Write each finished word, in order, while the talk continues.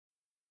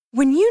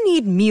When you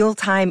need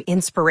mealtime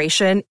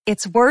inspiration,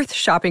 it's worth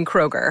shopping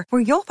Kroger,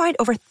 where you'll find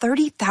over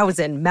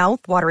 30,000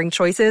 mouth-watering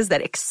choices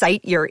that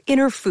excite your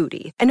inner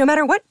foodie. And no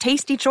matter what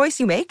tasty choice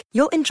you make,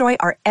 you'll enjoy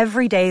our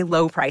everyday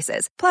low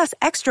prices, plus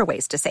extra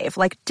ways to save,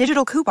 like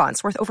digital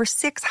coupons worth over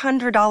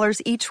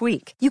 $600 each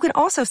week. You can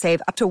also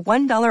save up to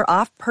 $1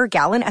 off per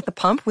gallon at the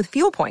pump with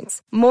fuel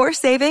points. More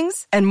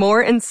savings and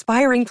more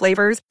inspiring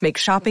flavors make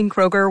shopping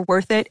Kroger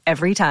worth it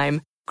every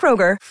time.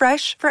 Kroger,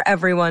 fresh for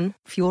everyone.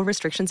 Fuel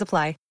restrictions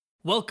apply.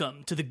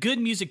 Welcome to the Good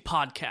Music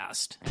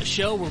Podcast, a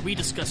show where we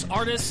discuss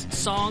artists,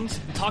 songs,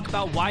 and talk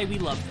about why we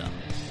love them.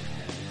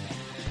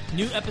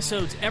 New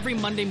episodes every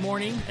Monday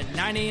morning at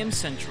 9 a.m.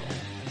 Central.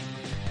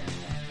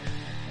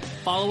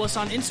 Follow us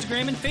on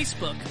Instagram and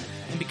Facebook,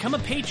 and become a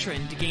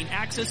patron to gain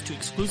access to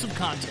exclusive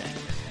content.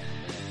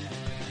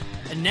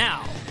 And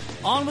now,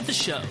 on with the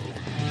show.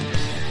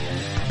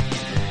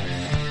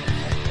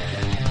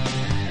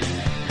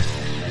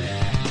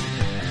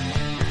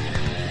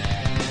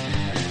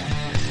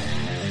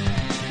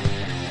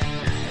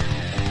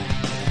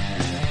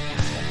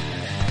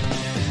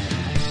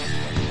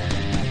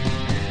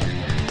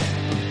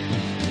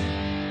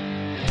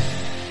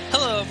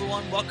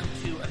 Welcome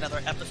to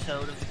another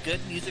episode of the Good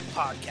Music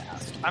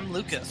Podcast. I'm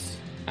Lucas.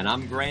 And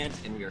I'm Grant,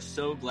 and we are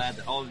so glad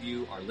that all of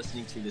you are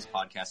listening to this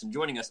podcast and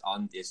joining us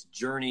on this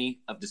journey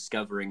of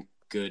discovering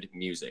good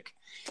music.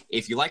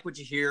 If you like what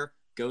you hear,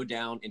 go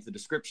down into the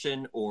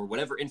description or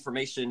whatever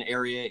information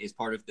area is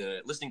part of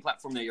the listening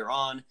platform that you're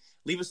on.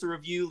 Leave us a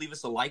review, leave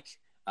us a like,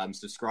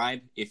 subscribe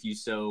if you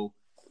so,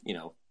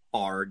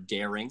 are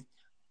daring.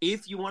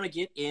 If you want to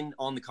get in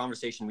on the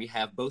conversation, we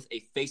have both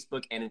a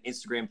Facebook and an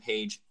Instagram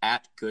page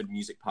at Good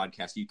Music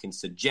Podcast. You can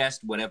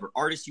suggest whatever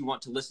artist you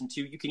want to listen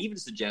to. You can even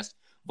suggest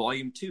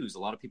volume 2s. A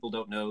lot of people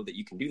don't know that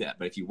you can do that.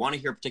 But if you want to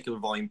hear a particular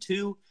volume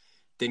 2,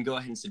 then go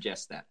ahead and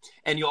suggest that.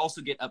 And you'll also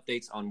get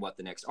updates on what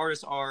the next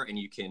artists are, and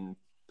you can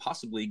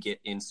possibly get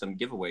in some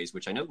giveaways,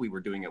 which I know we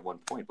were doing at one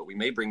point, but we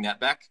may bring that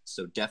back.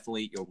 So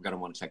definitely you're going to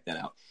want to check that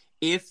out.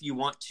 If you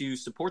want to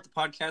support the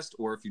podcast,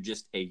 or if you're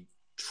just a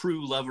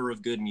true lover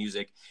of good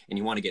music and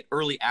you want to get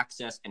early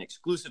access and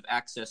exclusive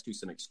access to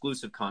some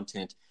exclusive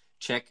content,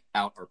 check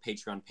out our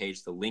Patreon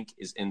page. The link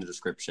is in the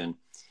description,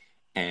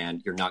 and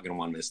you're not going to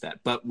want to miss that.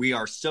 But we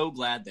are so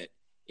glad that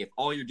if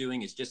all you're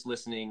doing is just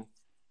listening,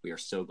 we are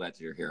so glad that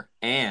you're here.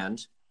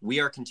 And we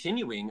are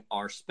continuing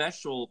our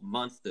special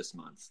month this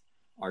month,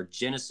 our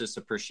Genesis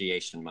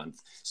Appreciation Month.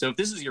 So if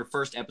this is your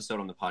first episode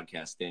on the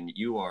podcast, then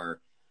you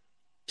are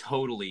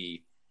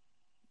totally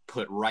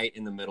put right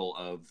in the middle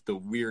of the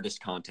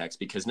weirdest context,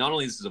 because not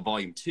only is this a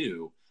volume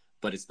 2,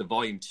 but it's the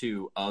volume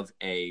 2 of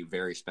a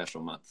very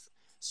special month.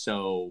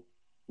 So,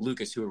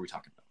 Lucas, who are we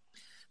talking about?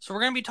 So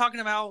we're going to be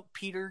talking about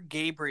Peter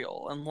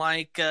Gabriel. And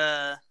like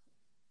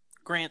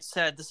Grant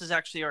said, this is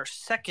actually our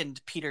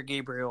second Peter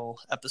Gabriel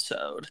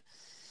episode.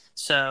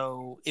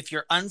 So if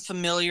you're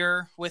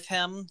unfamiliar with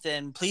him,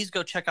 then please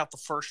go check out the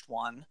first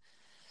one.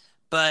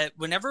 But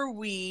whenever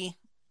we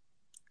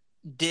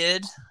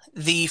did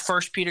the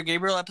first Peter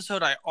Gabriel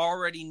episode, I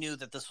already knew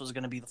that this was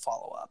going to be the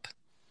follow-up.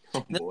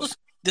 Oh,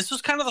 this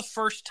was kind of the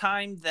first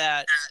time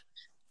that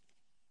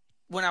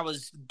when I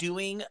was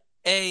doing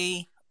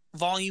a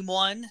volume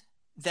 1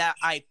 that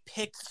I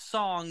picked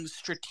songs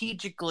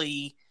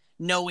strategically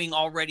knowing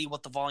already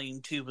what the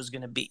volume 2 was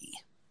going to be.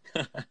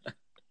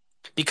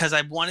 Because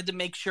I wanted to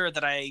make sure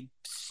that I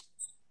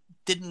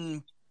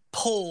didn't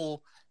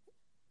pull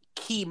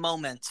key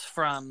moments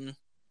from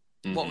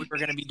what we were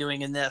going to be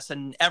doing in this.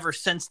 And ever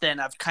since then,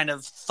 I've kind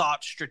of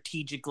thought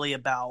strategically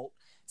about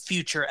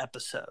future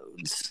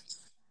episodes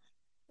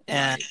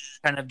and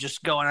kind of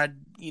just going,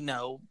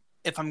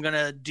 if I'm going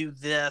to do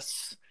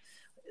this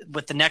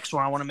with the next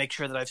one, I want to make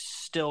sure that I've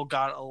still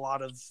got a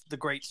lot of the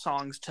great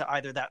songs to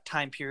either that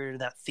time period or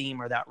that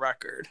theme or that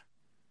record.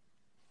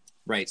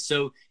 Right.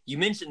 So you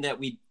mentioned that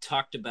we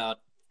talked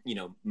about,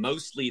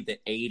 mostly the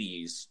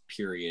 80s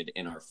period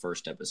in our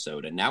first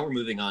episode. And now we're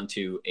moving on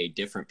to a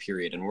different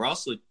period. And we're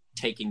also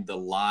taking the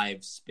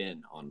live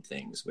spin on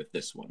things with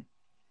this one.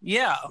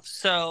 Yeah.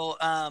 So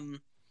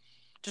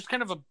just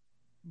kind of a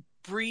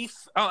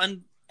brief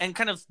and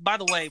kind of, by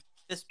the way,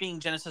 this being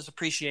Genesis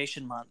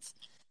Appreciation Month,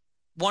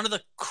 one of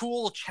the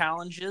cool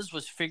challenges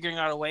was figuring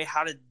out a way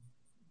how to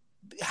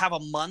have a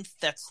month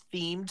that's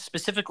themed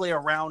specifically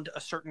around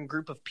a certain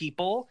group of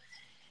people.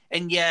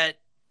 And yet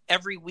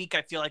every week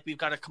I feel like we've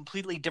got a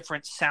completely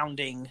different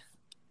sounding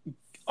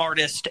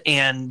artist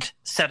and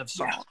set of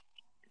songs. Yeah.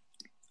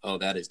 Oh,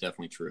 that is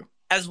definitely true.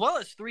 As well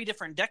as 3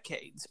 different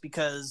decades,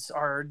 because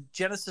our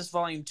Genesis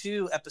Volume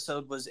 2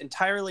 episode was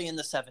entirely in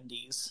the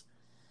 70s.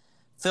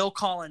 Phil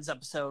Collins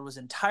episode was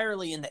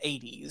entirely in the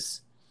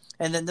 80s.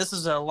 And then this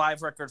is a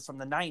live record from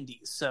the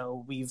 90s.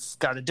 So we've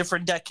got a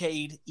different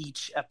decade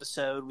each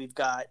episode. We've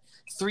got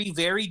 3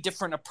 very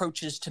different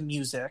approaches to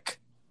music.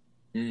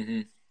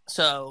 Mm-hmm.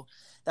 So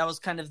that was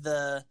kind of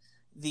the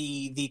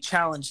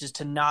challenge, is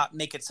to not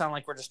make it sound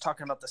like we're just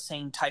talking about the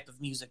same type of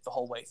music the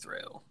whole way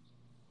through.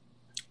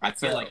 I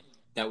feel like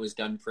that was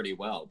done pretty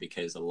well,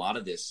 because a lot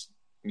of this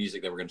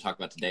music that we're going to talk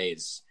about today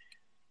is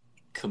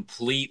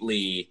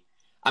completely.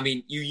 I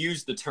mean, you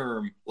use the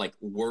term like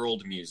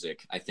world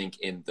music, I think,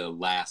 in the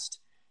last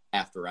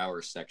After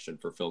Hours section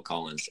for Phil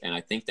Collins, and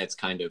I think that's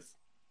kind of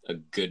a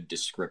good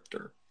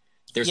descriptor.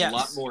 There's a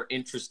lot more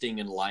interesting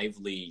and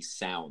lively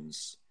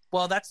sounds.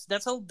 Well, that's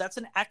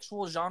an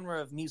actual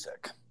genre of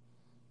music.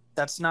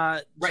 That's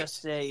not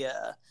just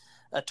a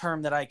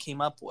term that I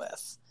came up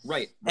with.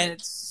 Right. And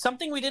it's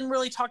something we didn't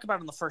really talk about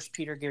in the first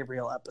Peter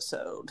Gabriel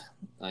episode.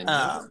 I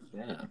know.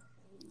 Yeah.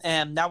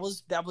 And that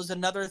was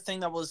another thing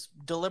that was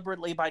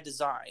deliberately by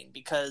design,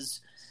 because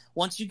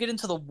once you get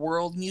into the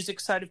world music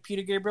side of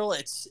Peter Gabriel,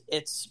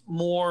 it's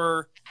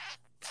more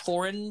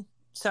foreign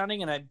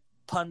sounding, and a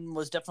pun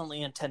was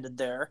definitely intended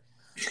there.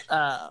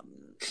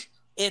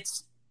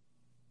 It's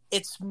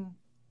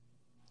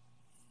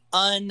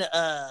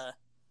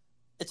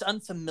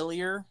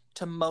unfamiliar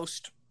to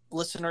most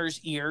listeners'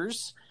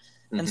 ears.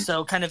 Mm-hmm. And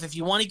so kind of if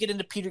you want to get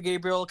into Peter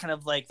Gabriel, kind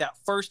of like that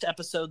first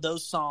episode,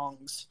 those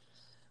songs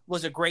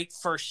was a great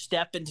first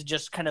step into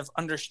just kind of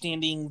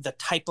understanding the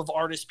type of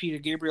artist Peter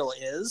Gabriel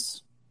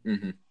is.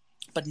 Mm-hmm.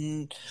 But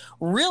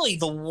really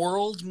the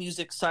world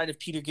music side of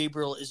Peter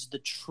Gabriel is the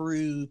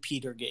true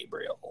Peter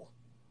Gabriel.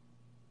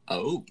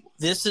 Oh.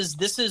 This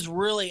is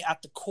really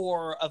at the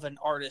core of an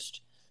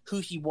artist who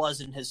he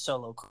was in his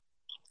solo career.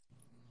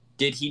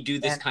 Did he do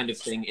this kind of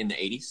thing in the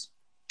 80s?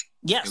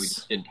 Yes. And we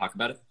just didn't talk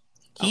about it?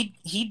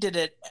 He did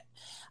it.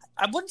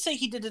 I wouldn't say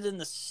he did it in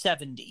the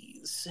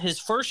 70s. His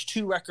first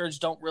two records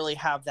don't really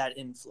have that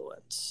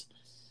influence.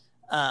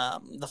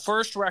 The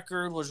first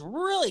record was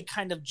really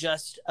kind of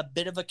just a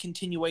bit of a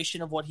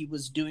continuation of what he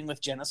was doing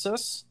with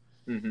Genesis.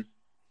 Mm-hmm.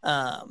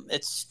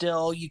 It's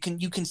still, you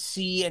can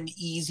see an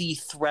easy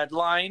thread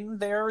line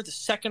there. The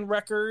second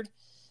record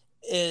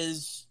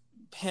is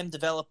him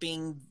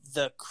developing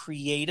the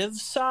creative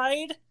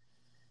side,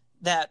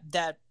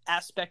 that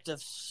aspect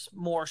of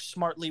more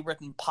smartly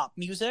written pop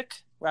music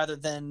rather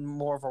than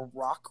more of a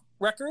rock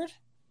record.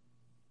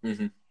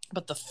 Mm-hmm.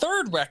 But the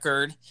third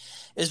record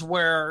is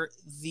where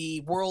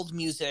the world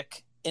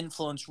music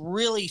influence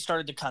really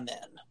started to come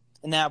in,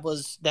 and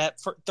that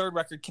third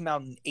record came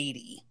out in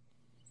 80.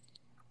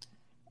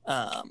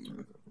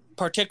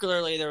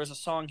 Particularly, there was a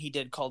song he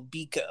did called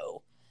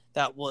Biko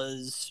that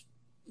was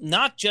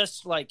not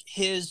just like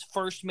his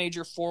first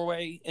major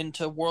foray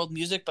into world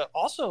music, but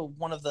also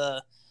one of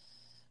the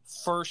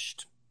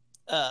first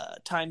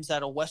times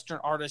that a Western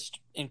artist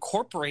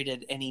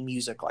incorporated any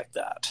music like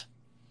that.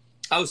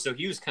 Oh, so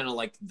he was kind of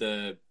like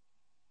the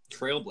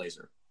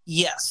trailblazer.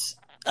 Yes.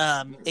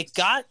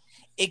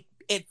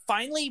 It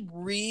finally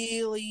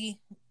really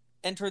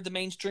entered the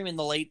mainstream in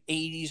the late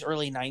 80s,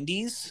 early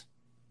 90s.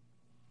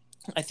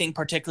 I think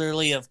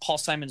particularly of Paul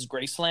Simon's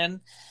Graceland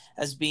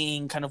as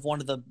being kind of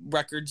one of the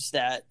records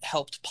that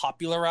helped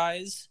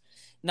popularize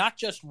not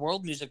just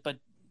world music, but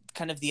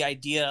kind of the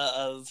idea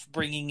of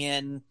bringing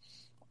in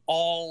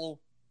all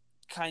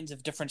kinds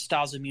of different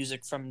styles of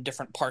music from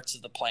different parts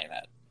of the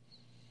planet.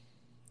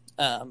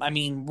 I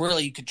mean,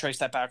 really, you could trace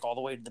that back all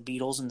the way to the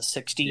Beatles in the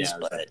 60s,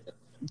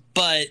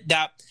 but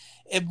that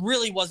it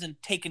really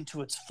wasn't taken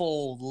to its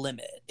full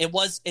limit.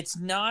 It's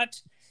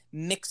not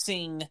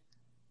mixing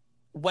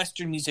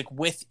Western music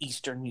with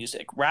Eastern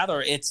music.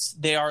 Rather,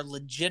 they are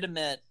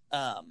legitimate,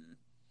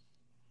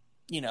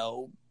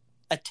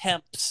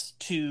 attempts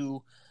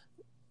to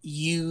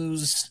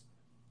use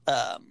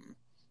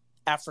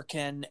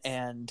African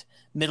and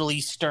Middle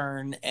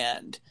Eastern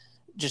and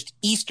just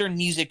Eastern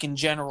music in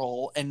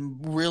general,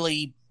 and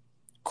really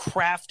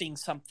crafting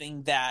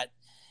something that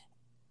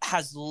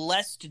has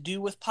less to do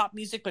with pop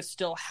music, but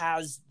still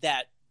has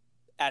that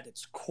at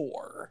its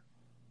core.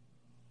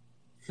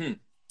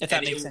 If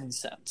that makes any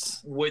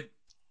sense.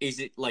 Is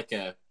it like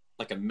a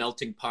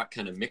melting pot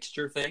kind of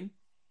mixture thing?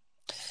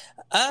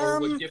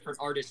 Or would different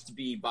artists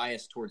be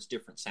biased towards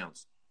different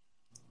sounds?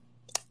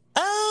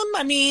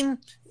 I mean,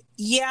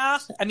 yeah.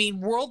 I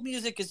mean, world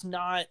music is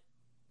not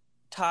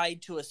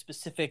tied to a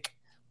specific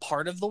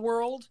part of the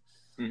world.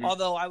 Mm-hmm.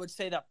 Although I would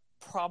say that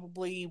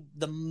probably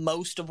the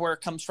most of where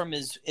it comes from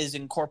is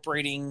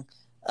incorporating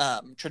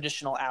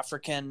traditional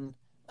African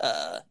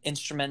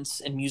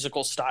instruments and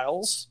musical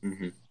styles.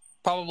 Mm-hmm.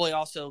 Probably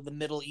also the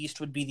Middle East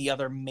would be the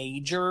other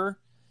major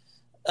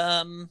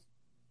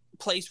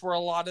place where a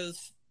lot of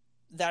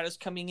that is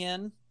coming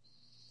in.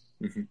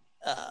 Mm-hmm.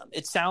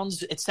 It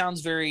sounds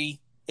very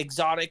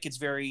exotic. It's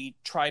very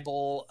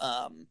tribal,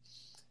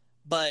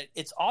 but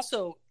it's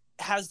also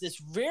has this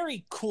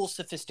very cool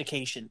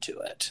sophistication to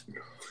it.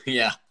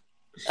 Yeah.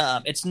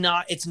 It's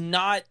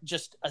not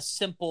just a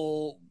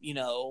simple,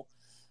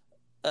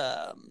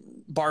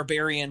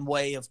 barbarian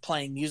way of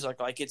playing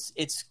music. Like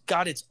it's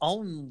got its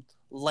own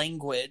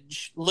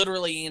language,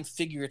 literally and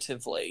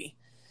figuratively,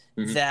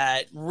 mm-hmm.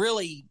 that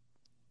really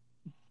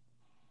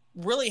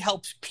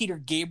helps Peter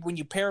Gabriel. When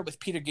you pair it with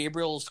Peter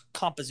Gabriel's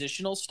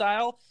compositional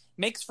style,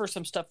 makes for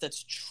some stuff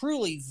that's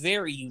truly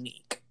very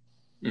unique.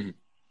 Mm-hmm.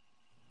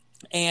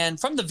 And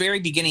from the very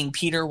beginning,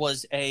 Peter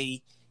was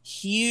a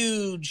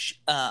huge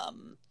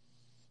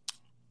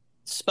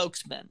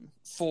spokesman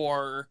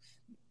for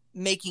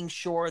making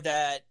sure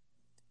that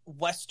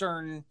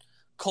Western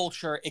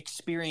culture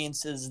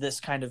experiences this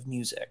kind of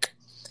music.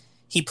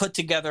 He put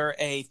together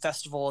a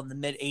festival in the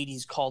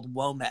mid-'80s called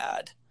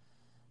WOMAD.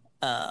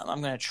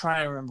 I'm going to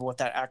try to remember what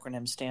that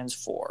acronym stands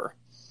for.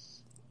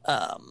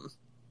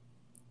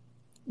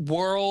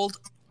 World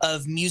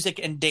of Music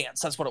and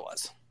Dance. That's what it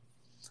was.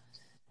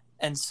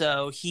 And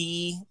so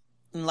he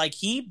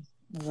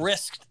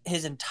risked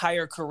his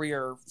entire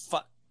career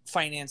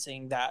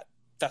financing that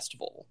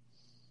festival.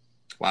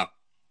 Wow.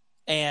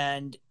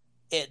 And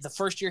the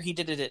first year he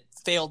did it, it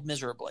failed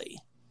miserably.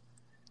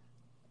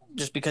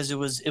 Just because it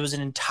was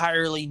an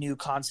entirely new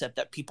concept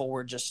that people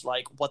were just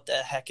like, what the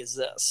heck is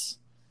this?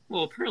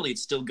 Well, apparently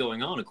it's still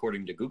going on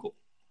according to Google.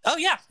 Oh,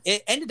 yeah.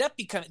 It ended up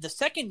becoming – the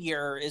second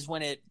year is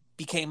when it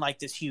became like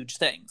this huge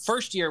thing.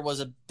 First year was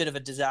a bit of a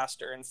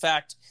disaster. In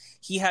fact,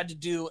 he had to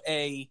do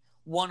a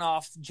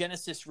one-off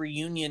Genesis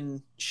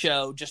reunion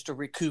show just to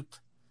recoup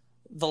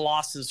the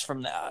losses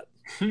from that.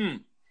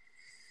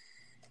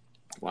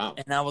 Wow.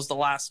 And that was the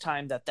last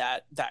time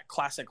that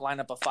classic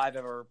lineup of 5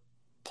 ever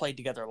played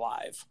together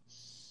live.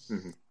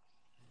 Mm-hmm.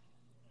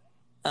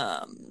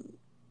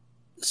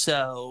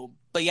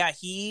 But yeah,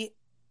 he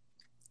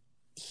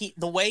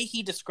the way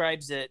he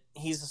describes it,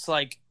 he's just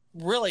like,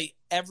 really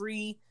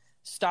every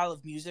style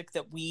of music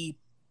that we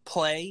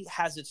play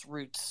has its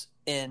roots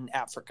in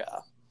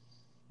Africa.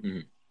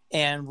 Mm-hmm.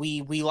 And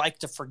we like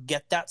to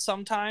forget that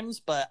sometimes,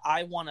 but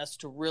I want us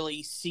to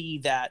really see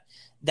that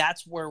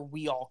that's where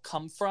we all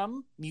come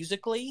from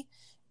musically,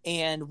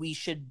 and we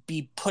should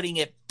be putting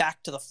it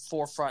back to the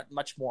forefront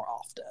much more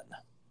often.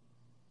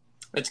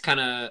 It's kind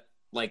of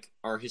like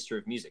our history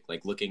of music,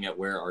 like looking at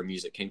where our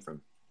music came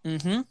from.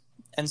 Mm-hmm.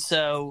 And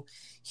so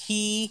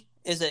he's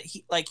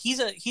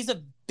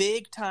a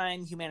big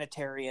time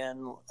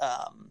humanitarian,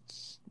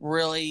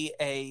 really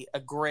a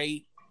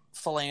great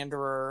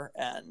philanderer,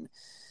 and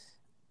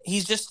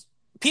he's just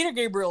Peter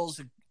Gabriel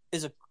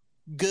is a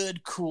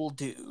good, cool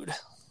dude.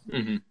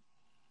 Mm-hmm.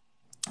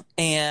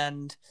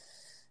 And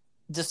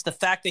just the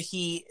fact that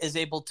he is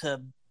able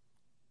to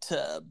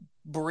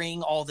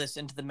bring all this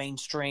into the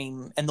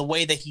mainstream and the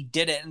way that he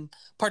did it, and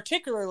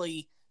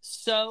particularly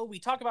So, we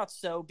talk about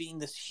So being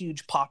this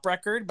huge pop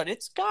record, but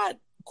it's got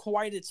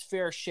quite its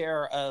fair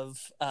share of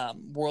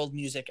world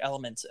music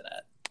elements in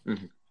it.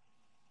 Mm-hmm.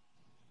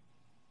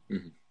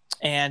 Mm-hmm.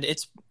 And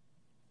it's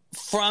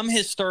from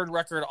his third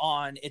record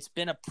on, it's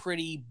been a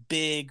pretty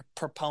big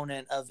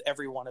proponent of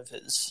every one of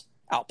his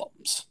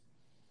albums.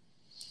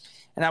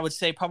 And I would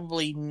say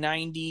probably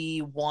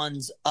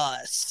 91's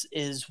Us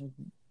is,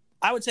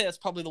 I would say that's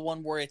probably the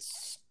one where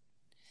it's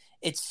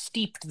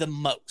steeped the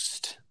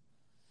most.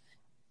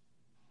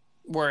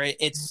 Where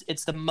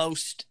it's the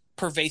most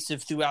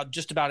pervasive throughout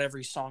just about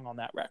every song on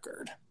that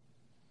record.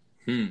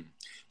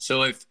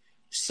 So if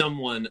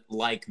someone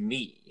like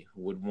me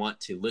would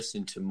want to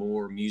listen to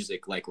more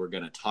music like we're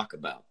going to talk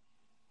about,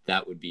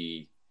 that would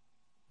be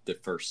the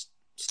first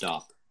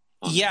stop.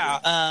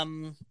 Yeah.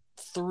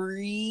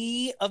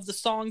 3 of the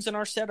songs in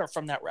our set are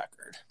from that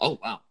record. Oh,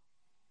 wow.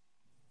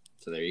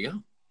 So there you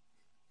go.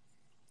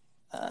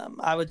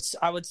 I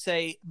would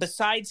say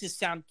besides his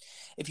sound,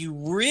 if you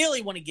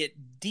really want to get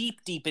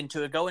deep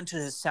into it, go into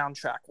his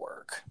soundtrack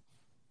work.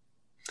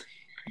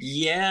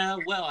 Yeah,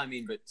 well, I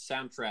mean, but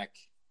soundtrack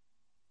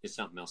is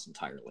something else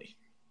entirely.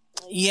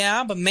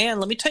 Yeah, but man,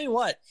 let me tell you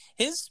what,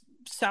 his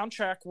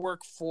soundtrack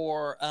work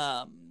for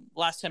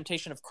Last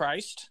Temptation of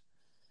Christ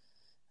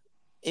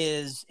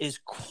is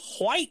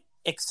quite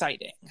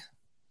exciting.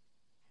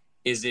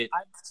 Is it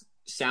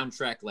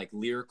soundtrack, like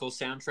lyrical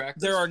soundtrack?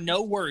 There are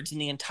no words in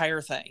the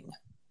entire thing.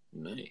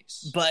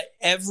 Nice. But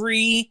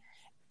every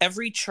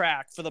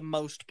track, for the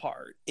most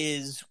part,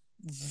 is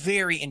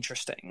very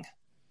interesting.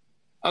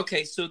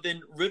 Okay, so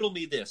then riddle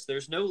me this.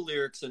 There's no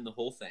lyrics in the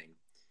whole thing,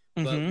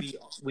 but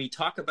we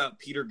talk about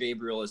Peter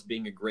Gabriel as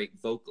being a great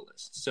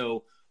vocalist.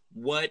 So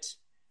what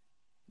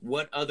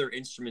other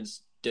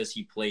instruments does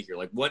he play here?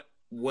 Like what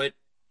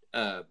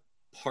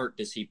part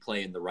does he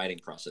play in the writing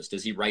process?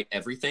 Does he write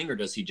everything, or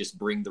does he just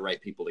bring the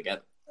right people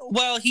together?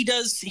 Well, he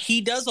does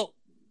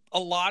a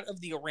lot of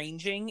the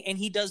arranging, and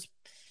he does,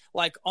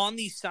 like, on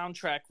these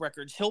soundtrack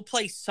records, he'll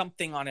play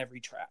something on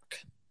every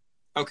track.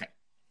 Okay.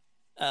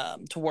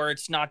 To where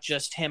it's not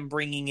just him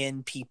bringing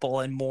in people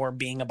and more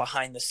being a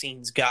behind the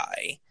scenes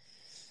guy.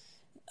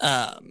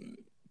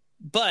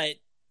 But,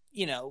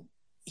 you know,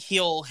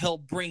 he'll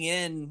bring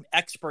in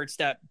experts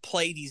that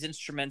play these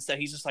instruments that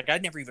he's just like,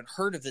 I'd never even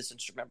heard of this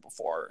instrument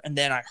before. And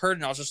then I heard it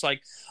and I was just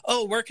like,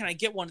 oh, where can I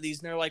get one of these?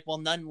 And they're like, well,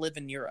 none live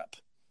in Europe.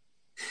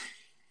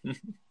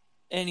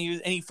 And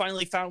he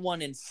finally found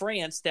one in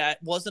France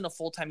that wasn't a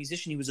full-time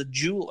musician. He was a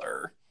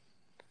jeweler.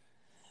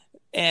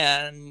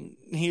 And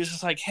he was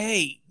just like,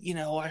 hey, you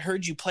know, I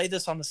heard you play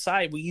this on the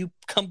side. Will you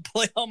come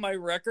play on my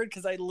record?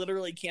 Because I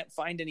literally can't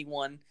find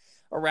anyone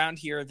around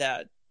here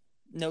that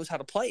knows how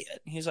to play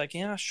it. And he's like,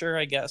 yeah, sure,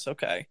 I guess.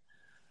 Okay.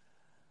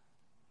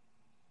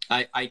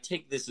 I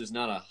take this as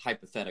not a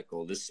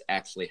hypothetical. This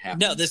actually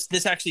happened. No,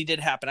 this actually did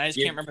happen. I just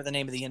can't remember the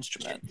name of the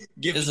instrument.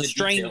 Give us the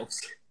details.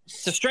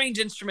 It's a strange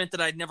instrument that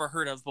I'd never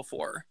heard of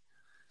before.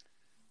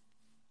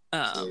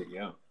 There you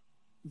go.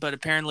 but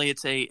apparently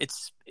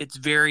it's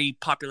very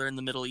popular in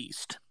the Middle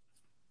East.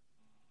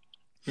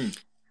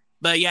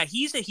 But yeah,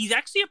 he's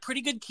actually a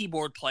pretty good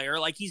keyboard player.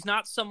 Like, he's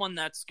not someone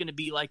that's going to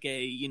be like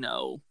a, you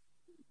know,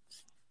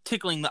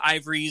 tickling the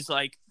ivories,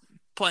 like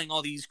playing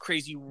all these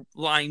crazy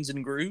lines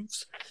and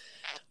grooves.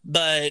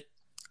 But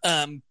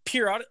a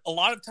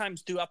lot of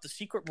times throughout the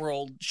Secret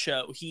World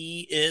show,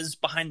 he is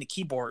behind the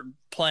keyboard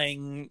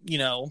playing, you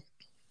know,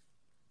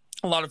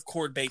 a lot of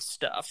chord-based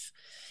stuff.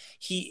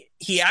 He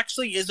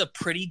actually is a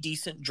pretty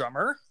decent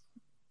drummer.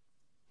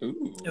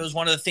 Ooh. It was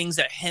one of the things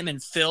that him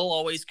and Phil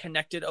always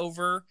connected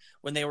over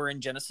when they were in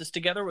Genesis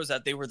together, was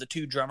that they were the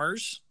two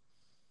drummers.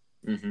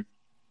 Mm-hmm.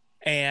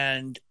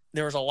 And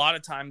there was a lot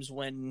of times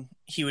when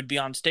he would be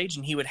on stage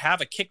and he would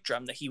have a kick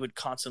drum that he would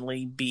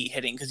constantly be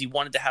hitting because he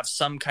wanted to have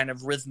some kind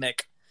of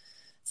rhythmic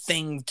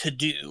thing to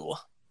do.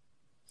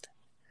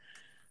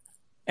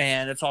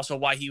 And it's also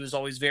why he was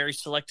always very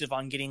selective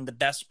on getting the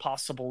best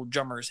possible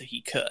drummers that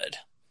he could,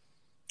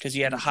 because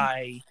he had a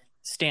high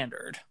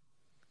standard.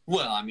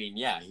 Well, I mean,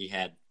 yeah, he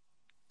had.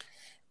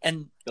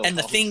 And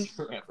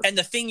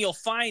the thing you'll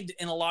find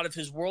in a lot of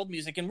his world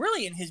music, and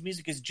really in his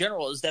music in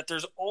general, is that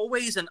there's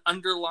always an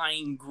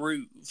underlying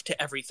groove to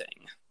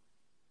everything.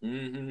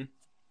 Mm-hmm.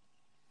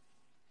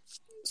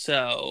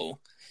 So,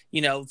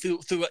 you know, through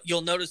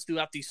you'll notice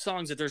throughout these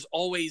songs that there's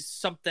always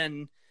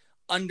something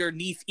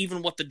underneath,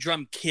 even what the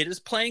drum kit is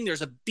playing.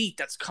 There's a beat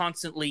that's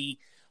constantly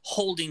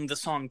holding the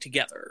song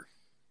together.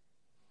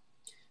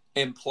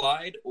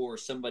 Implied, or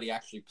somebody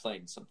actually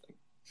playing something?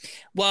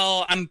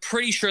 Well, I'm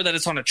pretty sure that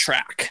it's on a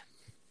track.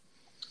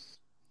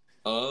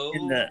 Oh.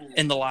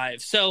 In the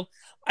live. So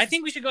I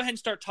think we should go ahead and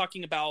start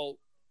talking about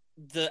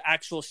the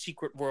actual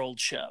Secret World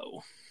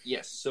show.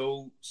 Yes.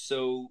 So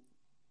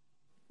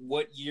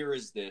what year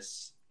is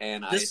this?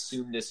 And I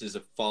assume this is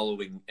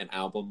promoting an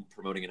album.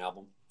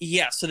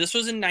 Yeah, so this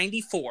was in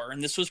 94,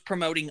 and this was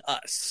promoting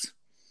Us.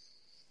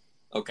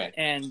 Okay.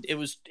 And it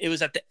was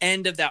at the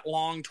end of that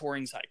long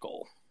touring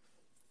cycle.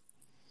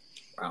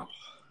 Wow.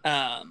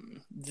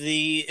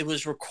 It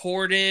was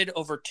recorded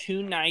over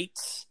 2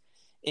 nights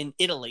in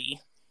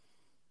Italy.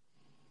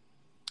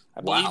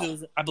 I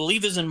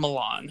believe it was in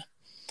Milan.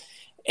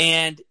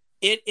 And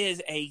it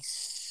is a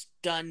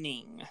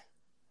stunning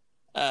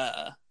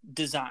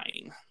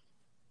design.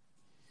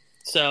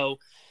 So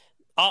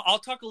I'll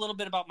talk a little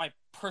bit about my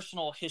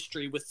personal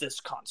history with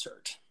this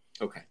concert.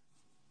 Okay.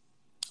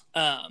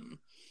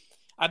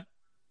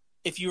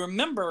 If you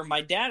remember,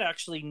 my dad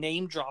actually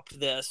name dropped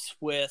this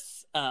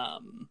with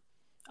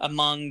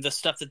among the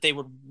stuff that they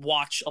would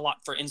watch a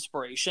lot for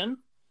inspiration.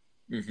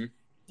 Mm-hmm.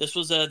 This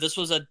was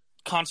a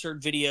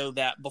concert video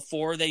that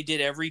before they did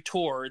every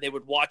tour, they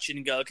would watch it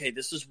and go, okay,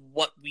 this is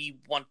what we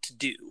want to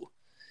do.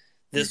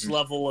 This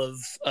level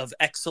of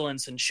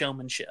excellence and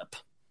showmanship.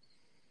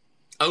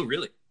 Oh,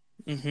 really?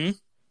 Mm-hmm.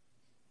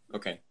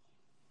 Okay.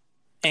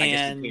 And I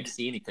guess we can't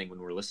see anything when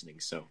we're listening,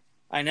 so.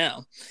 I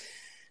know.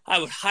 I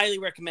would highly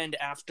recommend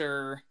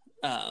after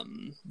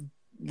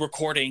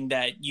recording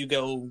that you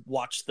go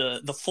watch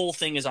the full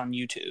thing is on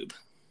YouTube.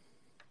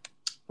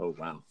 Oh,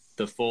 wow.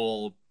 The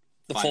full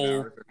 5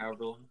 hours or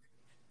however long?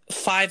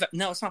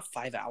 No, it's not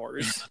 5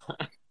 hours.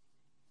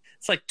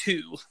 It's like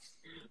 2.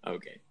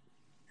 Okay.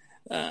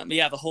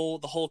 Yeah, the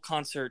whole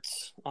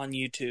concert's on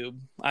YouTube.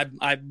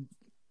 I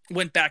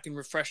went back and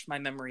refreshed my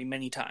memory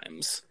many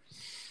times.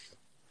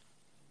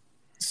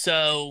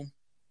 So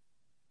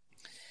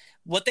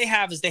what they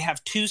have is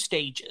 2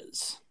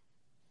 stages.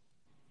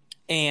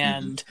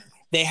 And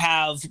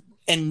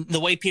and the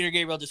way Peter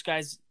Gabriel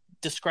describes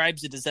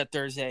it is that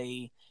there's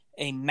a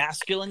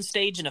masculine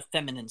stage and a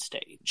feminine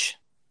stage.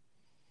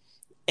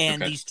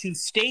 And these 2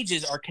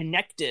 stages are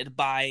connected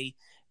by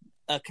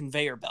a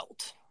conveyor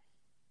belt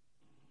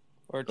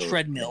or a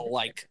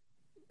treadmill-like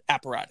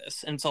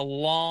apparatus. And it's a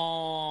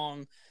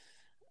long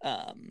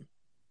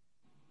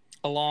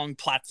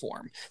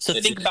platform. So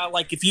think about,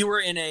 like, if you were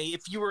in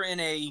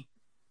a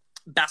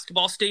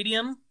basketball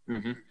stadium,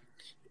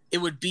 it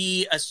would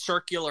be a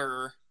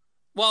circular.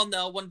 Well,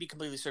 no, it wouldn't be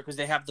completely circular because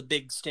they have the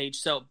big stage.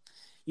 So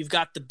you've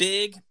got the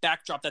big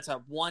backdrop that's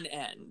at one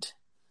end,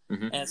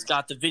 and it's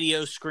got the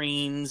video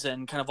screens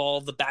and kind of all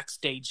the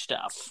backstage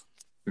stuff.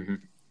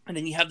 And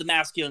then you have the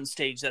masculine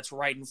stage that's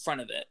right in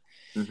front of it.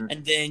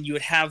 And then you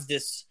would have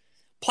this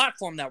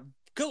platform that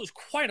goes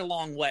quite a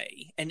long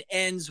way and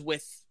ends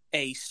with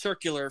a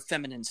circular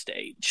feminine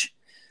stage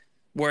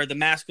where the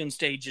masculine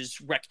stage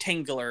is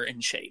rectangular in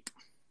shape.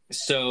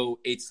 So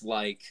it's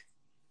like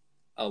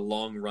a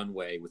long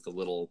runway with a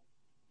little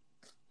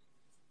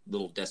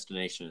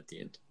destination at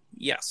the end.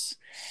 Yes.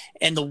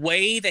 And the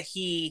way that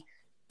he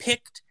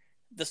picked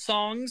the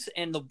songs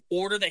and the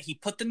order that he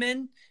put them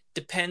in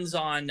depends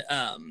on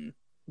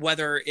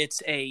whether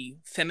it's a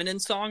feminine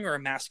song or a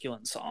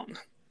masculine song.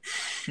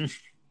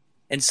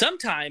 And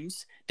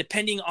sometimes,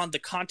 depending on the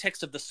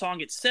context of the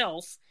song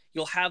itself,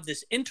 you'll have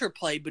this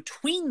interplay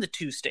between the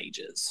 2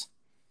 stages.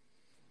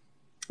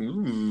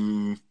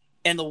 Ooh.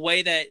 And the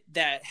way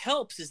that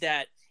helps is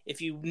that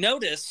if you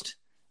noticed,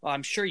 well,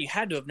 I'm sure you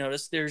had to have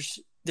noticed, there's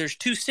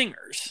 2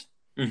 singers.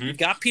 You've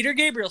got Peter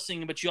Gabriel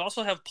singing, but you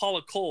also have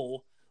Paula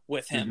Cole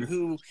with him,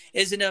 who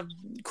is an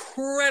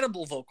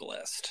incredible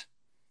vocalist.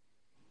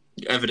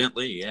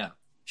 Evidently, yeah.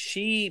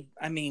 She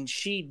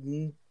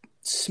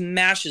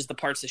smashes the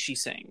parts that she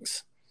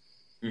sings.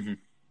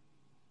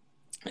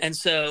 And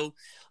so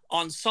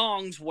on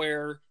songs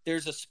where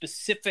there's a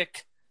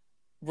specific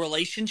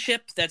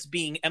relationship that's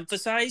being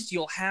emphasized,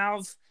 you'll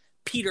have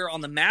Peter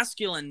on the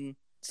masculine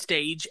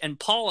stage and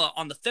Paula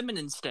on the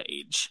feminine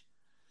stage.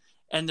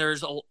 And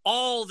there's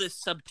all this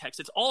subtext.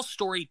 It's all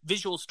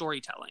visual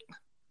storytelling.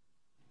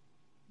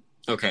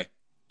 Okay.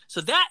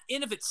 So that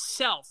in of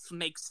itself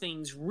makes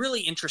things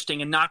really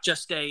interesting and not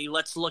just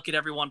let's look at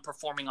everyone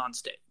performing on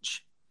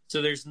stage.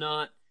 So there's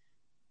not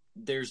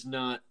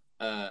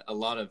a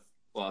lot of,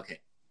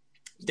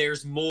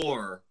 there's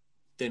more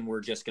than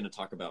we're just going to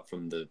talk about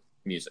from the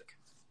music.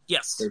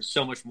 Yes. There's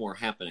so much more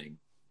happening.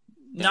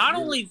 Not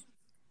only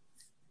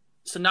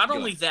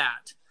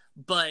that,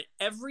 but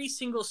every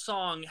single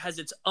song has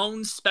its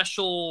own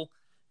special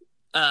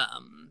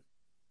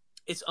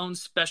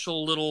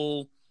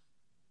little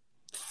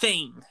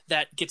thing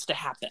that gets to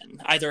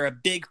happen. Either a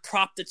big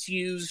prop that's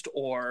used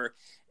or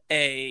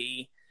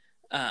a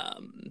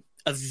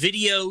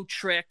video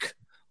trick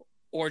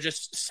or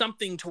just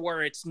something to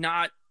where it's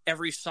not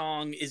every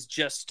song is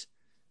just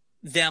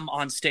them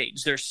on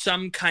stage. There's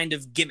some kind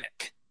of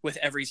gimmick with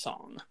every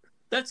song.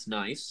 That's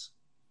nice.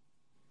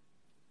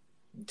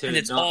 And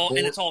it's all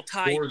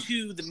tied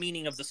to the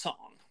meaning of the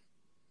song.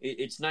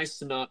 It's nice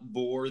to not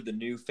bore the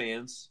new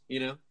fans, you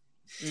know?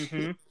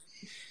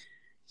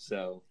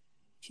 So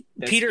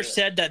Peter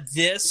said that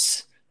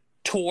this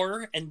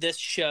tour and this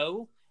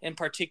show in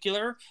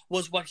particular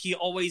was what he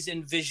always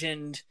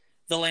envisioned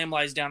The Lamb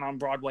Lies Down on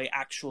Broadway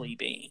actually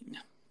being.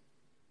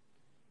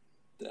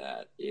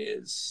 That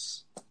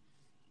is...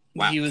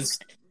 Wow.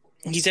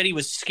 He said he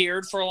was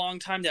scared for a long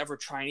time to ever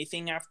try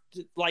anything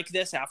like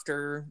this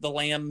after The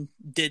Lamb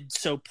did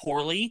so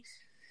poorly.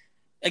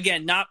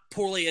 Again, not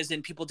poorly as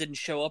in people didn't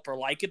show up or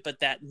like it, but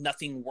that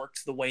nothing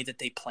worked the way that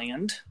they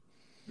planned.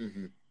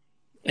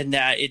 And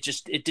that it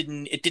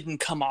didn't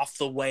come off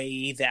the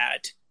way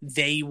that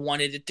they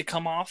wanted it to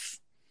come off.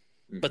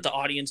 But the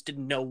audience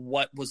didn't know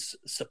what was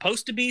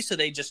supposed to be, so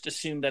they just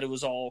assumed that it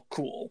was all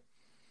cool.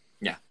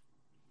 Yeah.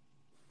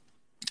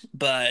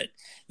 But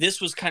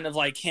this was kind of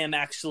like him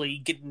actually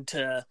getting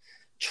to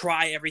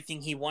try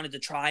everything he wanted to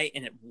try,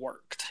 and it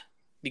worked.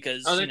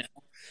 Because,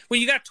 when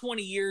you got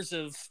 20 years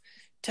of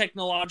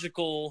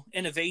technological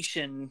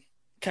innovation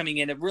coming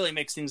in, it really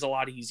makes things a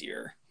lot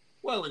easier.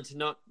 Well, and to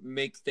not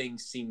make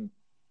things seem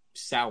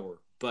sour,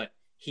 but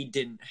he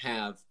didn't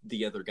have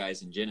the other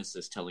guys in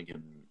Genesis telling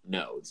him,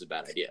 no, it's a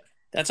bad idea.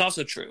 That's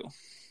also true.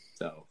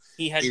 So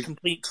he had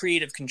complete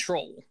creative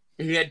control.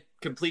 He had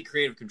complete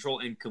creative control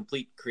and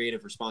complete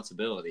creative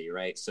responsibility,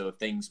 right? So if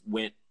things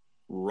went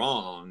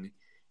wrong,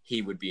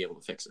 he would be able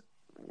to fix it.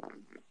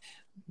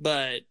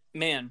 But,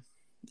 man,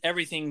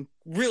 everything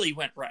really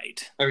went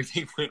right.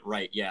 Everything went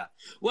right, yeah.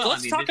 Well, so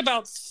let's talk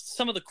about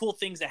some of the cool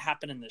things that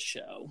happen in this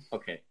show.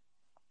 Okay.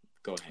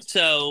 Go ahead.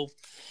 So,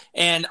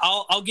 and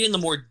I'll get into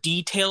more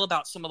detail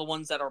about some of the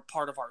ones that are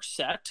part of our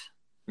set.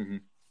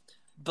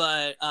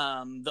 But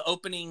the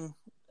opening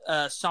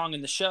song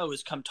in the show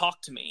is Come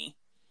Talk to Me.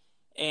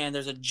 And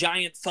there's a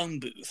giant phone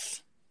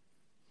booth.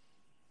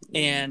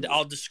 And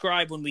I'll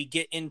describe when we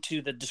get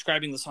into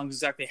describing the songs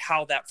exactly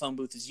how that phone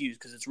booth is used,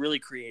 because it's really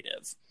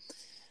creative.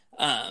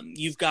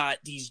 You've got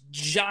these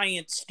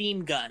giant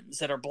steam guns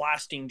that are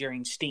blasting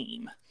during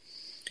steam.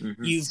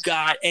 You've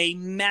got a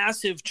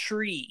massive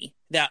tree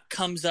that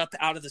comes up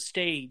out of the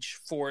stage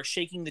for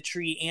Shaking the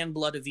Tree and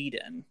Blood of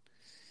Eden.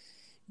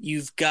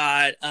 You've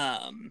got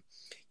I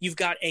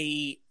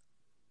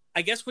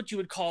guess what you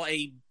would call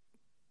a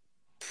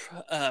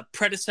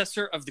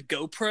predecessor of the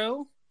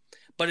GoPro,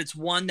 but it's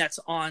one that's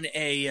on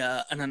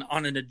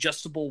an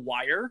adjustable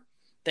wire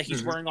that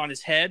he's wearing on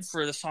his head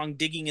for the song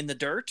Digging in the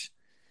Dirt,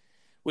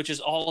 which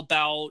is all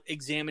about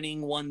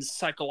examining one's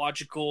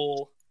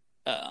psychological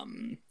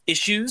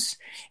issues,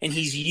 and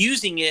he's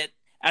using it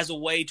as a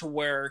way to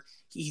where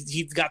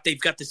they've got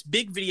this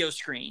big video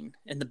screen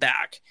in the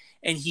back,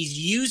 and he's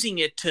using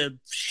it to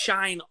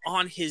shine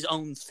on his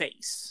own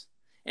face,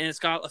 and it's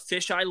got a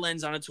fisheye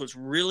lens on it, so it's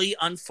really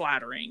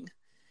unflattering,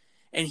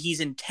 and he's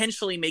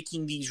intentionally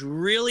making these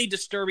really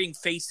disturbing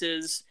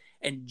faces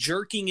and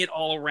jerking it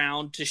all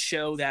around to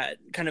show that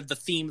kind of the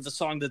theme of the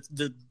song, that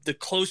the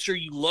closer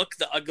you look,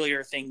 the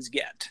uglier things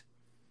get.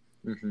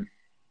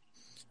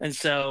 And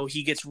so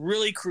he gets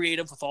really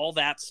creative with all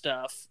that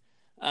stuff.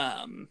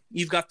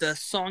 You've got the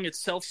song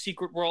itself,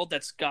 Secret World,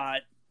 that's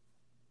got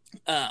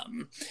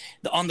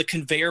on the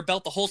conveyor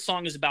belt. The whole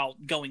song is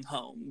about going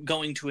home,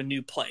 going to a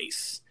new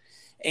place.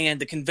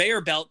 And the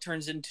conveyor belt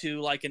turns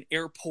into like an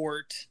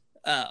airport,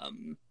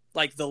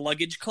 like the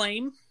luggage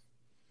claim.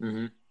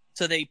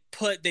 So they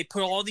put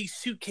all these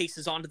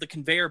suitcases onto the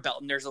conveyor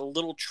belt, and there's a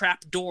little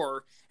trap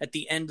door at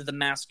the end of the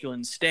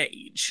masculine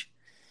stage.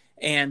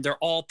 And they're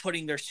all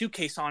putting their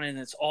suitcase on it, and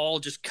it's all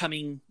just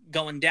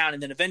going down.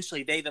 And then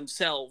eventually they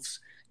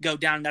themselves go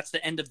down. That's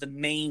the end of the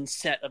main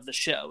set of the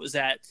show, is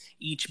that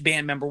each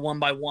band member one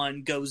by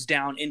one goes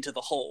down into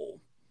the hole.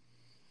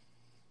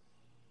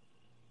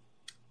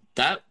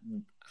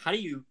 How do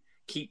you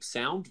keep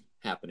sound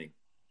happening?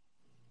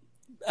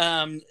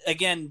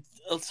 Again,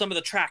 some of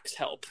the tracks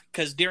help,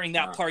 because during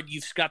that part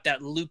you've got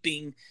that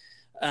looping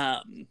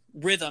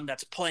rhythm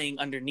that's playing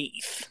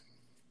underneath.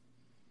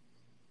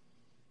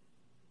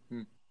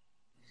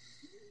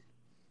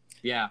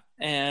 Yeah,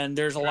 and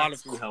there's a lot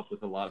of help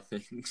with a lot of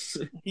things.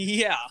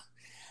 Yeah.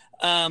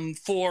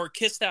 For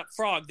Kiss That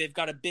Frog, they've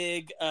got a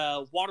big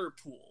water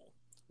pool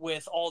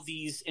with all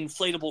these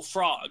inflatable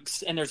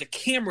frogs, and there's a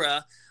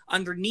camera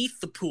underneath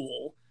the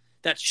pool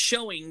that's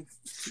showing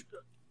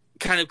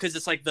kind of, because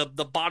it's like the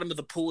bottom of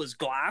the pool is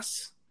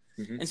glass.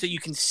 Mm-hmm. And so you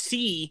can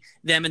see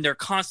them, and they're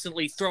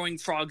constantly throwing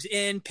frogs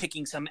in,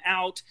 picking some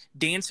out,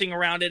 dancing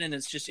around it. And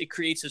it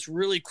creates this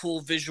really cool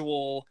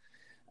visual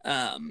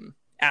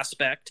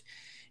aspect.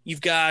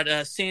 You've got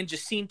San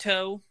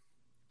Jacinto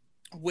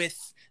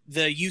with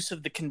the use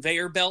of the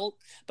conveyor belt,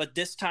 but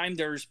this time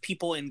there's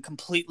people in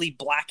completely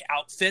black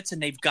outfits,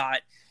 and they've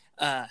got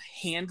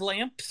hand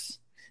lamps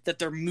that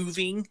they're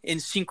moving in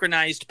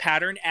synchronized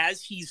pattern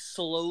as he's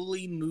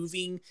slowly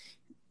moving.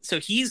 So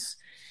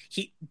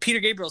Peter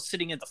Gabriel's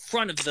sitting at the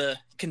front of the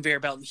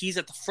conveyor belt, and he's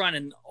at the front,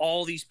 and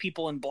all these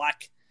people in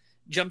black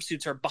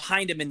jumpsuits are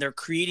behind him, and they're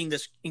creating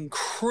this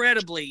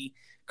incredibly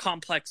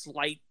complex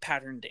light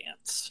pattern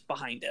dance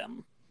behind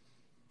him.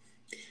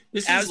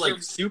 This is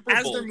like Super Bowl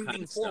as they're moving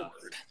kind of forward.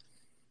 Stuff.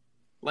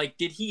 Like,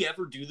 did he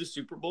ever do the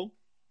Super Bowl?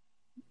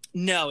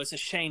 No, it's a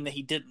shame that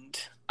he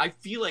didn't. I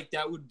feel like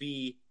that would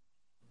be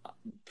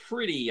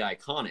pretty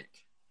iconic.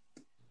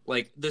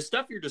 Like, the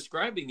stuff you're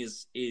describing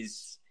is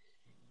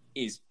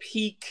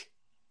peak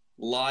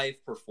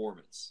live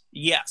performance.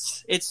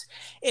 Yes,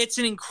 it's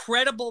an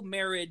incredible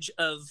marriage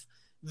of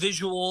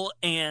visual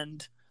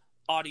and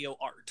audio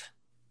art.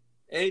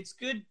 It's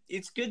good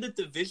that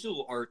the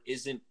visual art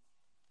isn't,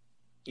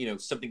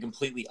 something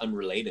completely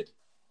unrelated.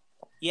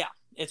 Yeah,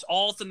 it's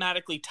all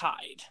thematically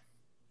tied.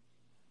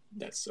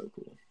 That's so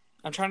cool.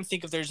 I'm trying to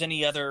think if there's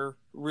any other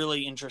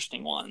really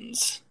interesting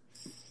ones.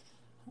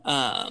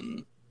 All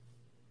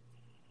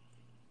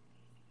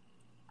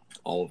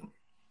of them.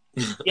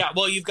 Yeah,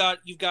 well, you've got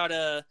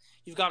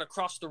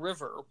Across the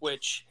River,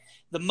 which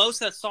the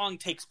most of that song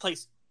takes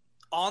place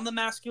on the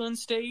masculine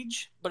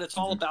stage, but it's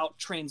all about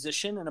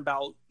transition and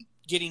about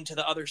getting to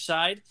the other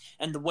side.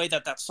 And the way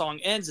that song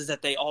ends is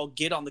that they all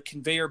get on the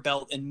conveyor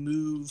belt and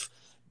move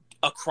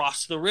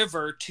across the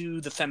river to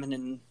the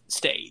feminine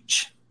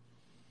stage.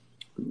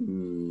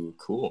 Ooh,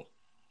 cool.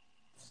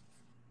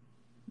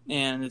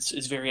 And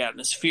it's very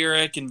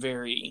atmospheric and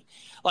very,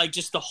 like,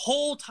 just the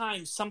whole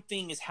time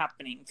something is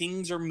happening.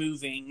 Things are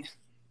moving.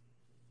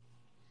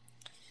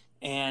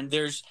 And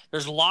there's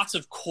lots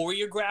of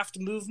choreographed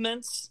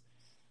movements.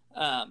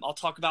 I'll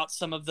talk about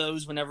some of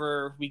those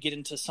whenever we get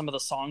into some of the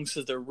songs,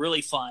 because they're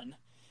really fun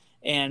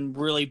and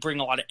really bring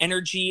a lot of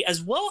energy,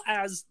 as well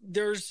as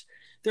there's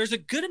a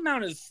good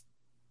amount of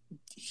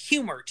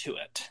humor to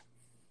it.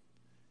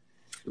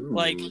 Ooh.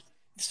 Like,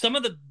 some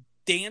of the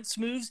dance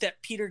moves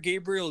that Peter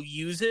Gabriel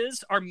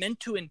uses are meant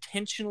to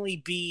intentionally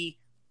be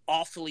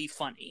awfully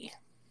funny.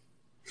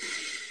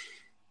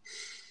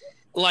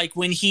 Like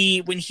when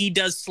he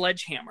does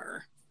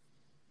Sledgehammer,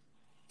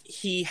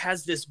 he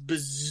has this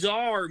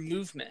bizarre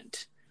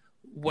movement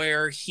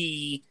where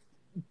he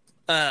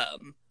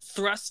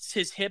thrusts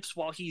his hips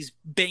while he's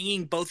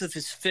banging both of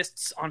his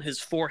fists on his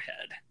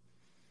forehead.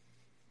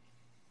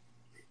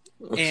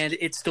 And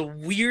it's the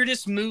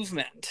weirdest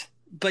movement,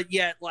 but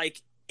yet,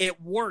 like, it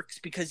works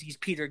because he's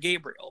Peter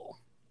Gabriel.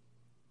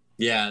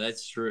 Yeah,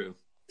 that's true.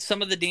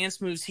 Some of the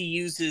dance moves he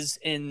uses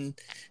in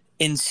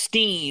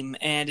Steam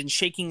and in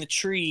Shaking the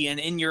Tree and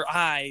In Your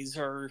Eyes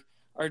are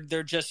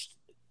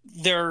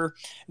they're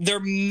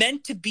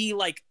meant to be,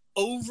 like,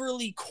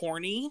 overly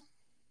corny,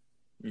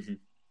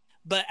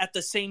 but at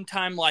the same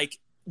time, like,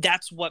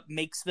 that's what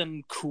makes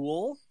them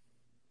cool,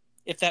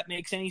 if that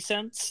makes any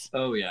sense.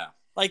 Oh yeah.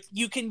 Like,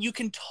 you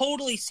can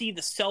totally see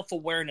the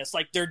self-awareness.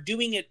 Like, they're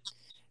doing it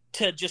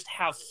to just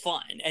have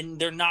fun, and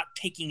they're not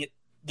taking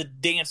the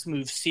dance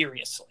move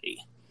seriously.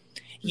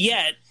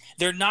 Yet,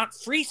 they're not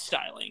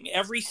freestyling.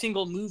 Every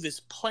single move is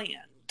planned.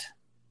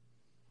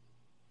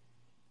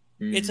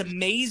 It's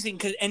amazing,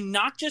 and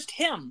not just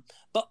him,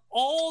 but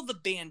all the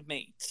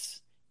bandmates,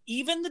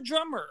 even the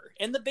drummer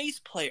and the bass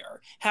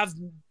player, have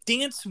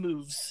dance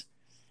moves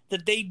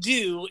that they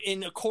do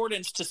in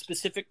accordance to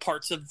specific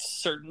parts of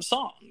certain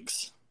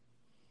songs.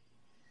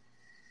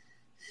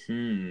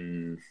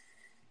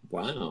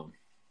 Wow.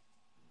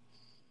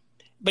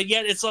 But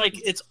yet it's like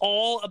it's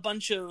all a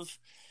bunch of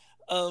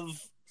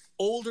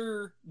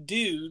older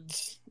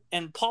dudes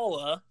and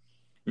Paula,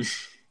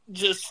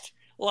 just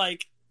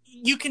like,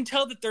 you can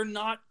tell that they're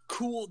not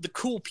cool. The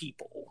cool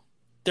people,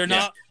 they're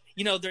not.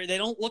 They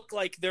don't look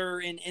like they're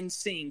in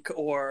NSYNC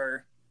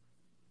or,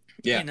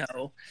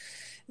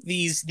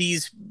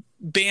 these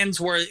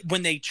bands where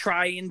when they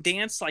try and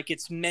dance, like,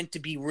 it's meant to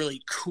be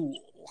really cool.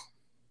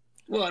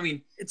 Well, I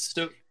mean,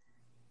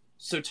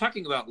 So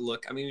talking about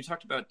look, I mean, we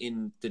talked about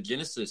in the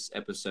Genesis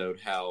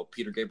episode how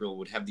Peter Gabriel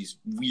would have these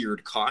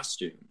weird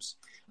costumes.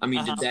 I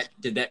mean,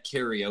 did that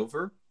carry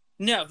over?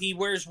 No, he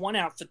wears one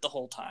outfit the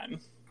whole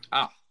time.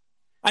 Ah,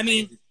 I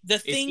mean,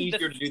 it's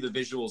easier to do the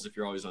visuals if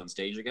you're always on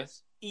stage, I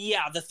guess.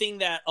 Yeah, the thing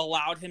that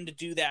allowed him to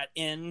do that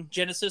in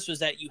Genesis was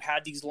that you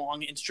had these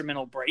long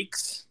instrumental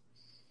breaks.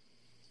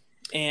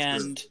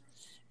 And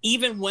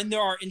even when there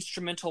are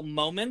instrumental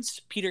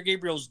moments, Peter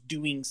Gabriel's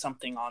doing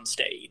something on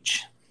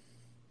stage.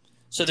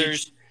 So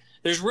there's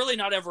really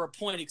not ever a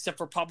point except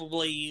for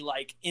probably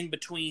like in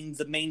between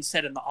the main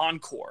set and the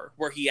encore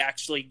where he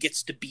actually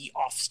gets to be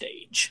off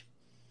stage.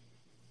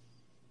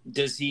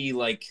 Does he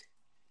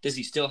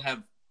still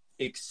have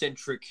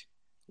eccentric,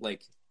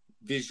 like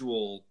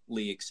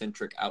visually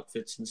eccentric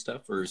outfits and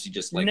stuff, or is he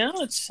just like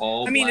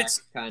all black?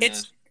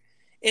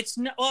 It's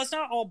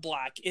not all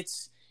black.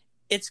 It's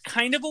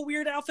kind of a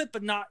weird outfit,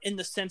 but not in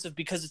the sense of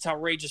because it's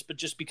outrageous, but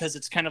just because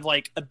it's kind of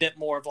like a bit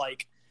more of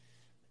like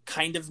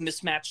kind of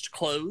mismatched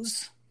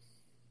clothes.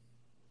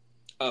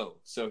 Oh,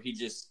 so he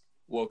just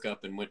woke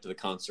up and went to the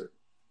concert.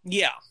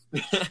 Yeah.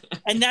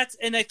 and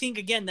I think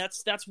again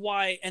that's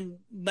why, and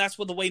that's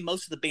what the way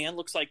most of the band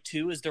looks like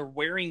too, is they're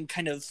wearing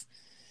kind of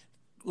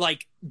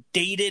like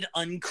dated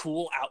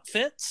uncool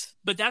outfits,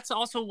 but that's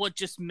also what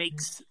just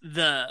makes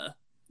the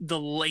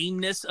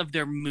lameness of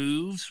their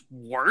moves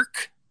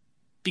work,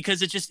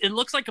 because it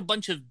looks like a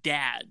bunch of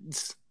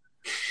dads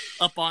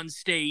up on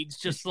stage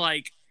just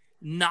like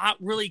not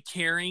really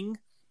caring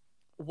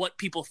what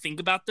people think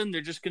about them.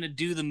 They're just going to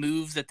do the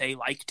moves that they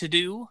like to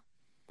do.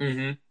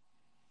 Mm-hmm.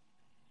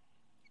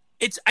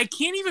 I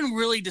can't even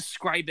really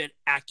describe it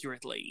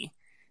accurately.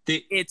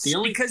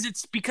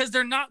 Because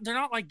they're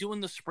not like doing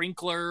the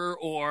sprinkler,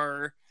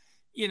 or,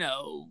 you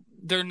know,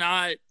 they're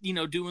not, you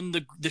know, doing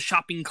the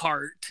shopping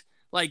cart.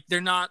 Like they're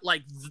not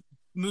like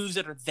moves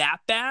that are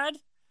that bad,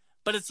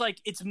 but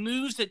it's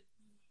moves that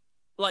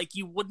like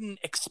you wouldn't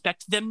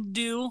expect them to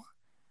do,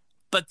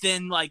 but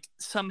then like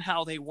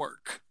somehow they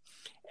work.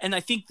 And I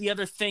think the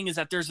other thing is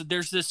that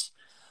there's this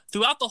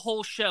throughout the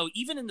whole show,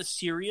 even in the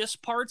serious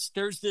parts,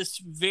 there's this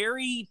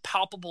very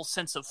palpable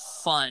sense of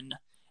fun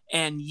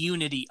and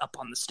unity up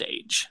on the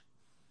stage.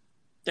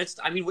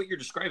 What you're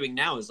describing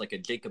now is like a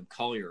Jacob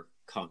Collier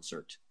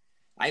concert.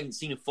 I haven't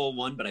seen a full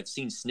one, but I've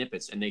seen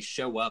snippets, and they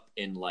show up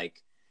in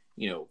like,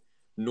 you know,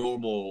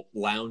 normal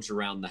lounge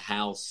around the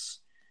house,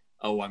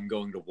 oh, I'm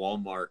going to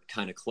Walmart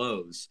kind of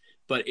clothes.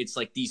 But it's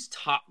like these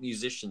top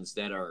musicians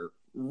that are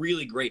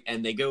really great,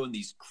 and they go in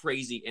these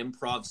crazy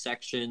improv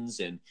sections,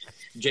 and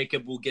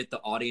Jacob will get the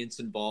audience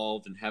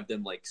involved and have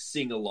them like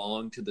sing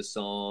along to the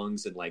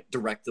songs and like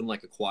direct them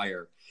like a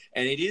choir.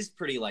 And it is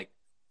pretty like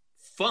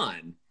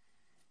fun,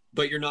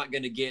 but you're not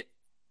going to get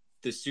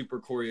the super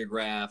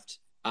choreographed,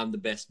 I'm the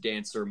best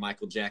dancer,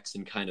 Michael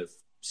Jackson kind of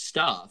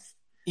stuff.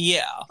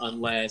 Yeah.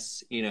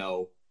 Unless, you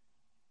know,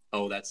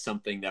 oh, that's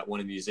something that one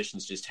of the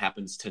musicians just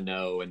happens to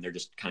know and they're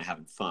just kind of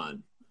having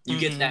fun. You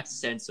get that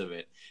sense of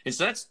it. And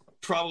so that's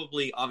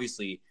probably,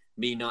 obviously,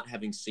 me not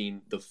having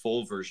seen the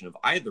full version of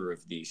either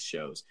of these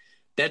shows.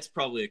 That's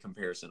probably a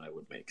comparison I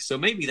would make. So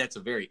maybe that's a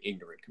very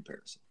ignorant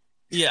comparison.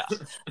 Yeah.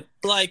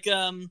 Like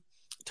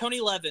Tony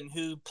Levin,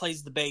 who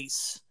plays the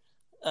bass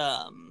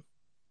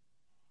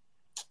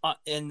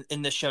in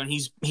this show, and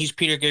he's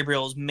Peter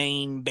Gabriel's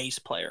main bass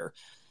player,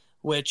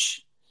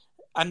 which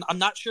I'm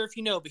not sure if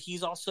you know, but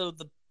he's also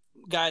the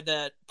guy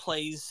that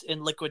plays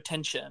in Liquid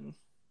Tension.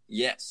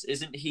 Yes.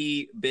 Isn't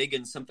he big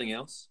in something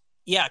else?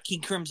 Yeah,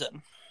 King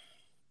Crimson.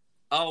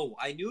 Oh,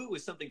 I knew it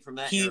was something from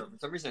that era. For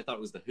some reason, I thought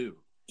it was The Who.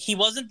 He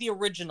wasn't the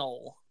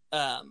original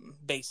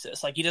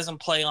bassist. Like, he doesn't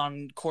play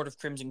on Court of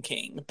Crimson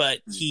King, but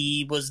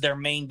he was their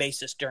main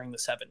bassist during the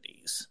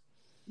 70s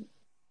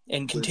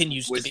and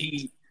continues to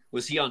be.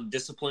 Was he on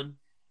Discipline?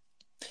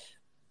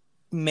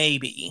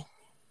 Maybe.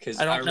 Because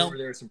I remember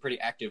there was some pretty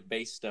active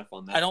bass stuff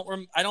on that.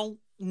 I don't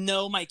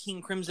know my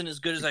King Crimson as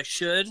good as I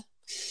should.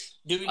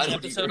 Doing an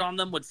episode on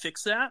them would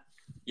fix that.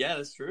 Yeah,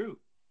 that's true.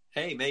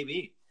 Hey,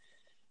 maybe.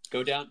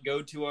 Go to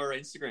our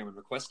Instagram and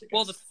request it.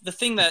 Well, the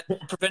thing that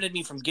prevented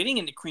me from getting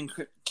into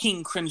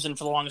King Crimson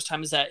for the longest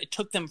time is that it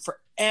took them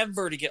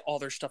forever to get all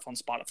their stuff on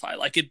Spotify.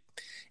 Like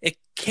it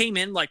came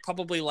in like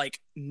probably like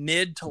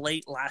mid to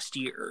late last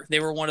year. They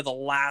were one of the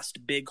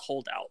last big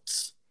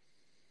holdouts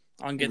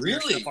on getting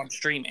their stuff on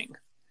streaming.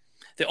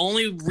 The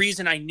only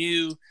reason I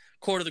knew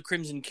Court of the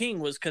Crimson King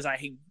was because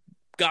I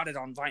got it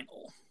on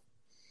vinyl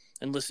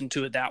and listened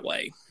to it that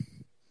way.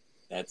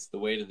 That's the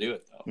way to do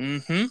it, though.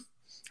 Mm-hmm.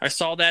 I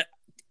saw that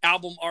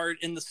album art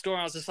in the store,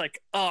 and I was just like,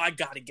 oh, I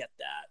got to get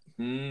that.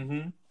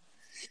 Mm-hmm.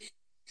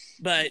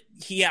 But,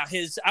 yeah,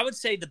 I would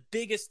say the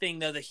biggest thing,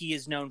 though, that he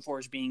is known for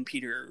is being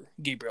Peter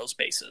Gabriel's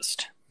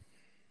bassist.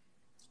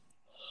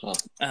 Huh.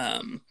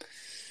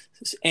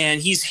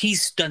 And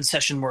he's done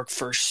session work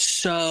for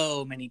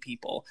so many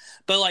people.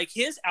 But, like,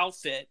 his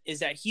outfit is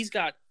that he's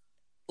got,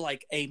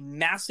 like, a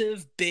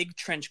massive, big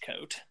trench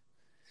coat.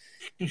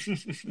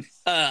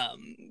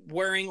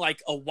 Wearing,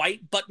 like, a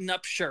white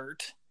button-up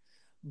shirt,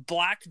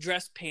 black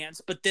dress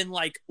pants, but then,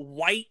 like,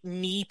 white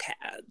knee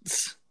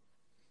pads.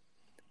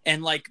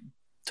 and like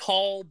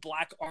tall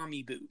black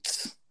army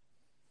boots.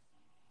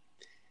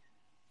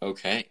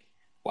 Okay.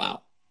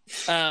 Wow.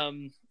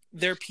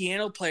 Their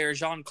piano player,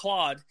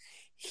 Jean-Claude,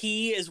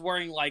 he is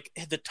wearing like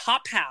the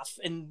top half.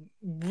 And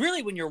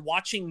really, when you're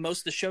watching most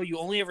of the show, you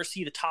only ever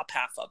see the top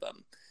half of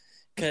him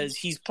because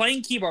he's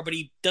playing keyboard, but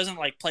he doesn't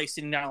like play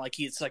sitting down like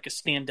it's like a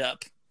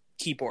stand-up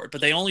keyboard.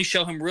 But they only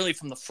show him really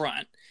from the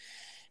front.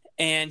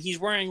 And he's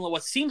wearing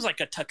what seems like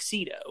a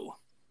tuxedo.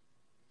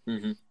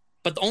 Mm-hmm.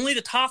 But only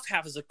the top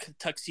half is a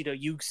tuxedo.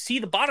 You see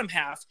the bottom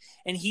half,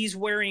 and he's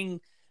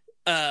wearing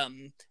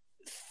thigh-high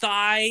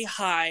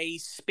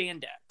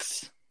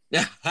spandex.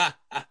 I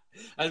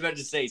was about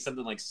to say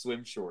something like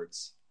swim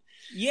shorts.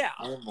 Yeah.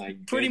 Oh my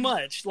goodness. Pretty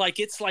much. Like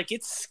it's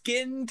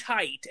skin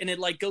tight, and it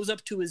like goes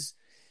up to his.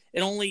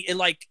 It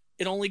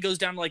only goes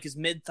down to like his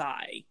mid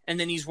thigh, and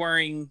then he's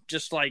wearing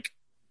just like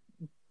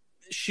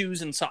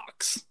shoes and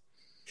socks.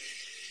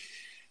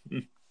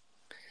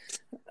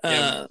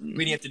 Yeah,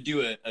 when you have to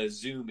do a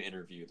Zoom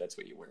interview, that's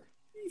what you wear.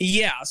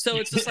 Yeah, so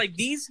it's just like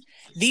these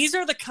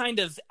are the kind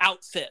of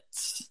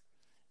outfits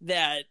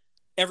that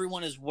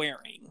everyone is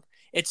wearing.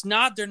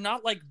 They're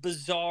not like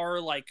bizarre,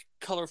 like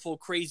colorful,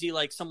 crazy,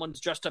 like someone's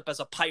dressed up as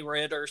a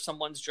pirate or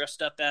someone's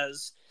dressed up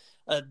as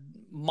a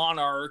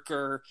monarch,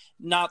 or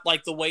not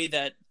like the way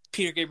that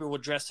Peter Gabriel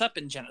would dress up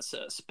in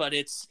Genesis, but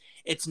it's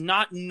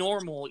not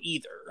normal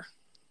either.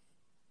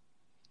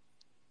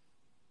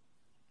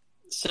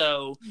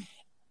 So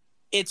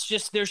it's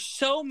just, there's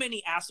so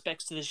many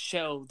aspects to this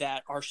show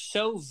that are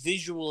so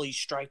visually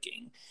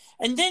striking.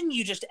 And then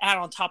you just add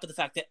on top of the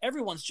fact that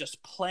everyone's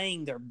just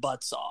playing their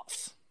butts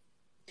off.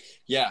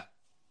 Yeah,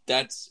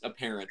 that's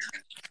apparent.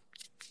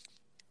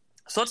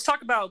 So let's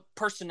talk about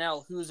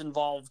personnel who's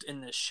involved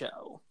in this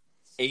show.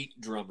 8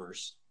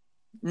 drummers.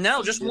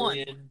 No, just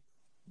one.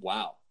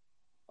 Wow.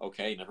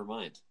 Okay, never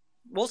mind.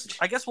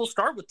 I guess we'll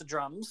start with the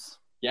drums.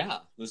 Yeah,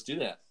 let's do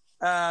that.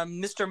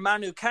 Mr.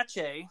 Manu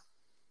Katché.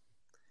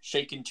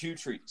 Shaking 2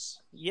 trees.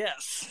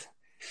 Yes.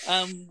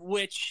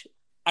 Which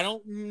I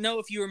don't know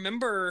if you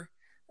remember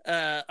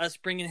us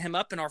bringing him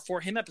up in our For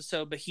Him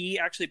episode, but he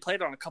actually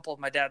played on a couple of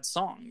my dad's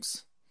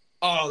songs.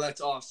 Oh, that's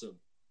awesome.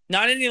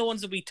 Not any of the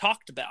ones that we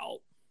talked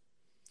about,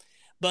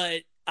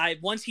 but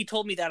once he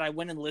told me that, I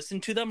went and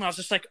listened to them, and I was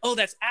just like, oh,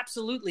 that's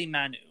absolutely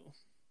Manu.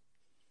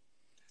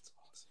 That's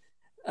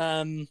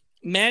awesome.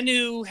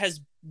 Manu has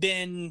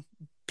been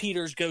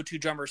Peter's go-to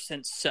drummer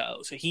since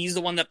so he's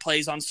the one that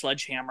plays on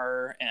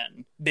Sledgehammer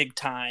and Big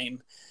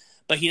Time,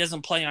 but he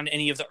doesn't play on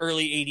any of the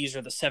early 80s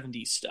or the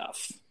 70s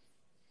stuff.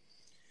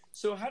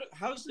 So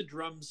how's the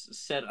drums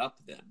set up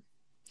then?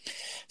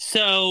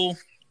 So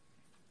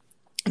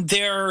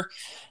there's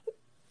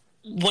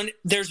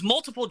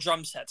multiple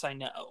drum sets, I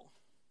know.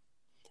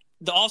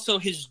 Also,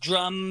 his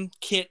drum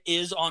kit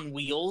is on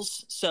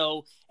wheels.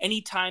 So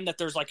anytime that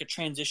there's like a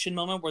transition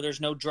moment where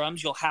there's no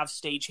drums, you'll have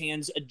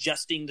stagehands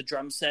adjusting the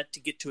drum set to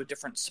get to a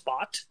different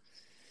spot.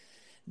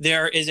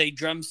 There is a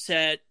drum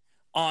set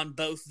on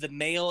both the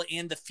male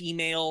and the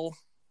female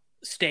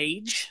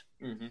stage.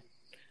 Mm-hmm.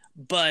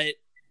 But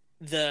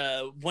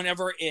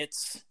whenever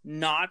it's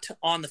not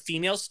on the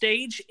female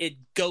stage, it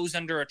goes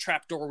under a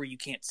trapdoor where you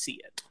can't see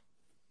it.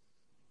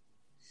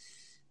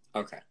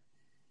 Okay.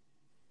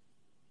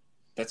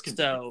 That's good.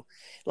 So,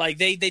 like,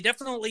 they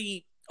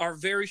definitely are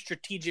very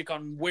strategic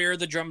on where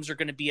the drums are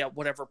going to be at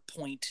whatever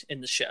point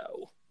in the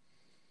show.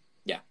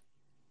 Yeah.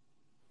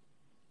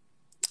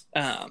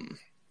 So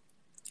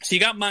you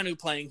got Manu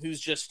playing,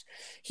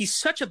 he's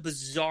such a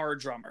bizarre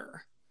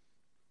drummer,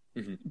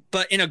 mm-hmm.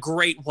 but in a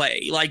great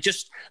way. Like,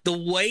 just the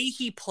way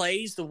he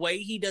plays, the way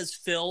he does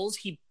fills,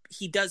 he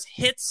does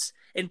hits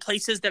in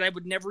places that I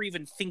would never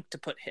even think to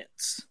put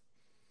hits.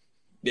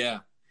 Yeah.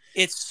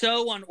 It's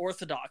so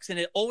unorthodox, and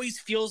it always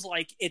feels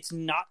like it's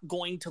not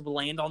going to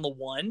land on the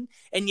one,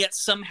 and yet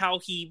somehow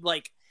he,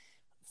 like,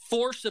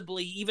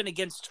 forcibly, even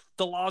against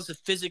the laws of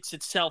physics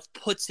itself,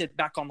 puts it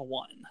back on the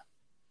one.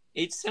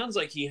 It sounds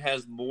like he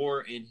has more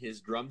in his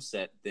drum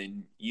set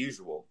than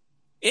usual.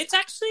 It's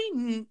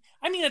actually,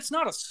 I mean, it's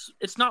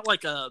not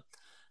like a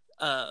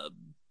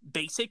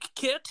basic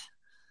kit,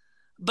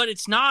 but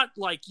it's not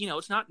like,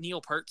 it's not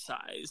Neil Peart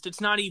sized.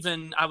 It's not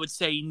even, I would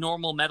say,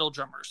 normal metal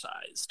drummer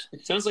sized.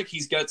 It sounds like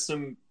he's got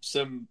some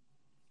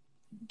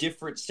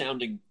different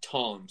sounding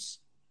toms.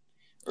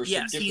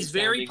 Yes, he's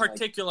very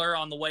particular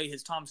on the way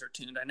his toms are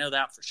tuned. I know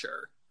that for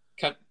sure.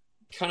 Kind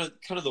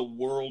of the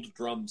world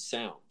drum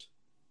sound.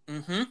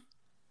 Mm-hmm.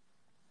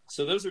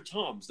 So those are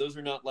toms. Those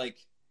are not like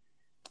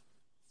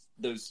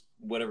those,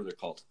 whatever they're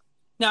called.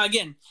 Now,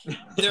 again,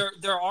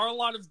 there are a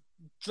lot of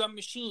drum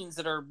machines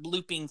that are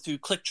looping through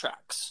click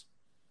tracks.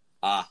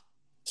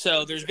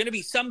 So there's going to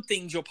be some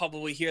things you'll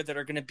probably hear that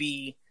are going to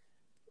be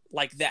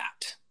like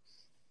that.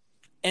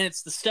 And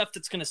it's the stuff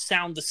that's going to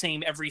sound the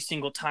same every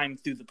single time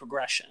through the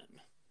progression.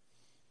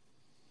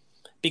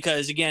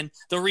 Because, again,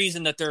 the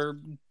reason that they're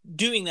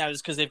doing that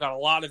is because they've got a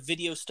lot of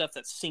video stuff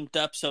that's synced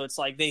up. So it's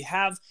like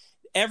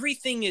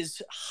everything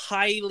is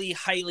highly,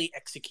 highly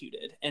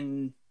executed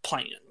and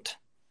planned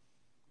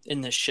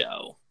in this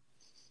show.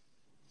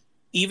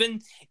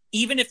 Even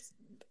if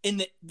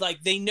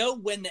they know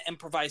when the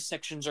improvised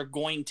sections are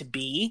going to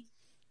be,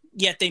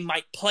 yet they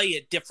might play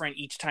it different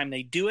each time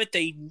they do it.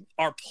 They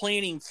are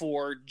planning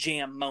for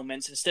jam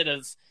moments instead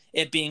of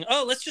it being,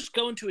 oh, let's just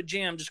go into a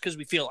jam just because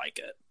we feel like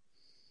it.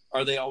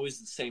 Are they always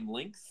the same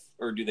length,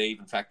 or do they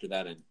even factor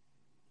that in?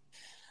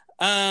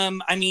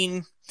 I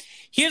mean,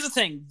 here's the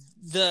thing.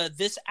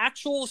 This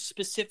actual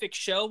specific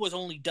show was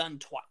only done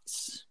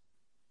twice.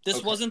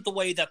 This wasn't the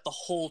way that the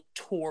whole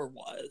tour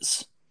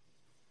was.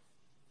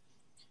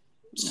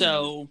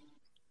 So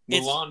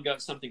Mulan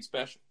got something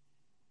special.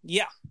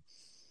 Yeah.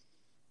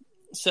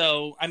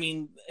 So, I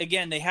mean,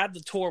 again, they had the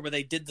tour where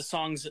they did the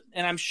songs,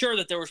 and I'm sure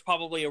that there was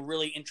probably a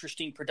really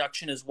interesting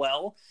production as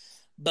well.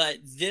 But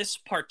this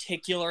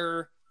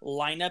particular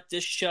lineup,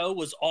 this show,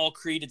 was all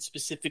created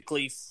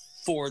specifically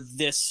for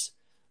this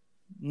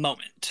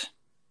moment.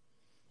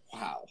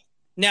 Wow.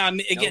 Now, I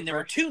mean, again, there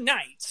were 2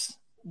 nights.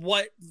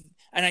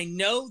 And I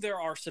know there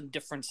are some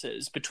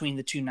differences between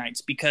the 2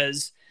 nights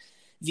because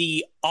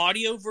the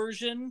audio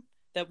version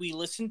that we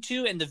listened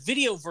to and the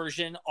video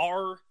version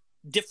are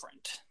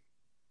different.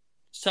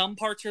 Some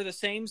parts are the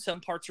same,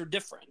 some parts are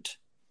different.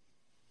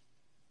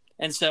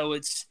 And so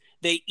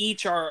they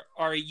each are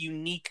a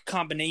unique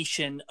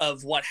combination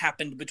of what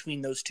happened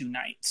between those 2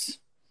 nights.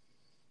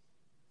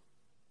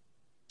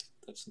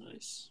 That's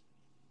nice.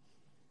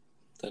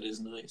 That is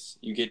nice.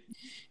 You get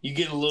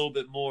a little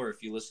bit more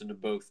if you listen to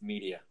both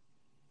media.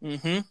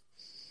 Mm-hmm. And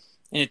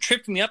it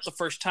tripped me up the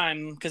first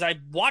time because I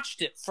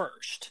watched it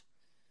first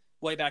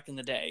way back in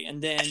the day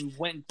and then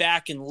went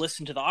back and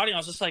listened to the audio. I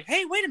was just like,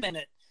 hey, wait a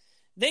minute.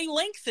 They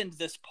lengthened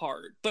this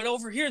part, but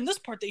over here in this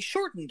part, they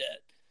shortened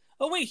it.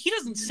 Oh, wait, he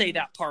doesn't say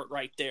that part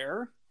right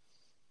there.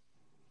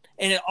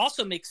 And it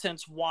also makes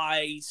sense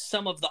why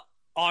some of the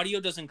audio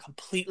doesn't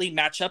completely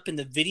match up in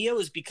the video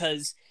is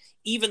because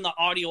even the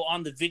audio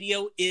on the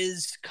video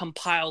is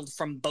compiled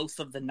from both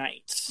of the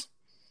nights.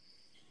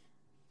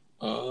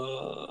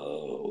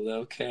 Oh,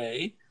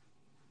 okay.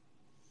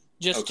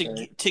 Just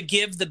to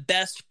give the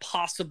best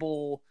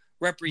possible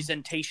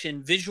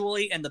representation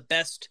visually and the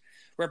best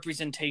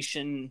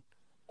representation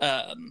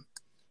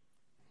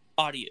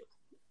audio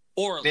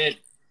orally. Man,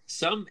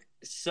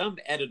 some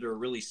editor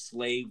really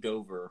slaved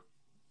over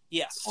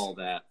all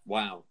that.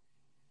 Wow.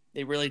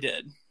 They really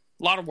did.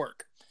 A lot of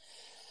work.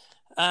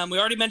 We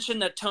already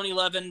mentioned that Tony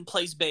Levin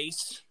plays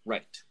bass.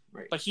 Right.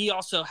 But he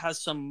also has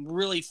some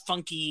really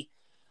funky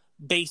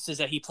basses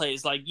that he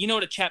plays. Like, you know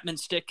what a Chapman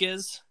stick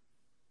is?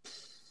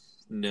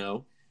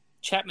 No.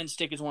 Chapman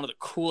stick is one of the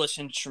coolest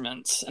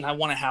instruments, and I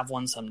want to have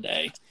one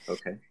someday.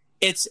 Okay.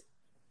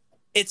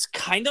 It's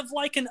kind of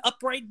like an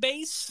upright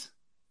bass,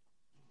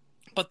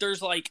 but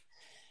there's like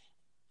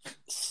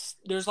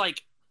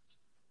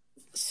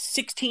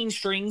 16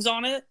 strings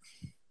on it.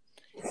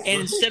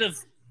 And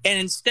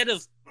instead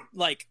of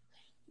like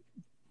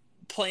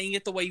playing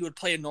it the way you would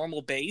play a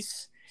normal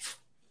bass,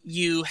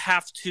 you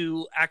have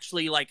to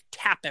actually like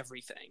tap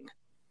everything.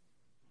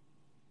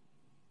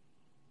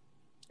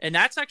 And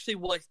that's actually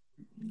what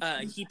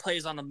he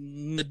plays on a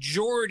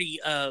majority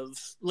of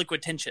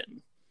Liquid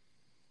Tension.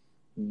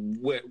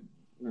 What?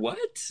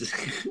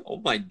 Oh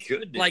my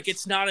goodness! Like,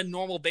 it's not a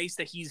normal bass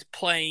that he's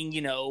playing,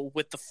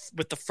 with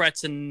the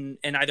frets and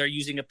either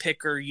using a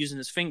pick or using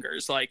his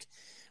fingers. Like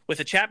with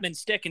a Chapman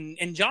stick,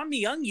 and John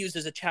Myung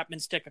uses a Chapman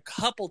stick a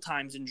couple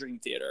times in Dream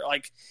Theater.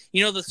 Like,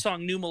 the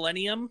song New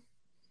Millennium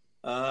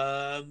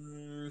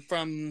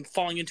from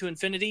Falling Into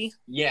Infinity.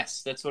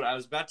 Yes, that's what I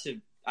was about to.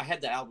 I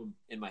had the album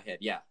in my head.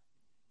 Yeah,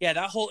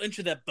 that whole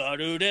intro,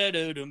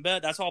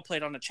 that's all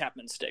played on a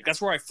Chapman stick.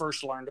 That's where I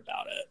first learned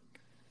about it.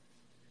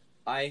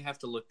 I have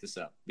to look this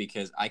up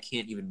because I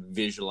can't even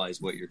visualize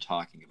what you're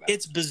talking about.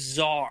 It's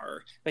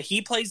bizarre, but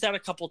he plays that a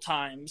couple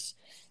times.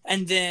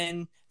 And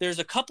then there's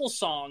a couple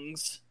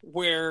songs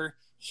where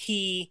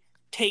he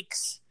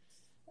takes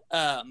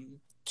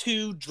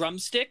 2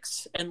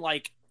 drumsticks and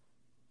like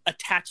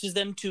attaches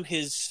them to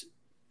his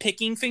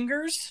picking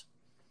fingers.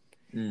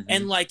 Mm-hmm.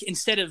 And like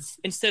instead of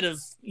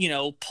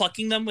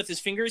plucking them with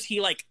his fingers,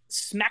 he like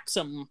smacks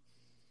them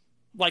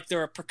like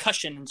they're a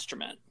percussion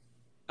instrument.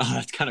 Oh,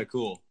 that's kind of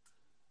cool.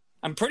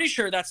 I'm pretty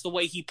sure that's the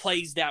way he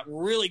plays that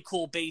really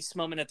cool bass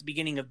moment at the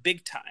beginning of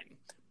Big Time,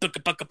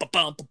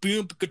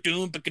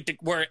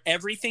 where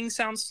everything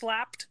sounds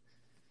slapped.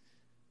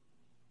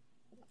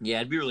 Yeah,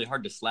 it'd be really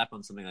hard to slap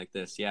on something like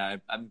this. Yeah,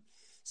 I'm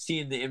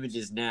seeing the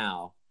images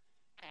now,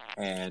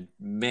 and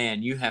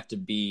man, you have to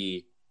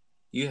be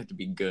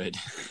good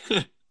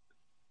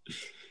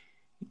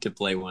to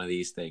play one of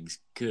these things.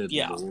 Good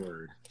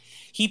Lord.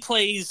 He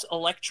plays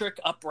electric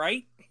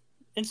upright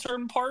in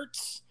certain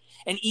parts.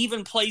 And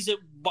even plays it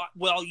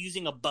while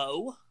using a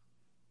bow.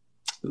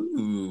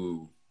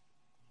 Ooh.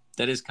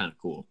 That is kind of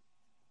cool.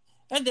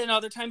 And then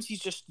other times he's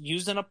just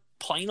using a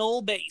plain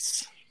old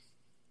bass.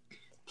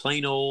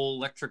 Plain old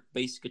electric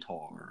bass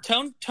guitar.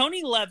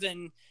 Tony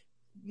Levin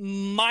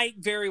might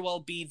very well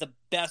be the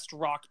best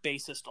rock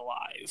bassist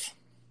alive.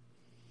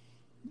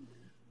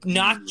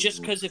 not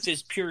just because of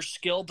his pure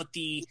skill, but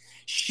the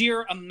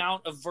sheer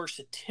amount of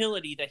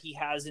versatility that he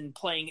has in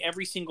playing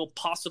every single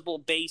possible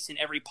bass in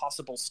every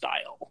possible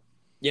style.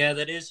 Yeah,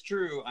 that is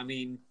true. I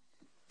mean,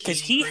 because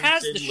he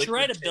has the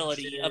shred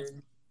ability of.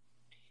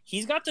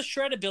 He's got the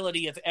shred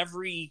ability of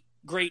every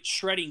great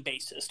shredding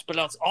bassist, but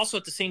also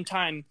at the same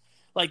time,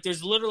 like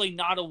there's literally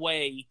not a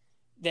way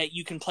that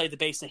you can play the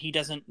bass that he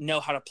doesn't know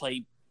how to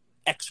play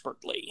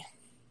expertly.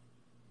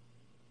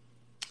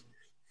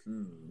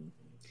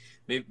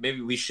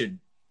 Maybe we should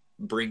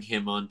bring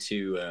him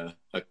onto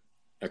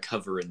a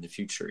cover in the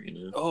future.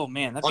 You know? Oh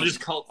man, I'll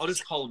just call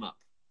him up.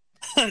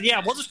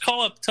 Yeah, we'll just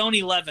call up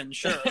Tony Levin.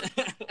 Sure,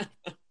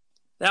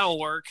 that'll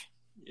work.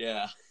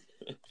 Yeah.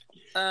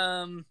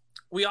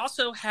 We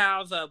also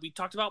have we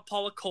talked about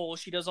Paula Cole.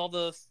 She does all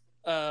the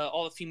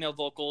female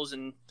vocals,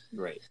 and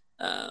right.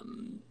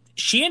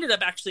 She ended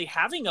up actually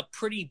having a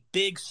pretty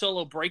big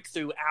solo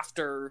breakthrough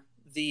after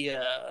the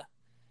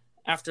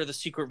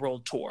Secret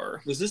World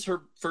tour. Was this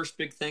her first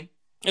big thing?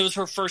 It was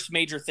her first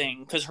major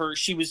thing because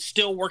she was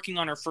still working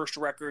on her first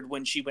record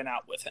when she went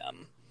out with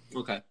him.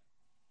 Okay.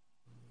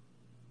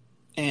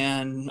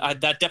 And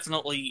that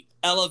definitely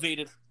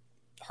elevated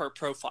her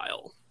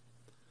profile.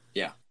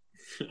 Yeah.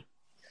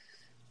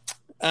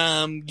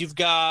 You've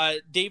got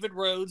David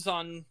Rhodes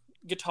on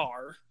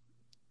guitar.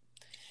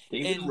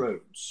 David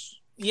Rhodes.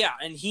 Yeah,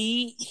 and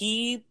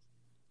he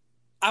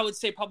I would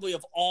say probably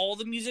of all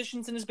the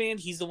musicians in his band,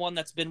 he's the one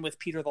that's been with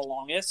Peter the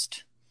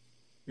longest.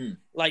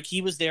 Like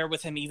he was there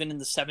with him even in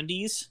the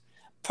 70s.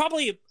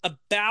 Probably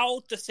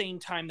about the same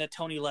time that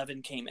Tony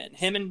Levin came in.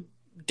 Him and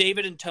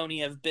David and Tony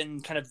have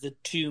been kind of the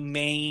two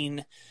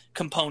main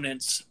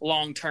components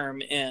long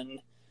term in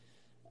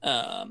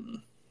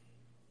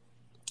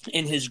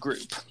his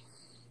group.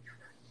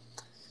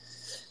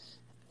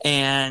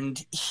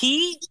 And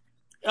he's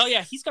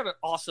got an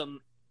awesome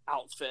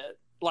outfit.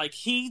 Like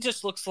he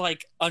just looks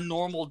like a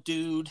normal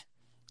dude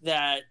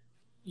that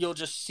you'll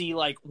just see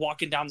like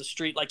walking down the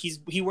street. Like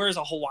he wears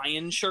a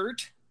Hawaiian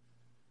shirt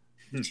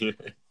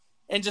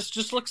and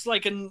just looks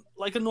like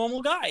a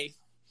normal guy.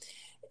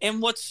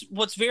 And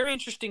what's very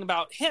interesting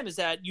about him is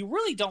that you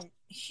really don't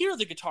hear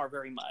the guitar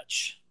very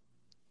much.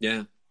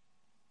 Yeah.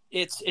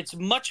 It's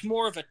much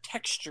more of a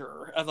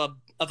texture of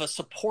a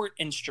support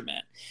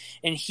instrument.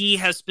 And he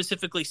has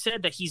specifically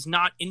said that he's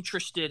not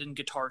interested in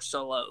guitar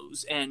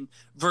solos and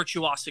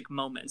virtuosic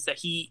moments, that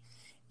he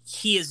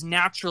is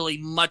naturally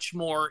much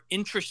more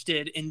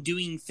interested in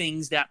doing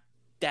things that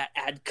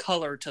add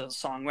color to the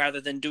song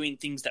rather than doing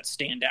things that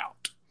stand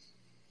out.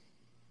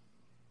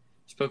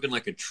 Spoken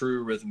like a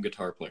true rhythm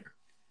guitar player.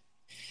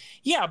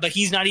 Yeah, but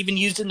he's not even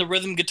used in the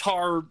rhythm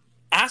guitar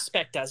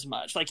aspect as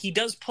much. Like he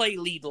does play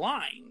lead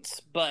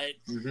lines, but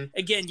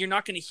again, you're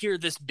not going to hear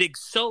this big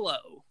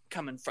solo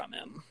coming from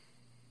him.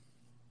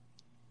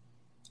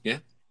 Yeah,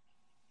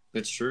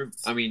 that's true.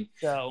 I mean,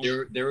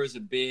 there was a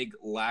big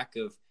lack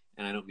of,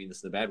 and I don't mean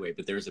this in a bad way,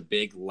 but there was a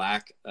big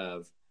lack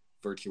of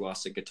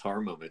virtuosic guitar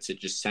moments. It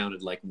just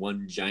sounded like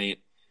one giant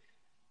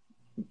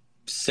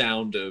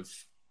sound of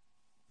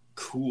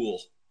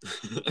cool.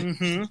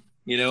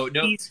 You know,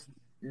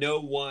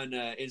 no one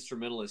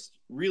instrumentalist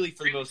really,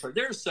 for the most part.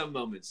 There are some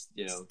moments,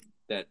 you know,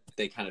 that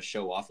they kind of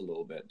show off a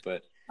little bit,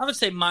 but I would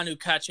say Manu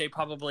Katché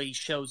probably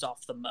shows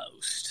off the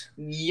most.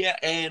 Yeah,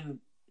 and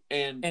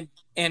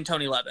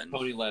Tony Levin.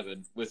 Tony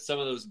Levin, with some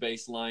of those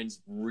bass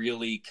lines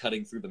really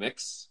cutting through the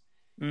mix.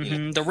 You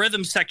know? The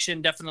rhythm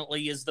section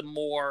definitely is the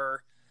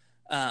more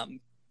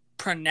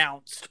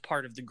pronounced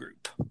part of the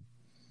group.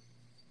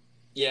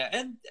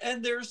 Yeah,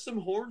 and there's some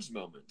horns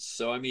moments.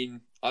 So, I mean,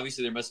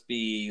 obviously there must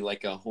be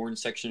like a horn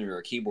section or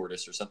a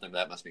keyboardist or something, but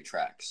that must be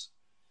tracks.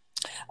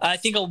 I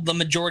think the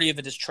majority of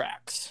it is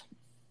tracks.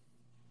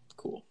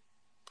 Cool.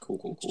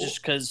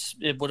 Just because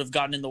it would have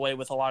gotten in the way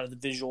with a lot of the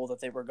visual that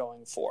they were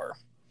going for.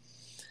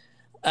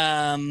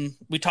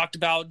 We talked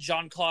about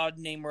Jean-Claude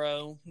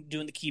Nemro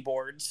doing the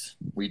keyboards.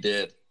 We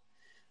did.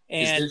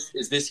 And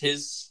is this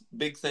his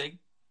big thing?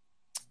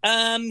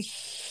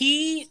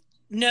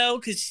 No,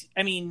 because,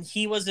 I mean,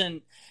 he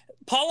wasn't...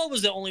 Paula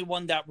was the only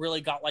one that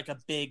really got, like, a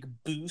big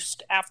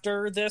boost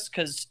after this,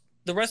 because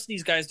the rest of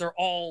these guys, they're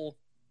all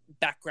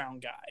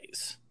background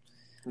guys.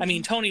 I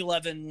mean, Tony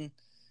Levin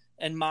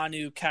and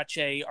Manu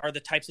Katché are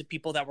the types of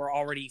people that were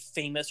already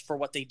famous for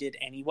what they did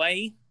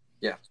anyway.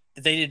 Yeah.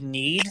 They didn't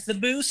need the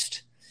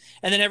boost.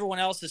 And then everyone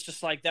else is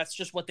just like, that's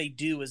just what they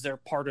do, is they're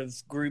part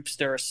of groups,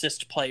 they're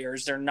assist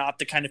players. They're not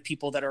the kind of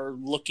people that are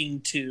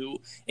looking to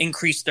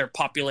increase their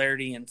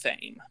popularity and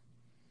fame.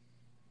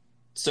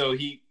 So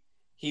he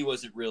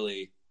wasn't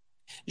really...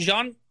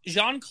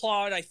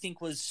 Jean-Claude, I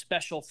think, was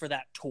special for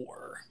that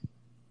tour.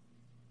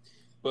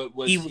 But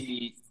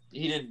he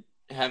didn't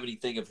have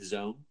anything of his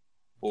own?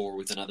 Or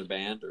with another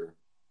band? Or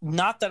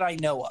not that I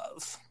know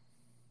of.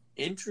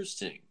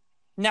 Interesting.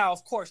 Now,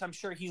 of course, I'm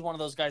sure he's one of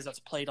those guys that's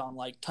played on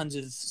like tons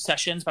of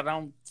sessions, but I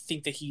don't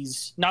think that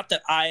not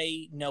that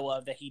I know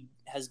of that he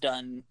has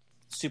done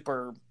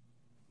super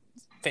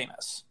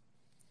famous.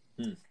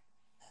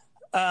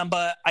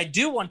 But I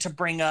do want to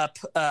bring up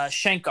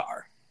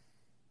Shankar.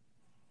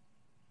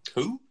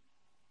 Who?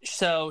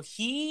 So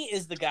he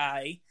is the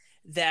guy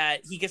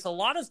that he gets a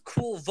lot of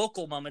cool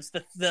vocal moments.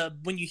 The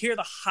when you hear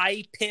the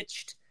high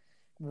pitched,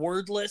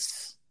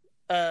 wordless,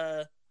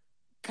 kind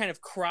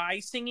of cry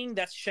singing,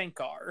 that's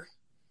Shankar.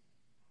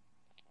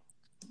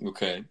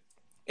 Okay.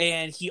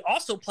 And he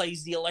also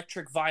plays the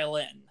electric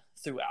violin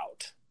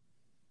throughout.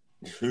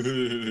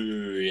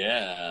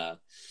 Yeah.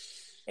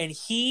 And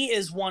he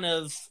is one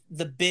of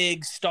the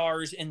big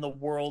stars in the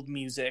world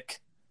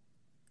music.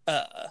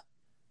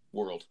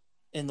 World.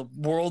 In the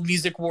world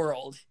music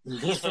world.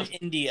 He's from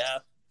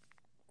India.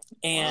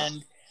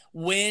 And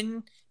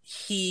when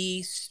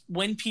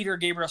Peter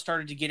Gabriel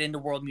started to get into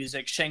world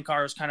music,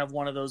 Shankar is kind of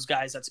one of those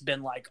guys that's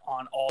been like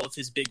on all of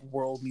his big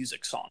world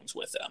music songs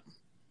with him.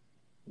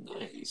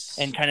 Nice.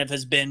 And kind of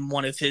has been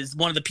one of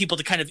the people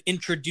to kind of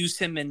introduce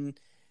him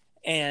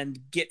and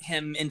get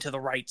him into the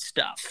right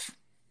stuff.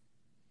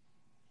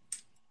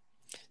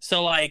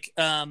 So like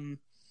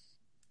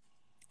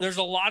there's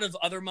a lot of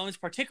other moments,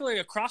 particularly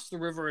Across the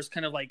River is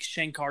kind of like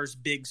Shankar's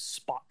big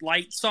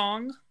spotlight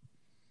song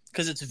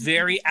because it's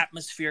very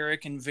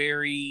atmospheric and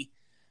very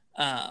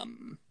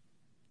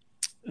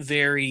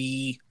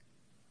very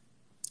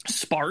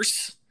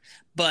sparse,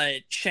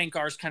 but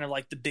Shankar's kind of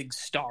like the big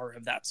star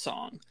of that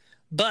song.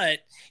 But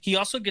he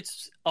also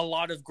gets a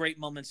lot of great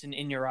moments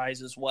in Your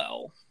Eyes as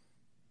well.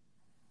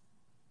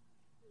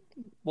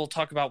 We'll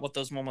talk about what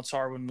those moments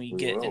are when we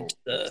get into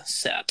the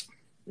set.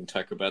 We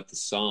talk about the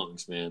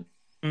songs, man.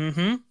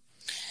 Mm-hmm.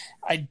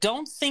 I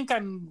don't think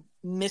I'm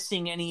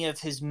missing any of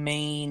his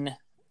main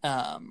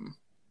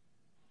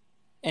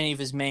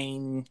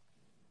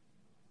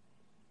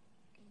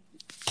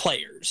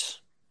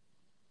players.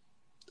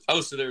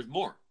 Oh, so there's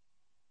more.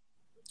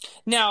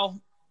 Now,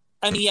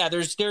 I mean, yeah,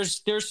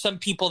 there's some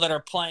people that are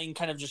playing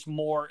kind of just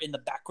more in the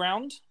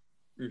background.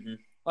 Mm-hmm.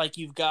 Like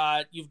you've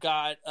got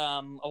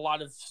a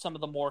lot of some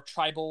of the more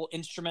tribal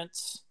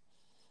instruments.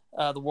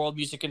 The world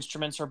music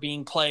instruments are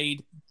being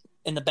played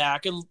in the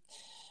back. And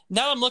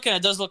now I'm looking,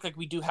 it does look like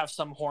we do have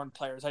some horn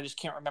players. I just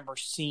can't remember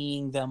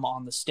seeing them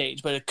on the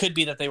stage, but it could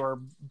be that they were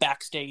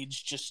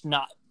backstage, just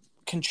not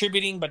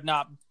contributing, but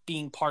not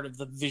being part of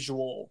the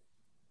visual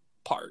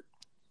part.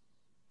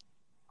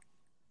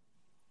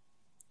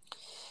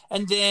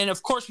 And then,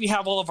 of course, we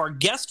have all of our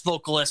guest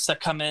vocalists that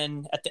come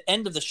in at the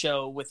end of the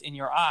show with In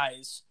Your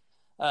Eyes,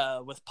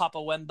 with Papa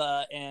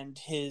Wemba and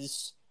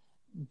his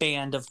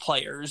band of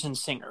players and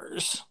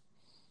singers.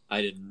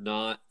 I did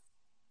not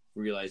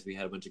realize we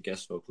had a bunch of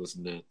guest vocalists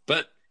in that,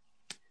 but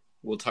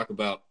we'll talk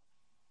about.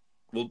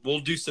 We'll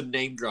do some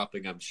name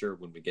dropping, I'm sure,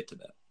 when we get to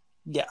that.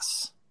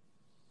 Yes,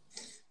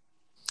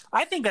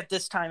 I think at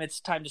this time it's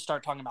time to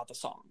start talking about the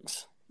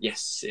songs.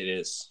 Yes, it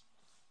is.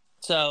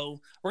 So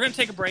we're going to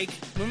take a break.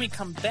 When we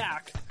come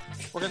back,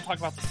 we're going to talk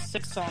about the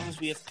 6 songs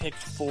we have picked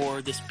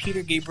for this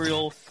Peter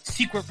Gabriel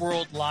Secret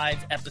World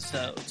Live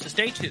episode. So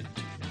stay tuned.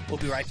 We'll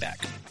be right back.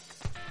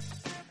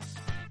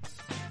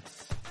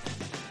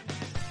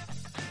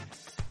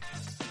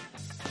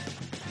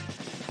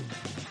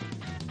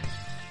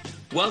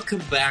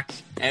 Welcome back,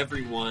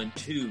 everyone,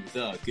 to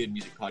the Good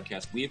Music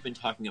Podcast. We have been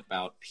talking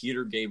about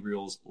Peter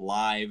Gabriel's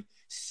live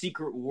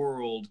Secret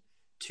World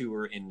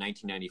tour in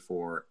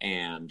 1994,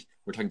 and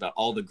we're talking about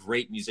all the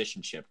great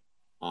musicianship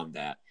on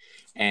that.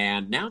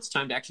 And now it's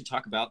time to actually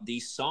talk about the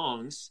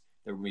songs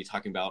that we're going to be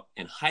talking about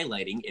and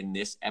highlighting in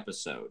this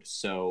episode.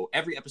 So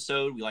every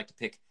episode, we like to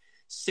pick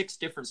 6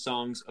 different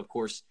songs. Of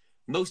course,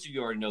 most of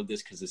you already know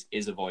this because this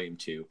is a volume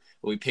 2,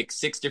 but we pick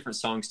 6 different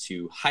songs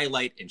to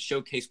highlight and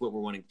showcase what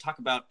we're wanting to talk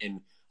about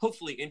and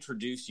hopefully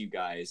introduce you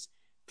guys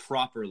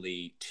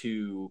properly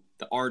to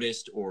the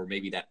artist or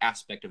maybe that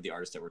aspect of the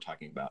artist that we're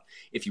talking about.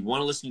 If you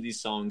want to listen to these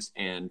songs,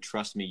 and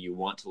trust me, you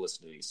want to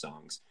listen to these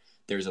songs,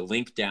 there's a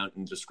link down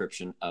in the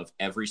description of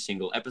every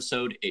single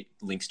episode. It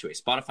links to a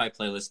Spotify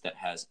playlist that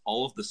has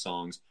all of the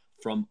songs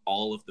from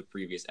all of the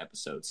previous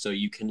episodes. So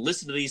you can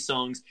listen to these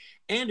songs,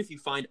 and if you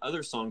find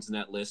other songs in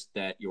that list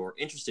that you're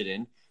interested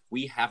in,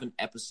 we have an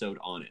episode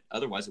on it.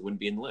 Otherwise, it wouldn't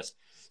be in the list.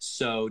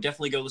 So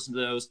definitely go listen to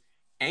those.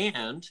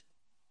 And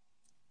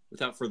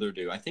without further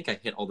ado, I think I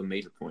hit all the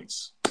major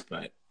points,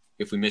 but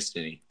if we missed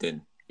any,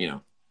 then,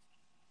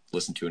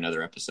 listen to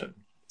another episode.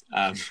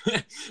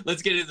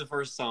 Let's get into the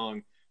first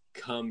song,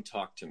 Come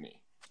Talk to Me.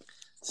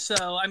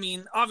 So, I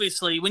mean,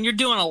 obviously, when you're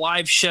doing a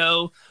live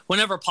show,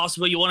 whenever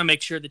possible, you want to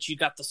make sure that you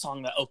got the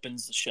song that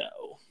opens the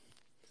show.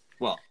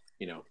 Well,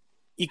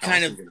 you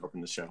kind of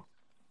open the show.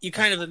 You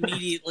kind of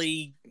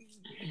immediately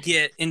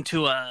get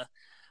into a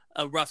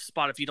rough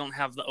spot if you don't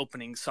have the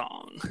opening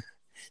song.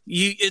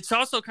 It's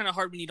also kind of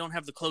hard when you don't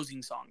have the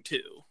closing song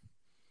too.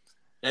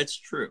 That's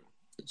true.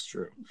 It's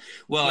true.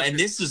 Well, and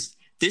this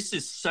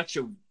is such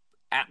a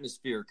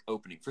atmospheric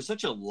opening for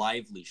such a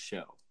lively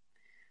show.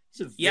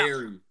 It's a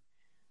very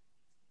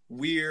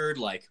weird,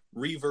 like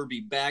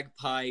reverby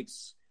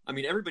bagpipes. I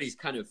mean, everybody's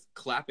kind of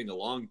clapping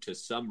along to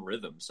some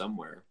rhythm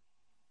somewhere.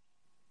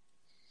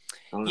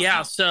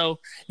 Yeah, so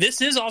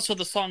this is also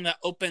the song that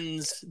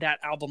opens that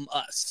album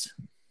Us.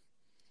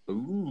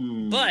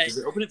 Ooh. But does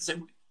it open it the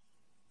same way?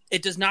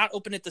 It does not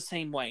open it the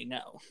same way.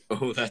 No.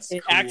 Oh, that's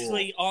it cool.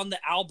 Actually, on the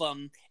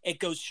album, it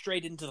goes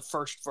straight into the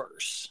first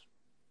verse.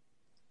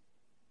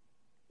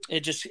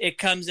 It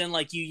comes in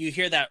like you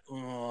hear that,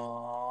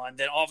 and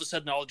then all of a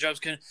sudden all the drums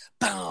can,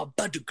 and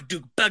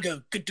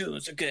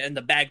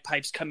the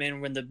bagpipes come in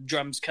when the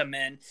drums come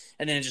in,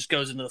 and then it just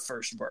goes into the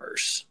first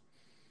verse.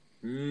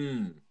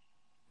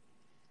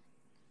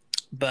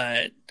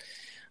 But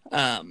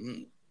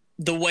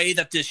the way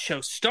that this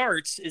show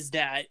starts is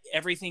that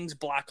everything's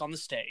black on the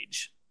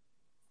stage,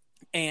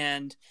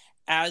 and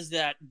as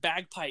that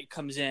bagpipe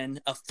comes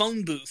in, a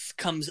phone booth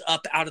comes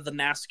up out of the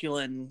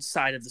masculine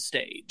side of the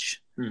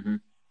stage. Mm-hmm.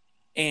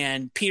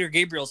 And Peter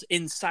Gabriel's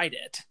inside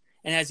it.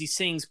 And as he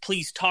sings,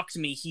 "Please Talk to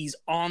Me," he's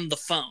on the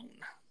phone.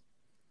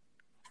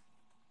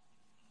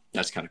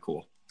 That's kind of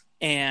cool.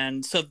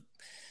 And so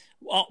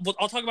I'll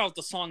talk about what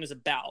the song is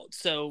about.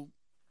 So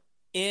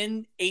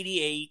in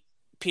 88,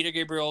 Peter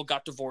Gabriel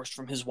got divorced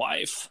from his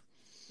wife.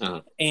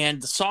 Uh-huh.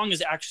 And the song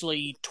is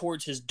actually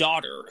towards his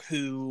daughter,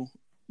 who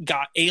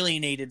got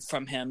alienated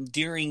from him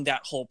during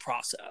that whole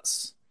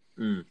process.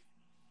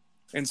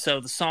 And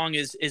so the song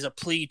is a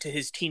plea to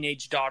his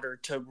teenage daughter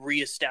to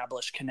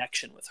reestablish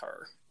connection with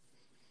her.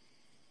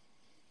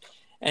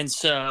 And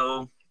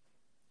so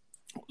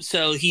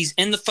he's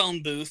in the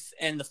phone booth,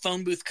 and the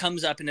phone booth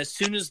comes up, and as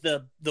soon as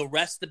the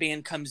rest of the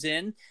band comes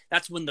in,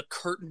 that's when the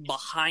curtain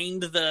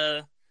behind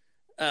the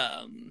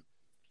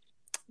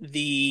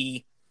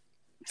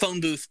phone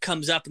booth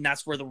comes up, and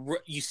that's where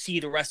you see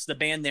the rest of the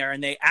band there.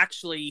 And they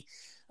actually,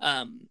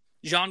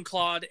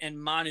 Jean-Claude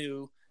and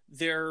Manu,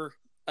 their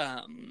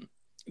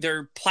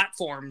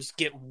platforms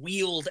get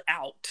wheeled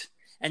out,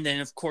 and then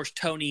of course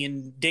Tony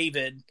and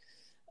David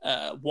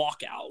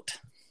walk out.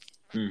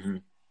 Mm-hmm.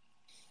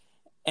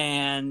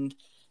 And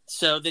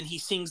so then he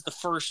sings the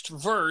first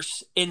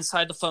verse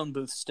inside the phone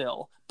booth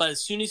still, but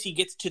as soon as he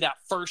gets to that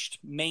first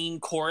main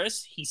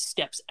chorus, he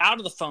steps out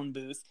of the phone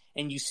booth,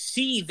 and you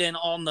see then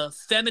on the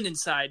feminine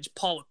side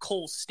Paula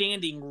Cole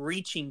standing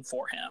reaching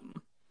for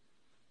him,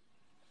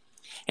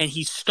 and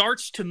he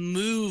starts to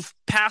move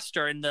past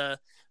her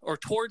or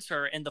towards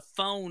her, and the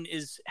phone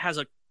has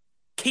a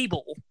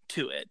cable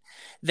to it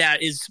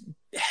that is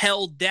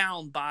held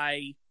down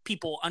by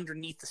people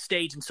underneath the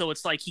stage. And so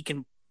it's like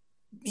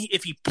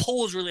if he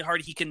pulls really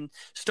hard, he can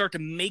start to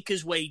make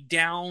his way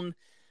down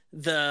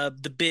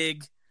the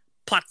big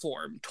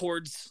platform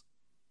towards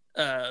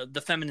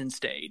the feminine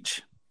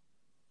stage.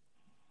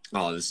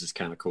 Oh, this is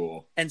kind of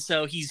cool. And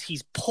so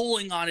he's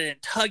pulling on it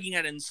and tugging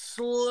at it and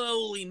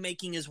slowly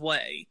making his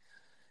way.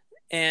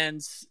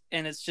 And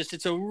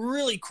it's a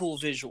really cool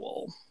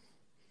visual.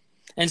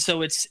 And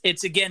so it's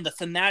again, the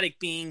thematic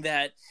being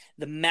that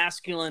the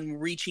masculine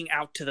reaching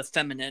out to the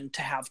feminine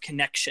to have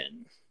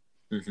connection.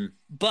 Mm-hmm.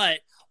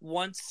 But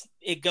once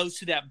it goes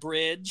to that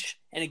bridge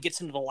and it gets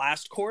into the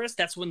last chorus,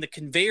 that's when the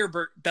conveyor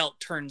belt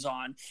turns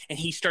on, and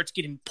he starts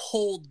getting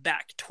pulled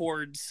back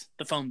towards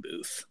the phone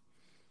booth.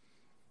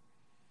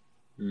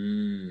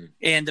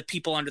 And the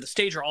people under the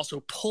stage are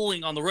also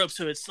pulling on the rope.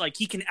 So it's like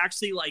he can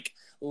actually like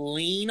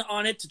lean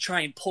on it to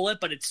try and pull it,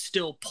 but it's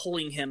still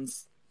pulling him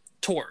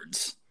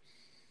towards.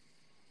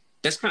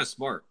 That's kind of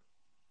smart.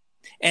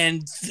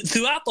 And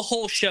throughout the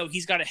whole show,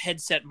 he's got a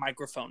headset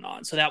microphone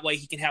on, so that way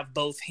he can have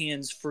both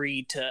hands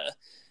free to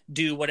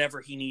do whatever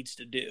he needs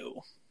to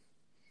do.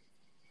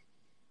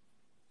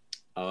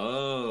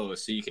 Oh,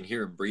 so you can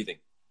hear him breathing.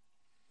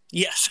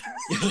 Yes.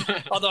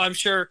 Although I'm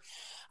sure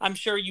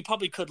you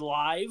probably could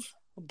live,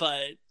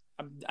 but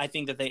I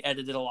think that they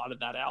edited a lot of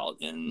that out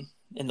in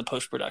the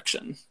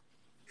post-production.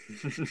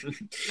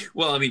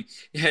 Well, I mean,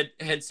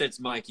 headsets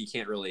mic, you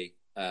can't really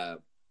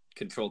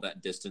control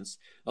that distance.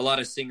 A lot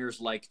of singers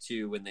like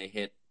to, when they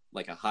hit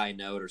like a high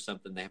note or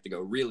something, they have to go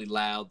really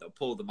loud. They'll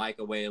pull the mic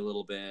away a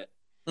little bit.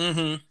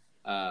 Mm-hmm.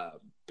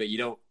 But you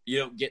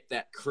don't get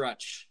that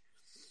crutch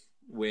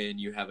when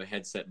you have a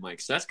headset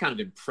mic. So that's kind of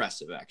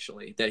impressive,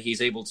 actually, that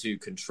he's able to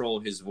control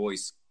his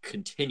voice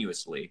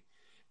continuously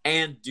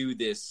and do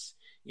this.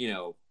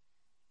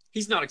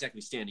 He's not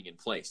exactly standing in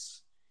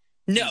place.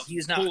 No,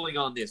 he's not. Pulling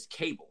on this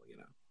cable,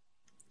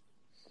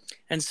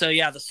 And so,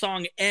 yeah, the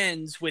song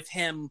ends with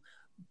him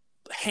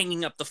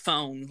hanging up the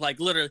phone, like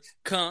literally,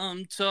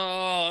 "Come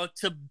talk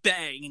to,"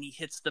 bang, and he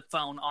hits the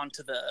phone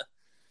onto the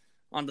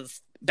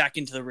back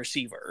into the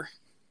receiver.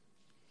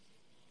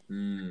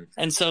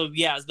 And so,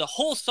 yeah, the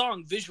whole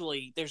song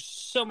visually, there's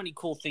so many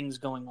cool things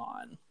going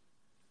on.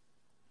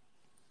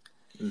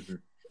 Mm-hmm.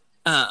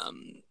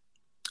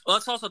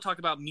 Let's also talk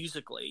about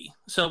musically.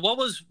 So what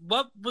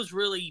was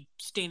really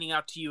standing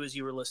out to you as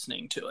you were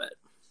listening to it?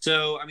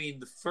 So, I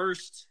mean, the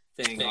first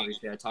thing,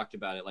 obviously, I talked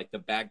about it, like the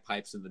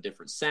bagpipes and the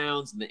different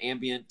sounds and the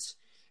ambient,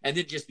 and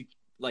then just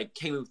like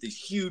came in with these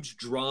huge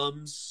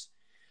drums.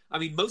 I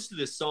mean, most of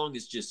this song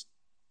is just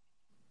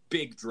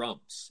big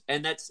drums,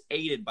 and that's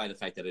aided by the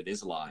fact that it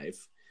is live.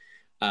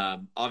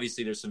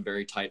 Obviously, there's some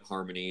very tight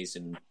harmonies,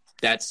 and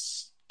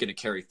that's going to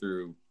carry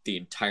through the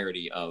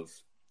entirety of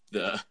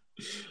the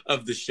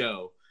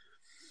show.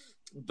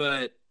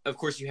 But of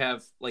course, you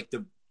have like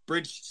the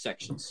bridge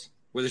sections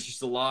where there's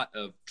just a lot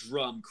of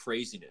drum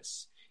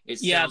craziness,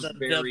 It Yeah, sounds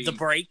very the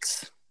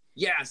breaks.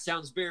 Yeah, it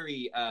sounds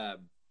very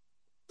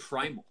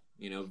primal,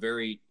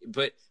 very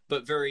but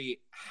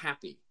very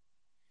happy.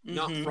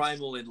 Not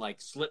primal in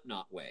like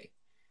Slipknot way.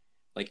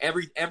 Like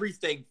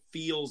everything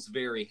feels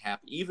very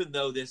happy, even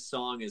though this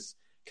song is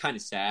kind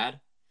of sad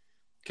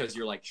because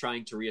you're like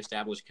trying to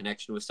reestablish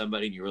connection with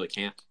somebody and you really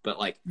can't. But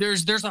like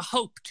there's a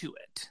hope to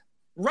it.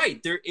 Right,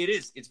 there it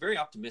is. It's very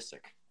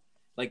optimistic.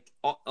 Like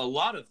a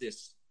lot of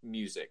this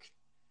music,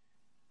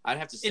 I'd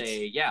have to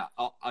say,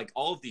 like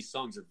all of these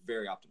songs are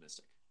very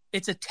optimistic.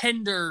 It's a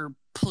tender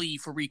plea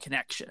for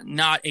reconnection,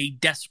 not a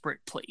desperate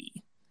plea.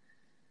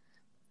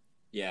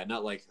 Yeah,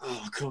 not like,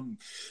 oh,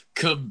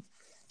 come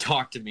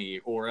talk to me,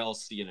 or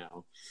else,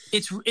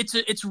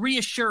 It's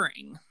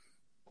reassuring.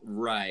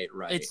 Right.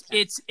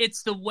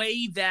 It's the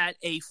way that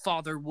a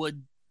father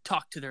would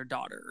talk to their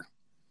daughter.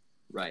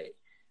 Right.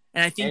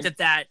 And I think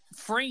that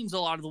frames a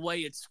lot of the way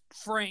it's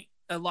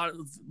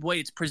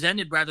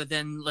presented, rather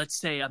than, let's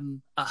say, a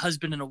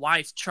husband and a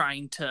wife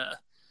trying to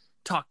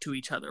talk to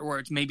each other, where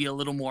it's maybe a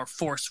little more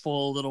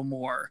forceful, a little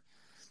more,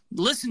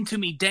 listen to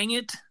me, dang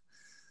it.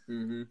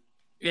 Mm-hmm.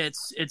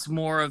 It's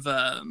more of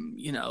a,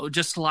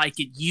 just like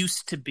it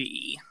used to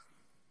be.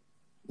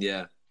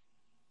 Yeah.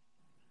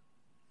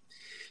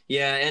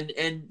 Yeah,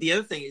 and the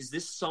other thing is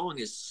this song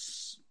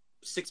is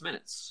 6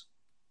 minutes,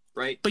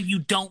 right? But you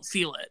don't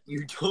feel it.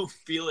 You don't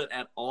feel it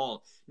at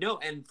all. No,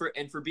 and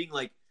for being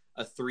like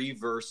a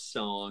 3-verse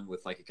song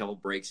with like a couple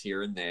breaks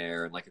here and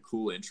there and like a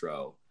cool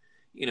intro,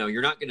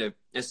 you're not going to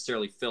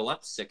necessarily fill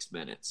up 6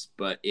 minutes,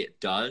 but it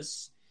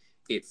does.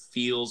 It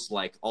feels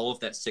like all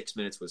of that 6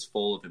 minutes was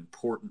full of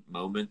important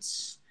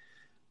moments.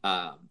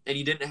 And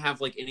you didn't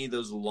have like any of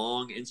those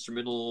long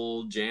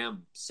instrumental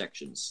jam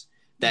sections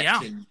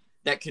that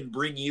can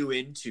bring you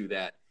into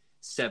that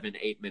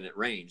 7-8 minute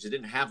range. It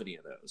didn't have any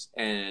of those.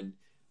 And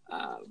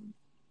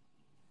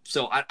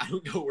so I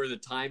don't know where the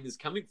time is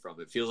coming from.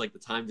 It feels like the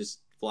time just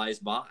flies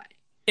by.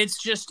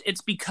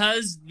 It's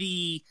because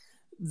the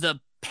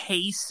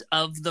pace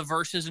of the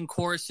verses and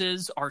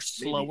choruses are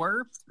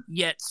slower,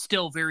 yet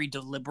still very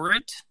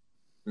deliberate.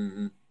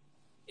 Mm-hmm.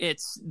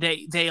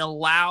 They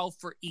allow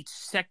for each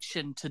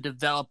section to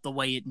develop the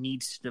way it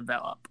needs to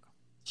develop.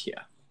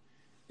 Yeah,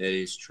 that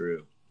is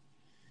true.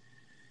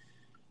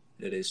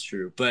 That is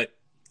true. But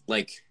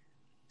like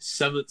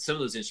some of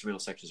those instrumental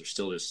sections are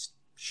still just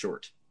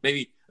short.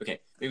 Maybe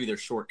they're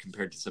short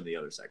compared to some of the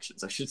other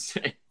sections, I should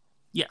say.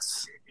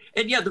 Yes.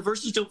 And yeah, the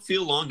verses don't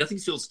feel long. Nothing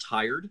feels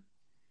tired.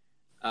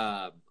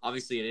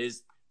 Obviously, it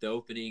is the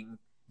opening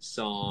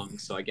song,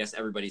 so I guess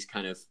everybody's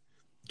kind of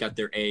got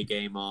their A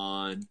game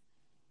on,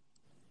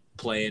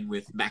 playing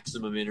with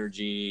maximum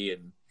energy,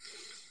 and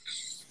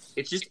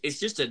it's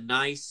just a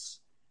nice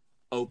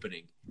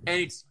opening.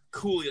 And it's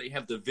cool that you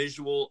have the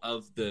visual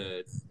of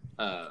the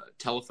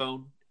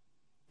telephone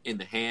in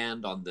the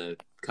hand on the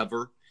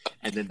cover,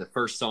 and then the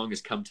first song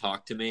is "Come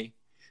Talk to Me."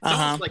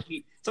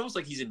 It's almost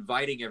like he's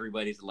inviting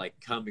everybody to like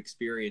come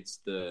experience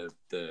the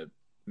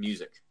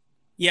music.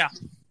 Yeah,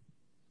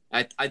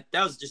 it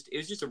was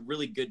just a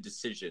really good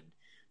decision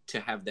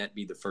to have that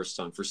be the first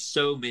song for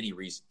so many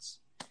reasons.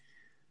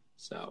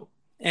 So,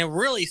 and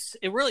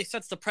it really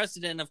sets the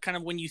precedent of kind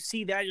of when you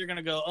see that, you're going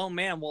to go, oh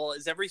man, well,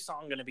 is every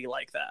song going to be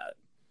like that?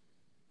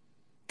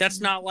 That's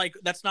not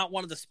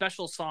one of the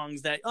special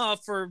songs that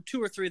for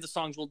 2 or 3 of the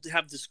songs we'll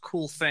have this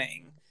cool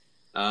thing.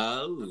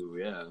 Oh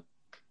yeah,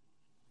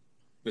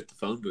 with the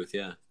phone booth,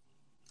 yeah.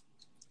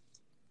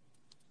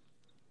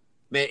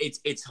 Man,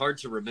 it's hard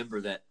to remember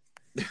that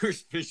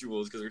there's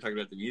visuals because we're talking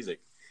about the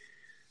music.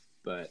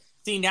 But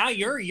see, now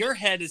your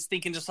head is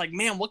thinking just like,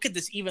 man, what could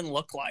this even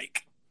look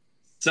like?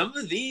 Some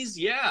of these,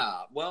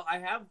 yeah. Well, I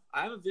have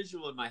a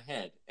visual in my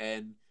head,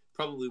 and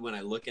probably when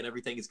I look at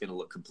everything, it's going to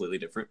look completely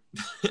different.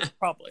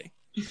 Probably.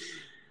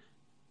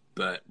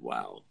 But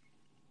wow.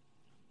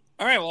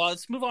 All right, well,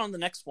 let's move on to the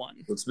next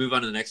one.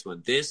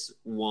 This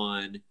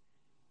one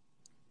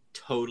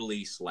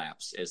totally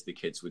slaps, as the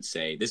kids would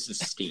say. This is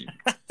Steam.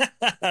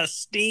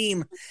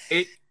 Steam.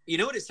 You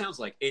know what it sounds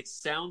like? It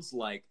sounds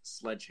like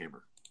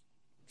Sledgehammer.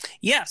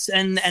 Yes,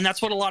 and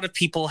that's what a lot of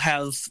people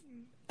have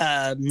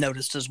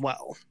noticed as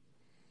well.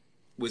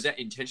 Was that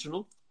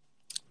intentional?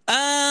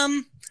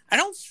 I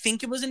don't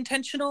think it was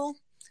intentional.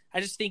 I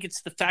just think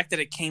it's the fact that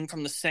it came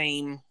from the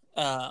same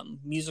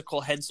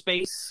musical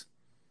headspace.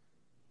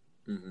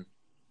 Mm-hmm.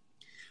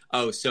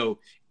 Oh, so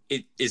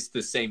it is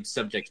the same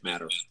subject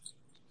matter.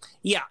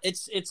 Yeah,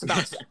 it's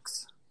about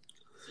sex.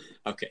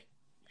 Okay.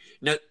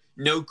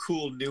 No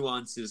cool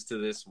nuances to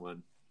this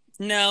one.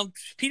 No,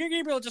 Peter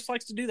Gabriel just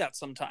likes to do that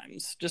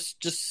sometimes.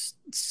 Just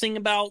sing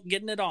about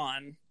getting it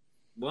on.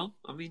 Well,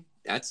 I mean,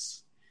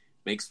 that's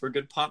makes for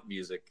good pop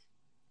music.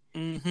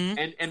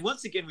 Mm-hmm. And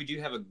once again, we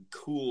do have a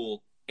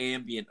cool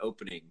ambient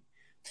opening,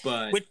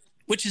 but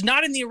which is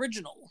not in the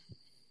original.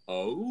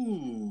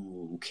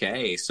 Oh,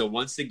 okay. So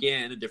once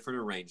again, a different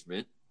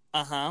arrangement.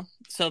 Uh-huh.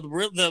 So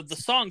the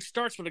song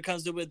starts when it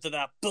comes to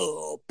that.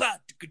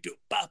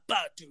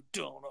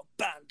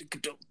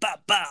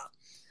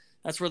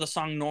 That's where the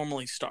song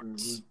normally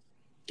starts.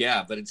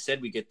 Yeah, but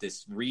instead we get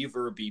this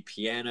reverby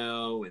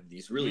piano and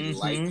these really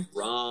light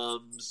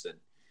drums, and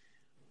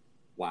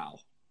wow.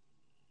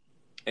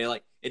 And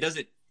like it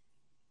doesn't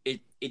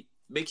it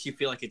makes you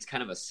feel like it's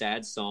kind of a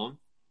sad song.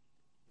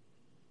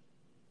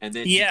 And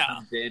then he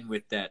comes in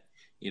with that,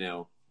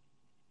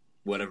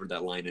 whatever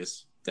that line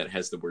is that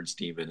has the word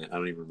steam in it. I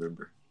don't even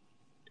remember.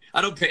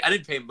 I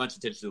didn't pay much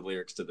attention to the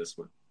lyrics to this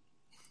one.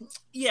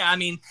 Yeah, I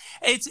mean,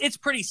 it's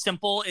pretty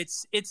simple.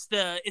 It's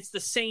the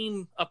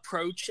same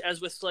approach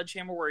as with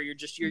Sledgehammer, where you're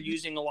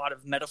using a lot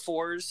of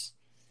metaphors,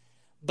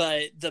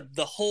 but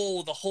the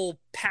whole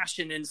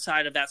passion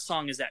inside of that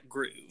song is that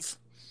groove.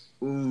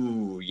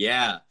 Ooh,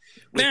 yeah.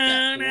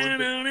 Yeah,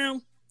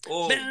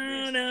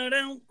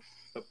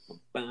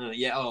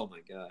 oh my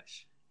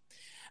gosh.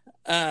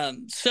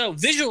 So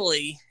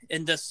visually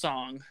in this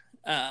song,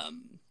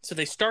 so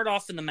they start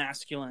off in the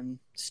masculine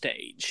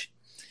stage,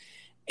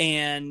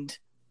 and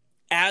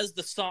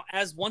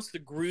once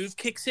the groove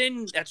kicks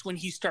in, that's when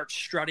he starts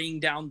strutting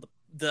down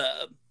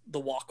the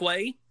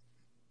walkway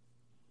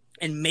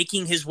and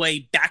making his way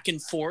back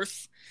and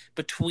forth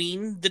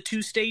between the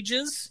two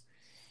stages.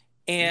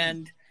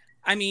 And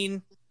I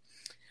mean,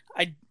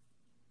 I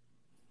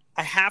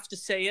have to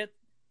say it.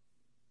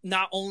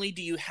 Not only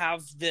do you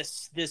have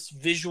this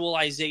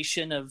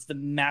visualization of the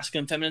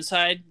masculine and feminine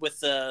side with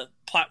the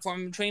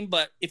platform in between,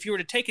 but if you were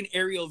to take an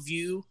aerial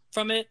view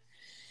from it,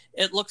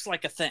 it looks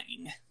like a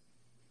thing.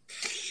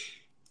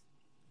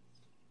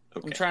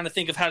 Okay. I'm trying to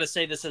think of how to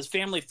say this as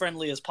family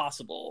friendly as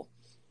possible.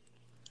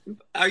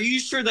 Are you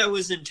sure that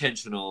was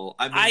intentional?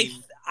 I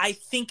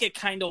think it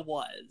kind of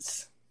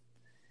was.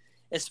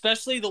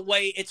 Especially the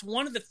way it's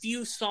one of the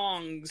few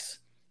songs,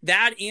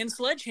 that and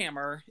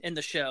Sledgehammer in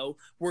the show,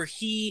 where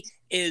he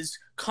is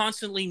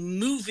constantly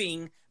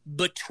moving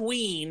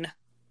between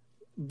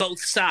both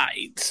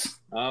sides.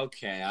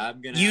 Okay,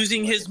 I'm gonna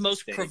using his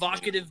most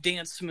provocative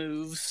dance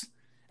moves,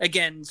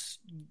 again,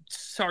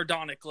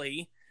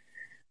 sardonically,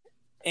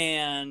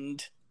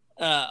 and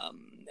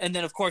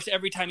then of course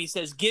every time he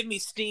says "Give me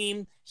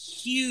steam,"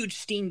 huge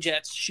steam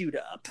jets shoot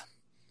up.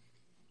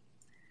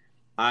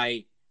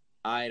 I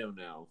don't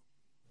know.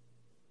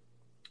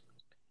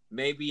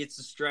 Maybe it's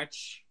a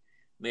stretch.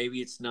 Maybe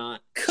it's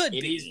not. Could be.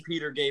 It is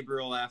Peter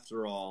Gabriel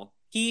after all.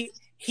 He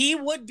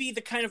would be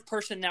the kind of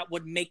person that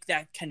would make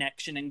that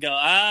connection and go,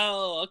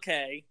 oh,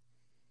 okay.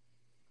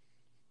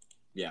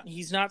 Yeah.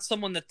 He's not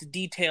someone that the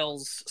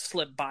details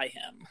slip by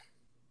him.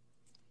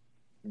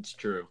 It's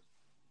true.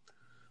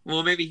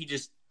 Well, maybe he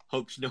just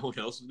hopes no one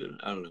else is doing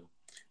it. I don't know.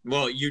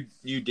 Well, you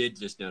did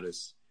just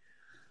notice.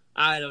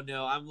 I don't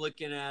know. I'm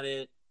looking at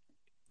it.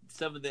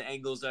 Some of the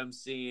angles I'm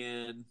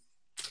seeing.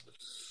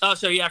 Oh,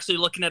 so you're actually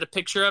looking at a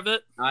picture of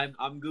it? I'm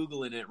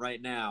Googling it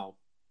right now.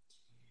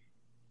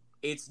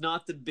 It's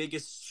not the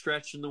biggest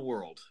stretch in the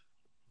world.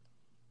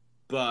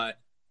 But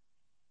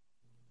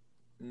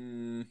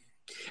and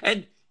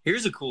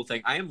here's a cool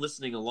thing. I am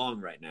listening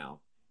along right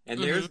now.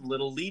 And there's a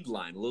little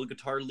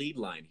guitar lead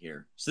line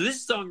here. So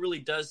this song really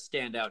does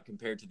stand out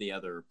compared to the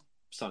other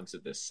songs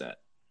of this set.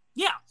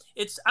 Yeah,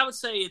 I would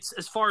say it's,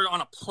 as far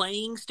on a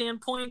playing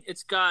standpoint,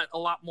 it's got a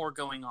lot more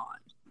going on.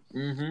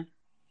 Mm-hmm.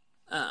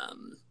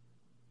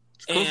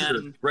 It's closer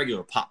to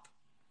regular pop.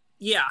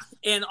 Yeah,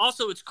 and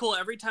also it's cool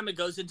every time it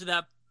goes into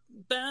that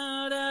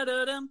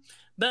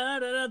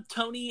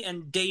Tony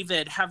and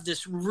David have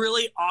this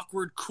really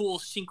awkward, cool,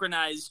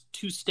 synchronized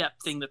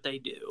two-step thing that they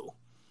do.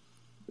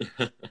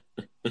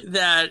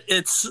 That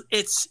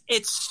it's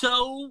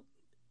so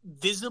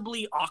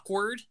visibly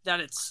awkward that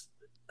it's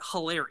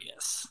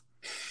hilarious.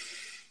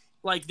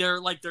 Like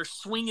they're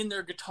swinging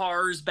their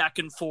guitars back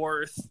and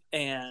forth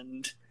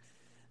and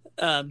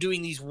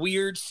doing these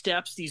weird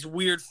steps, these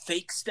weird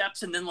fake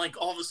steps, and then like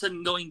all of a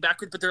sudden going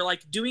backward, but they're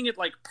like doing it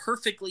like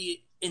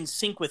perfectly in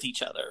sync with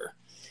each other,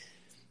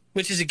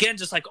 which is again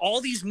just like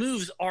all these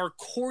moves are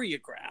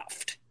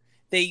choreographed.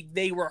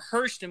 They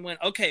rehearsed and went,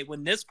 okay,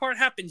 when this part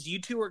happens, you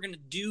two are going to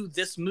do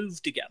this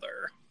move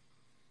together.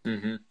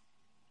 Mm-hmm.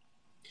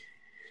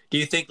 Do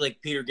you think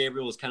like Peter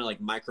Gabriel was kind of like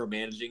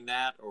micromanaging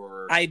that,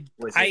 or I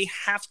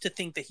have to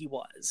think that he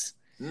was,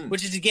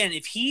 which is again,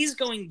 if he's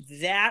going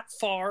that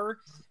far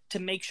to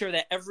make sure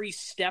that every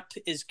step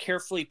is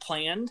carefully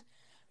planned,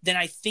 then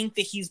I think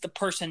that he's the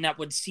person that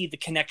would see the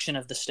connection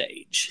of the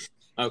stage.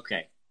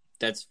 Okay,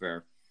 that's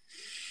fair.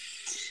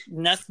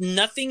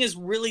 Nothing is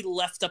really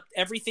left up.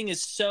 Everything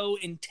is so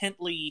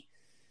intently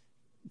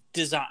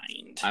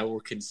designed. I will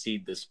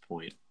concede this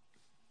point.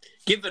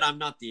 Given I'm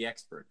not the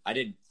expert, I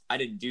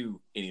didn't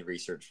do any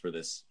research for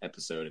this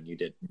episode, and you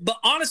did. But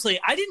honestly,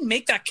 I didn't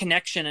make that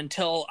connection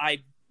until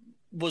I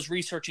was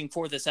researching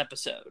for this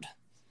episode.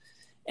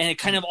 And it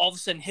kind of all of a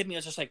sudden hit me. I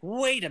was just like,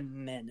 wait a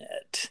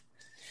minute.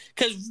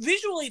 Because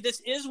visually,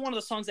 this is one of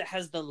the songs that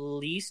has the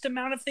least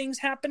amount of things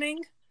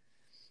happening.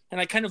 And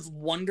I kind of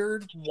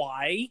wondered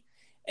why.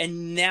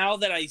 And now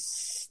that I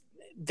was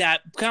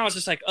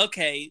just like,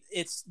 okay,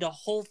 it's the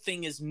whole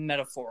thing is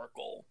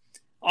metaphorical.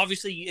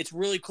 Obviously, it's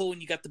really cool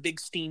when you got the big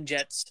steam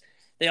jets.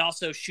 They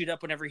also shoot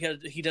up whenever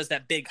he does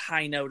that big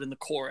high note in the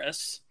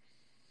chorus.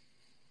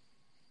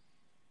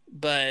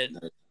 But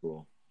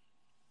cool.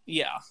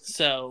 Yeah,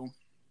 so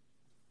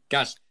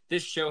Gosh,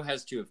 this show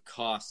has to have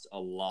cost a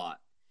lot.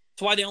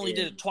 that's why they only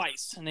did it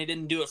twice, and they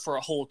didn't do it for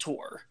a whole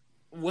tour.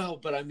 Well,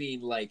 but I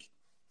mean, like,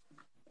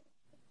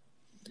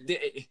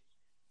 It's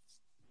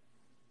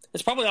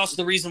probably also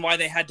the reason why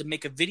they had to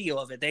make a video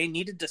of it. They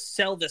needed to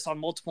sell this on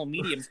multiple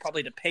mediums,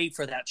 probably to pay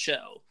for that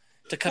show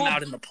to come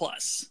out in the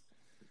Plus.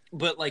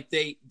 But like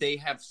they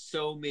have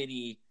so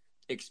many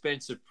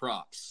expensive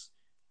props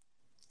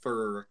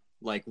for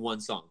like one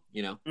song,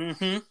 you know?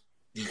 Mm-hmm.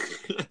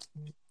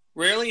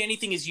 Rarely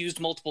anything is used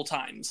multiple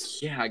times.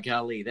 Yeah,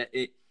 golly, that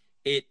it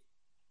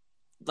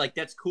like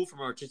that's cool from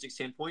an artistic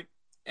standpoint,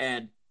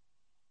 and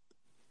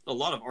a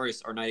lot of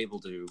artists are not able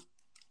to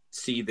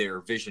see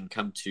their vision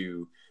come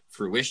to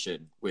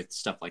fruition with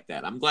stuff like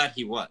that. I'm glad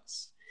he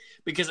was,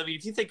 because I mean,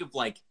 if you think of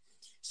like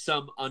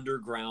some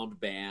underground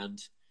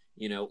band,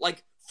 you know,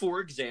 like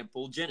for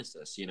example,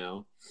 Genesis, you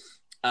know,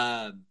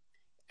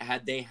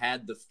 had they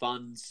had the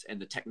funds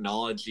and the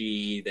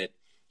technology that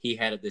he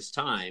had at this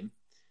time,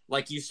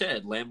 like you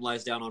said, Lamb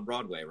Lies Down on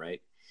Broadway,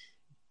 right?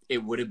 It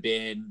would have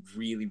been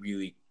really,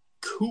 really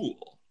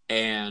cool.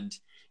 And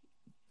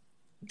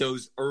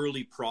those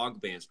early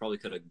prog bands probably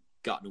could have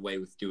gotten away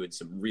with doing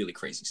some really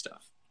crazy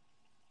stuff.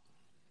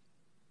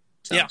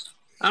 So, yeah.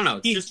 I don't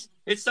know.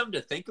 It's something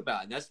to think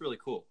about, and that's really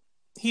cool.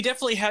 He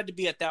definitely had to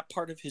be at that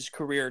part of his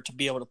career to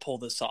be able to pull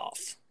this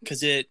off,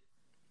 because it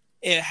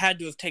had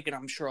to have taken,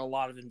 I'm sure, a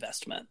lot of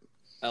investment.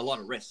 A lot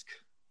of risk.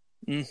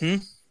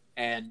 Mm-hmm.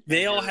 And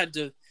they all had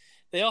to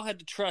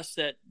trust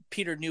that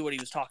Peter knew what he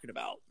was talking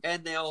about.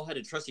 And they all had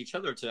to trust each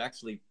other to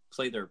actually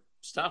play their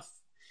stuff.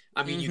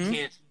 I mean,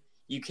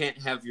 you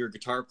can't have your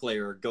guitar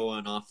player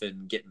going off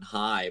and getting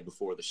high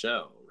before the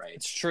show, right?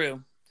 It's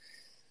true.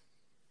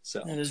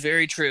 So that is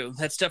very true.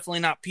 That's definitely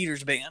not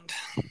Peter's band.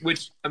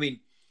 Which, I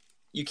mean,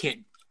 you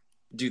can't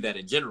do that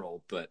in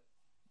general, but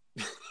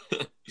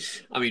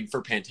I mean,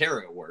 for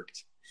Pantera it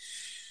worked.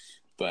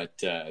 But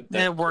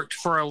it worked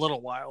for a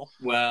little while.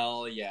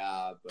 Well,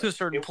 yeah, but to a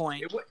certain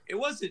point. It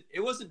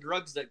wasn't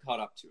drugs that caught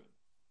up to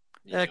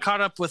him. It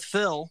caught up with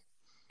Phil.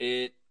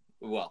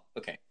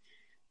 Okay.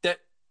 That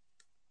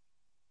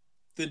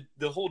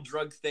the whole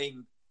drug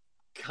thing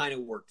kind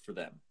of worked for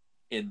them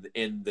in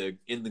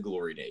the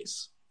glory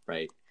days,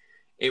 right?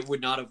 It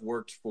would not have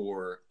worked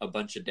for a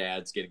bunch of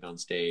dads getting on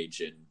stage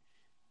and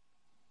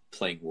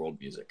playing world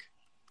music.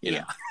 You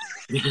know?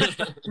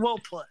 Well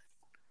put.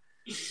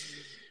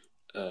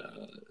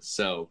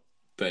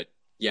 But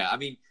yeah, I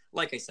mean,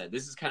 like I said,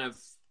 this is kind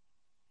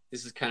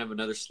of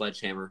another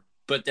Sledgehammer,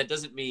 but that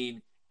doesn't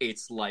mean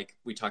it's like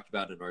we talked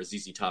about in our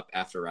ZZ Top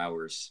After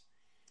Hours.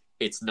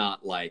 It's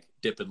not like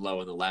Dipping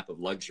Low in the Lap of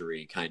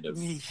Luxury kind of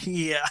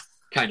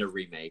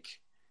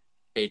remake.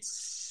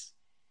 It's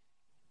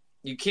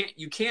you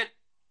can't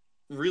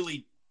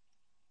really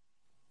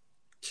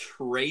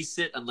trace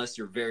it unless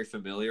you're very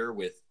familiar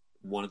with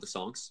one of the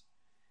songs.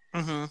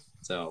 Mm-hmm.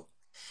 So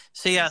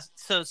yeah,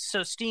 so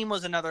Steam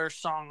was another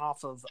song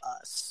off of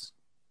Us.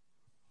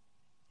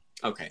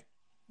 Okay.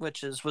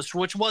 Which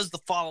was the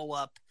follow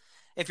up,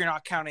 if you're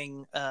not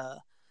counting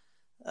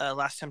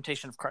Last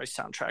Temptation of Christ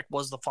soundtrack,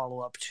 was the follow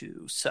up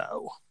to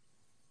So.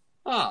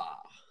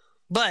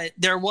 But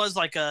there was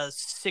like a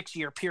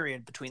 6-year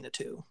period between the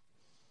two.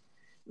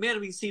 Man, I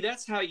mean, see,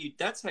 that's how you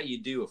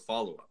do a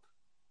follow up.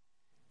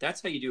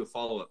 That's how you do a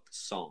follow up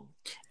song.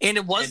 And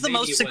it was the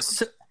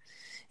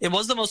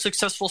most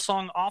successful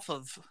song off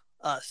of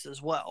Us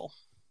as well.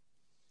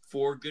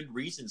 For good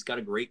reasons. Got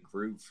a great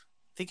groove.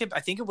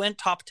 I think it went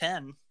top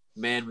 10.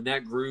 Man, when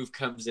that groove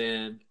comes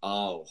in,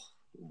 oh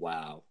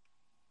wow,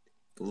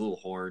 the little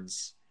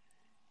horns.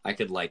 I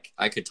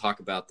could talk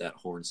about that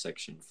horn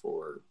section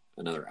for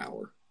another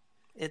hour.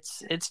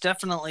 It's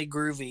definitely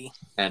groovy.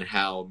 And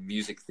how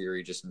music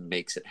theory just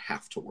makes it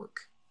have to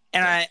work.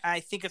 And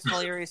I think it's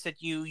hilarious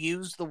that you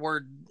use the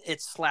word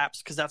 "it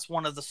slaps" because that's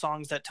one of the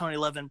songs that Tony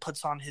Levin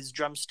puts on his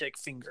drumstick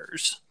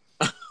fingers.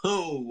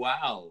 Oh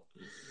wow!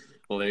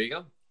 Well, there you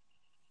go.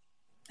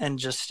 And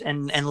just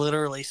and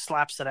literally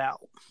slaps it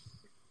out.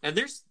 And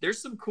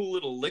there's some cool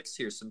little licks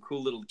here, some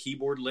cool little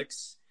keyboard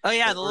licks. Oh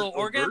yeah, the little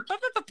organ.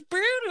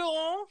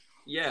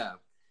 Yeah.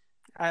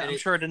 I'm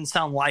sure it didn't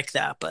sound like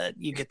that, but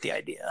you get the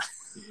idea.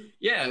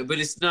 Yeah, but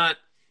it's not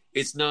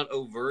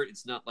overt.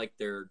 It's not like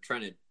they're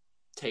trying to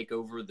take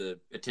over the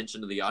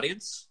attention of the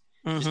audience.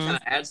 Mm-hmm. It just kind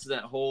of adds to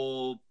that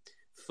whole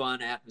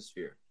fun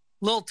atmosphere.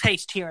 Little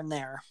taste here and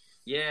there.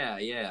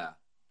 Yeah.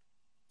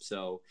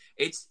 So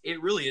it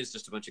really is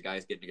just a bunch of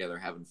guys getting together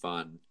having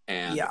fun.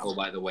 And oh,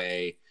 by the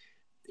way,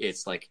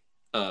 it's like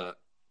a $1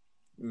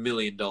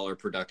 million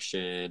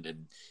production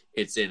and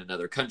it's in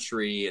another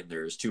country and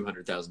there's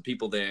 200,000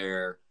 people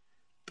there.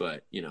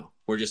 But,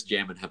 we're just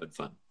jamming, having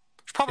fun.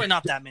 There's probably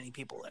not that many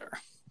people there.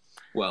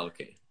 Well,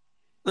 okay.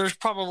 There's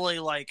probably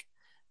like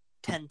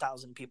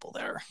 10,000 people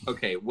there.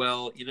 Okay,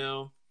 well,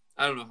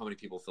 I don't know how many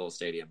people fill a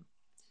stadium.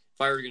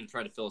 If I were going to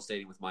try to fill a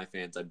stadium with my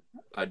fans,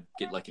 I'd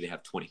get lucky to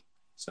have 20.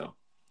 So,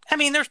 I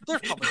mean, there's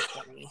probably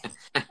 20.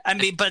 I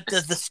mean, but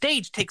the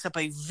stage takes up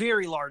a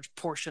very large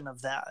portion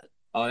of that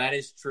Oh, that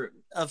is true.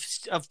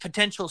 of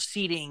potential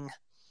seating.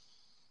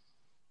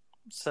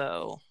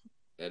 So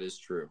That is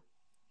true.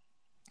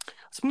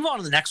 let's move on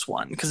to the next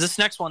one, because this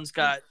next one's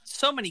got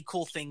so many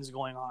cool things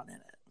going on in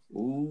it.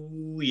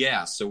 Ooh,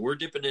 yeah. So we're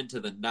dipping into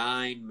the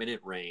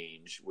 9-minute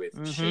range with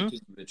Shaking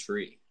the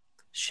Tree.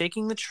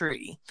 Shaking the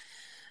Tree.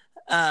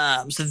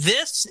 So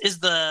this is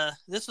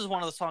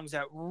one of the songs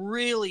that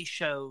really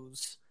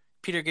shows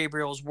Peter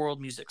Gabriel's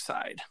world music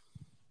side.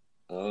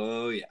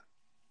 Oh yeah.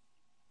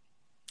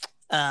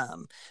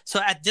 So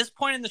at this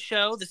point in the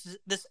show,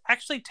 this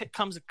actually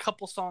comes a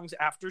couple songs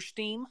after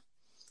Steam.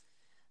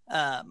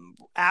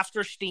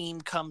 After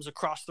Steam comes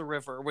Across the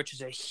River, which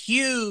is a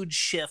huge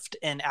shift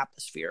in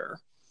atmosphere.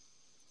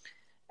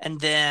 And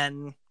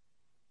then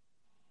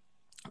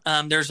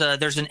there's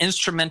an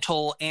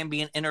instrumental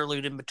ambient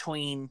interlude in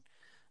between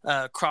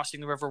Crossing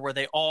the River, where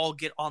they all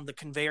get on the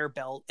conveyor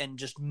belt and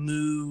just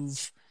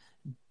move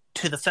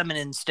to the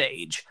feminine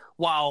stage,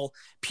 while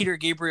Peter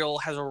Gabriel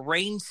has a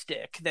rain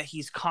stick that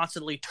he's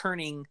constantly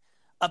turning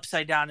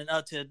upside down and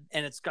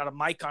and it's got a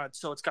mic on it,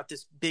 so it's got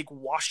this big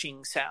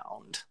washing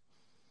sound.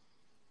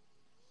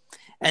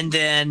 And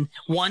then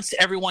once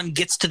everyone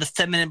gets to the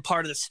feminine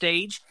part of the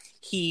stage,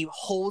 he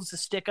holds the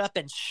stick up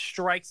and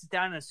strikes it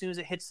down, and as soon as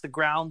it hits the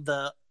ground,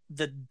 the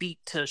beat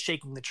to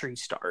Shaking the Tree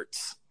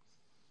starts.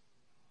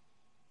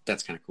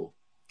 That's kind of cool.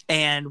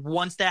 And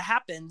once that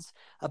happens,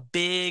 a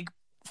big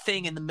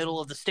thing in the middle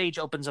of the stage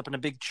opens up and a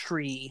big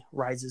tree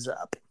rises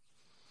up.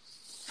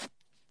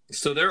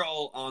 So they're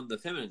all on the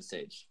feminine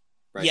stage,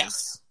 right?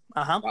 Yes.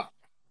 Wow.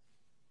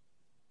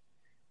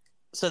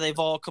 So they've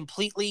all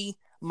completely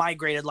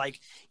migrated, like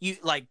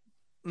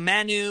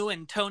Manu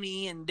and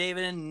Tony and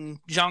David and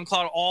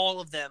Jean-Claude, all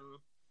of them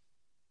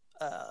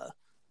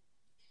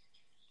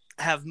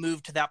have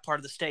moved to that part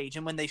of the stage.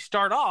 And when they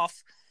start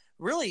off,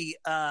 really,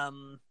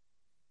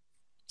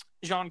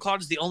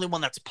 Jean-Claude is the only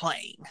one that's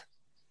playing.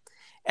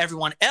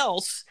 Everyone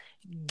else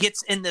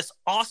gets in this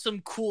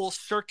awesome, cool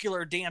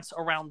circular dance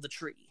around the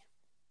tree.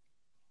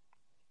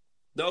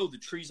 No, the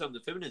tree's on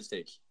the feminine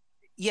stage.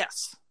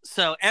 Yes.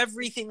 So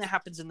everything that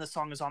happens in this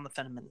song is on the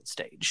feminine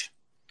stage.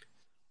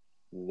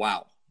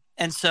 Wow.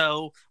 And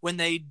so when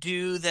they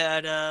do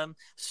that,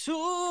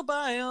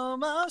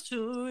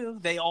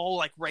 they all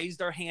like raise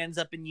their hands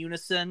up in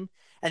unison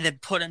and then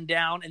put them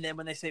down. And then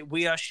when they say,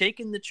 "We are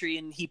shaking the tree,"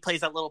 and he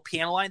plays that little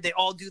piano line, they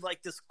all do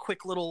like this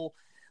quick little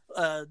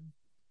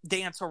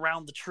dance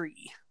around the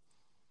tree.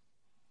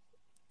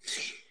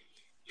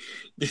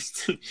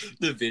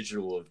 The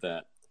visual of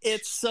that.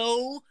 It's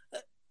so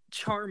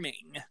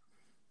charming.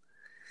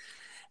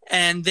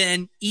 And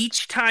then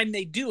each time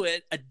they do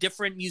it, a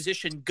different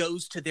musician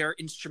goes to their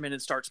instrument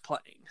and starts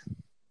playing.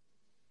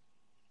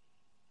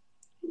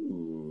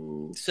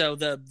 Ooh. So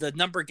the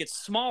number gets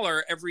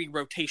smaller every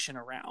rotation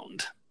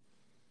around.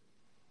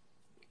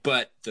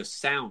 But the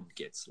sound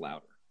gets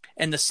louder.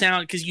 And the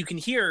sound, because you can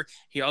hear,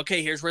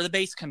 okay, here's where the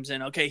bass comes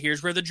in. Okay,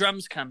 here's where the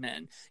drums come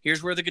in.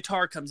 Here's where the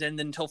guitar comes in.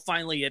 Then until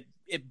finally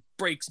it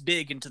breaks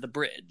big into the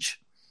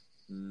bridge.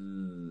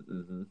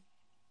 Mm-hmm.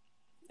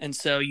 And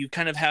so you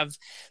kind of have,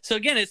 so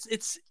again,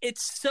 it's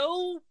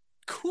so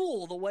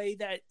cool the way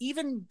that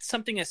even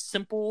something as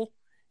simple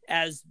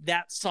as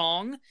that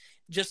song,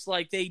 just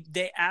like they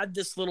add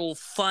this little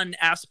fun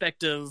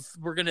aspect of,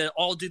 we're going to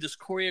all do this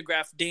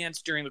choreographed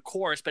dance during the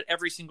chorus, but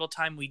every single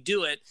time we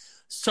do it,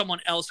 someone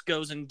else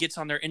goes and gets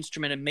on their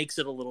instrument and makes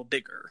it a little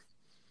bigger.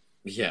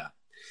 Yeah.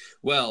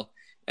 Well,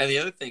 and the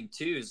other thing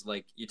too is,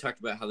 like, you talked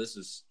about how this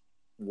is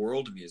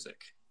world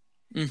music.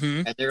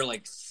 Mm-hmm. And they're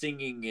like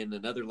singing in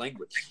another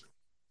language.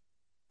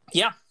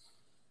 Yeah.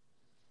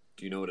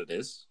 Do you know what it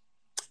is?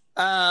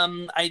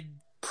 I'm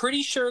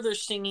pretty sure they're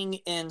singing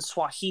in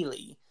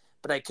Swahili,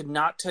 but I could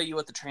not tell you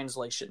what the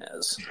translation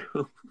is.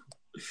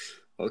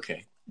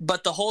 Okay.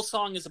 But the whole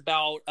song is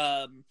about,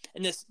 and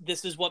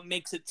this is what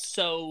makes it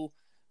so,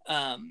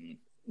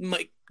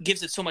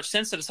 gives it so much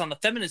sense that it's on the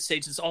feminine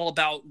stage. It's all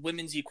about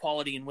women's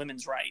equality and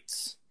women's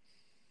rights.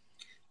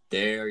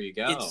 There you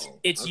go.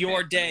 It's okay.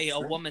 Your day,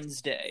 a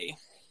woman's day.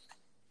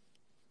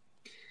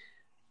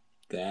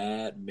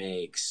 That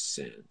makes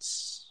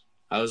sense.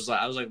 I was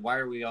like, why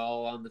are we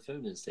all on the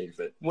feminine stage?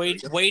 But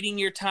waiting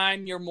your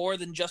time. You're more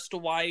than just a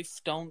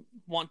wife. Don't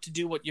want to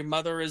do what your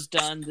mother has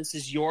done. This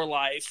is your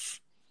life.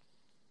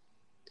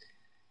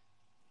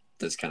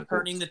 That's kind of cool.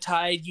 Turning the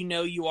tide. You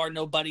know you are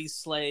nobody's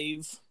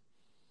slave.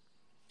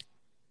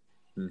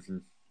 Mm-hmm.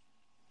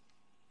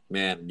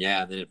 Man,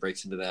 yeah. And then it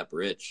breaks into that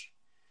bridge,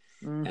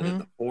 and then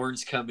the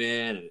horns come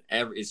in,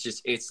 and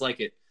it's like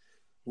it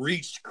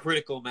reached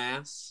critical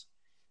mass.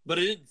 But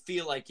it didn't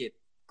feel like it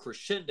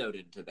crescendoed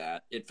into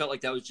that. It felt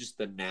like that was just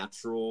the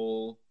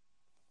natural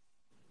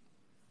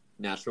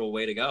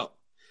way to go.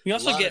 You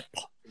also a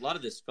lot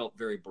of this felt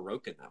very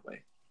Baroque in that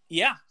way.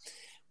 Yeah.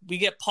 We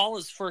get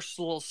Paula's first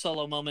little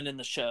solo moment in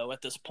the show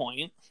at this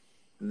point.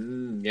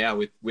 Yeah,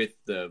 with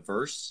the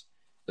verse.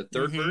 The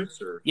third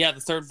verse? Yeah, the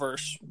third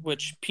verse,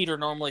 which Peter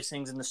normally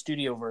sings in the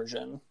studio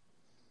version.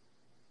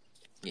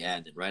 Yeah,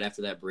 and then right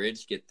after that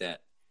bridge, get the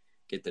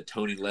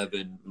Tony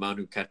Levin,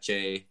 Manu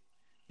Katché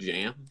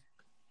jam.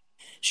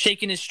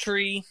 shaking his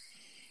tree,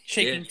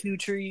 shaking 2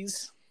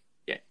 trees.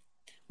 Yeah.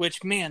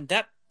 Which, man,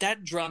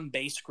 that drum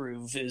bass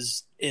groove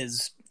is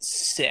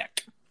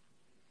sick.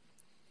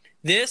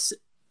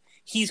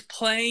 He's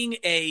playing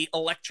a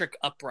electric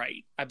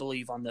upright, I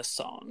believe, on this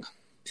song.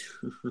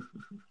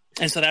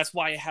 And so that's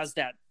why it has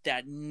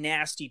that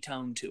nasty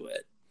tone to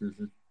it.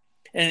 Mm-hmm.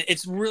 And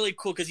it's really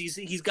cool because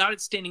he's got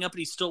it standing up, but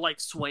he's still like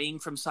swaying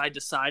from side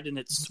to side, and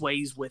it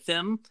sways with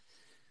him.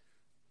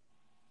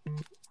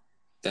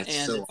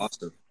 That's so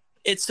awesome.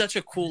 It's such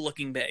a cool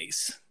looking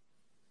bass.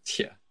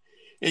 Yeah.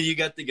 And you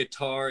got the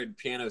guitar and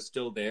piano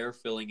still there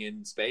filling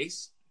in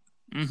space,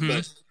 mm-hmm.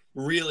 but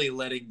really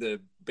letting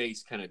the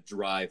bass kind of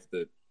drive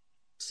the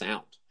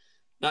sound.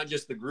 Not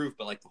just the groove,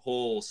 but like the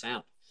whole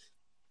sound.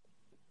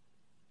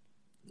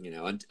 You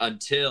know,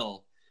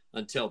 until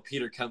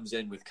Peter comes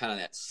in with kind of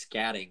that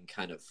scatting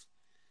kind of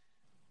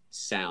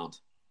sound.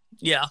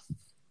 Yeah.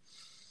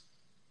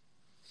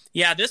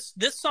 Yeah, this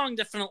song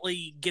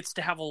definitely gets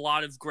to have a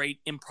lot of great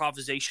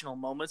improvisational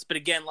moments. But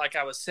again, like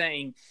I was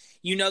saying,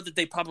 you know that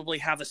they probably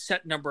have a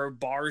set number of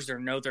bars they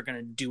know they're going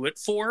to do it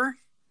for.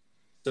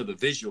 So the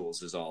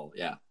visuals is all,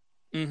 yeah.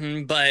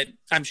 Mm-hmm, but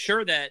I'm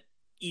sure that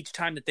each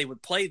time that they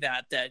would play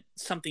that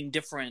something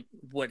different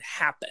would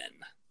happen.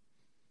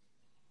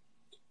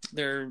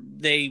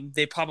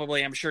 They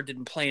probably, I'm sure,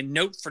 didn't play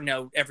note for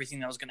note everything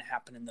that was going to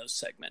happen in those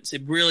segments.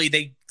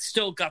 They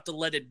still got to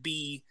let it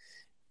be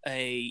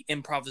a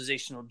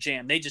improvisational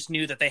jam. They just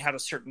knew that they had a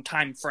certain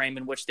time frame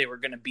in which they were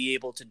going to be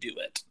able to do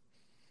it.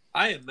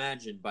 I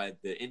imagine by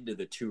the end of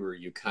the tour,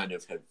 you kind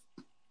of have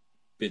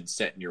been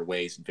set in your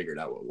ways and figured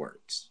out what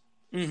works.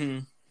 Mm-hmm.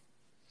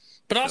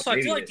 But also,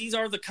 I feel like these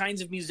are the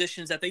kinds of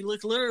musicians that they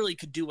literally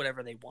could do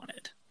whatever they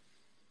wanted.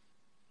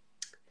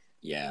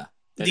 Yeah.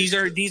 These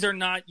are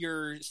not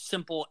your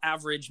simple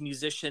average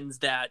musicians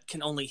that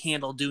can only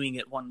handle doing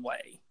it one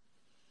way.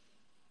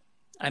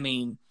 I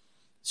mean,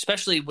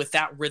 especially with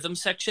that rhythm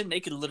section, they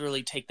could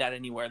literally take that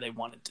anywhere they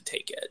wanted to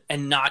take it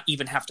and not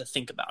even have to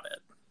think about it.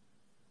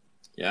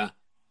 Yeah.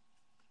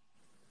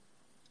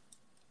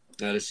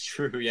 That is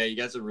true. Yeah, you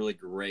guys are really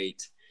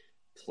great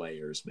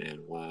players, man.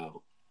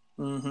 Wow.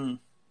 Mm-hmm.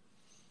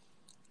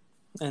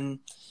 And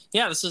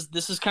yeah, this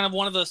is kind of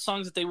one of the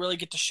songs that they really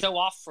get to show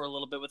off for a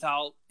little bit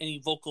without any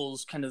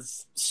vocals kind of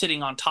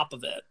sitting on top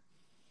of it.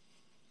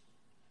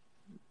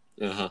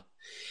 Uh-huh.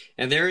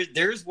 And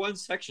there's one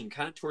section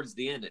kind of towards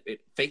the end. It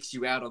fakes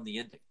you out on the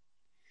ending.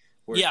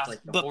 Where yeah. It's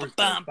like the horns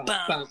go, bum,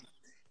 bum,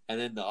 and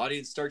then the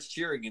audience starts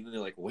cheering, and then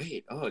they're like,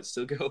 wait, oh, it's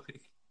still going.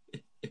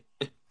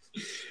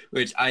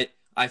 Which I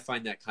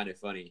find that kind of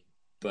funny,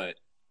 but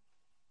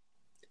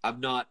I'm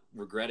not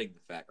regretting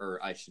the fact, or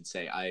I should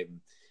say I'm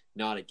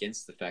not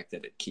against the fact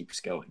that it keeps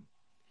going,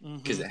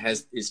 because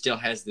it still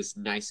has this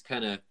nice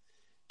kind of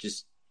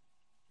just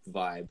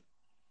vibe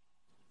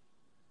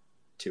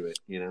to it,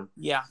 you know?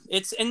 Yeah,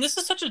 and this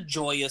is such a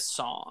joyous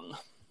song.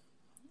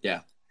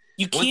 Yeah,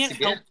 you can't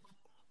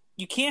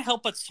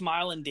help but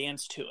smile and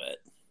dance to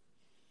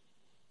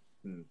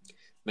it.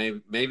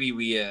 Maybe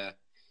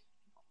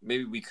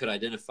we could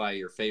identify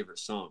your favorite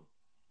song.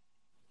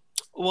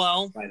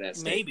 Well, by that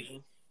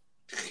maybe.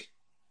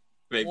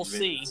 We'll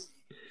see.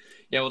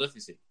 Yeah, we'll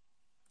definitely see.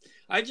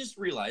 I just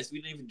realized we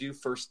didn't even do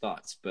first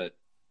thoughts, but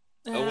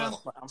oh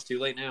well, it's too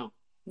late now.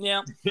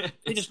 Yeah,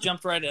 we just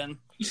jumped right in.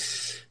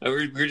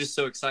 We're just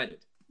so excited.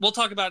 We'll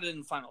talk about it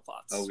in final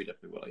thoughts. Oh, we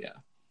definitely will, yeah.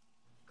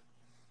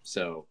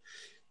 So,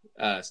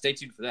 stay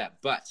tuned for that.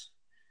 But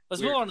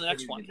let's move on to the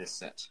next one. This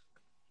set.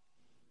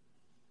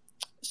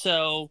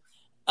 So,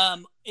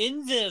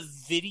 in the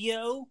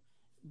video,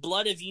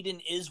 Blood of Eden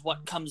is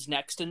what comes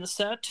next in the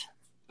set.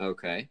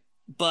 Okay.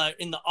 But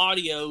in the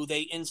audio,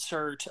 they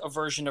insert a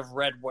version of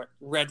Red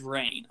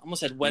Rain. I almost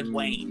said Wed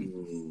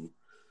Wayne.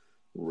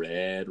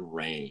 Red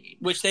Rain.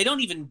 Which they don't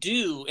even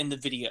do in the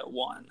video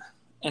one.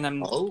 And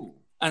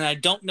I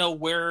don't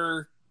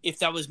know if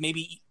that was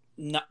maybe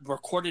not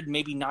recorded,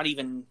 maybe not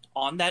even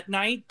on that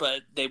night,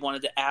 but they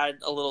wanted to add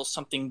a little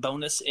something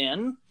bonus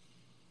in.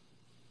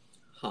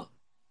 Huh.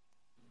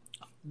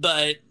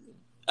 But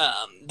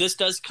this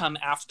does come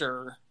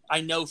after,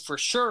 I know for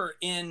sure,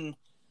 in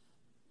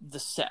the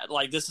set.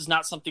 Like, this is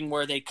not something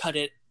where they cut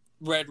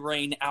Red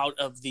Rain out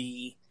of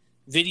the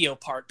video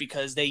part,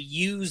 because they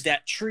use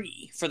that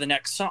tree for the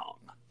next song.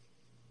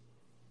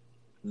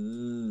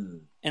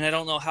 And I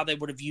don't know how they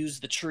would have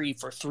used the tree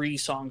for 3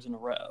 songs in a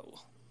row.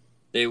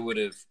 They would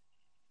have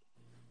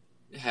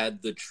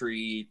had the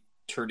tree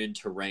turn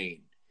into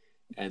rain,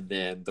 and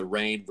then the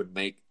rain would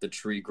make the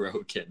tree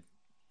grow again.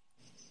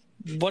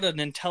 What an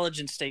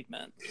intelligent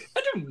statement.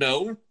 I don't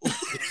know.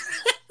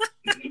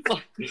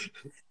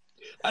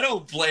 I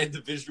don't plan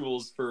the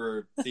visuals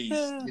for these,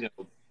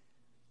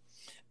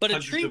 but a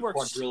tree works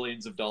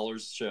quadrillions of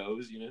dollars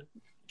shows,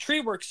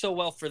 Tree works so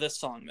well for this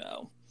song,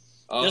 though.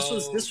 Oh.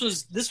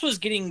 This was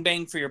getting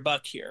bang for your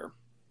buck here.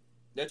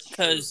 That's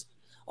because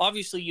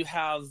obviously you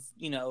have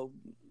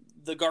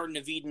the Garden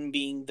of Eden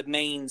being the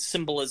main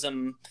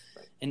symbolism,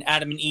 right, and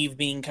Adam and Eve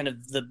being kind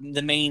of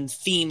the main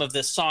theme of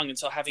this song, and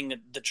so having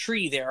the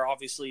tree there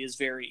obviously is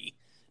very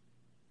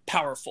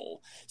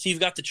powerful. So you've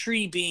got the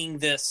tree being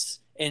this,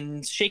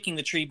 and shaking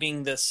the tree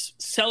being this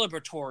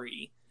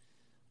celebratory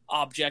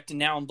object, and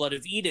now in Blood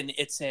of Eden,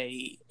 it's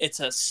a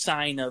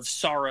sign of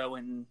sorrow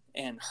and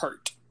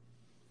hurt.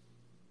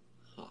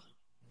 Huh.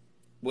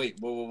 Wait,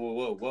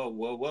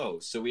 whoa!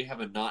 So we have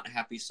a not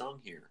happy song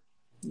here.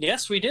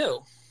 Yes, we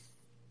do.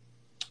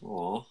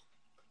 Aw.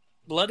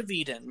 Blood of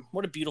Eden.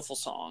 What a beautiful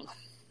song.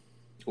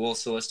 Well,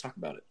 so let's talk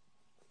about it.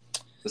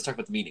 Let's talk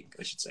about the meaning,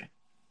 I should say.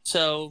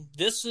 So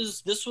this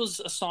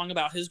was a song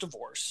about his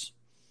divorce.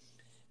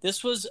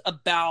 This was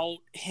about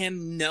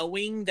him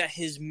knowing that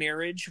his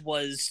marriage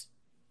was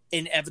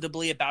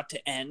inevitably about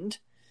to end,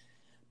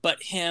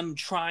 but him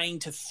trying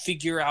to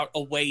figure out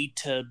a way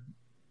to,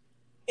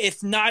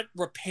 if not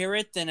repair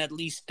it, then at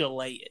least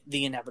delay it,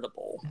 the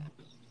inevitable.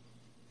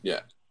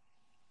 Yeah.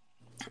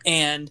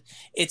 And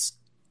it's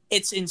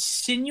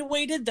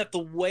insinuated that the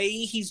way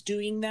he's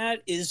doing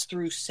that is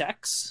through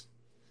sex,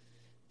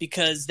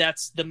 because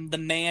that's the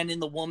man in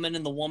the woman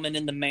and the woman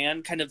in the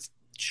man. Kind of,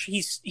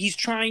 he's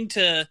trying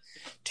to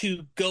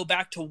go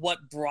back to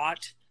what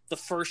brought the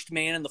first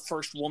man and the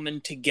first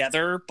woman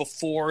together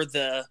before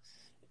the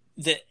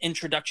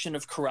introduction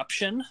of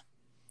corruption,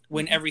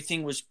 when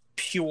everything was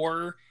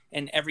pure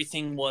and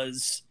everything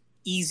was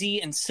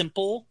easy and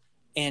simple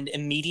and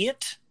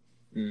immediate.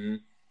 Mm-hmm.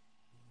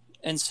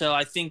 And so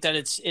I think that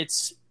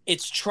it's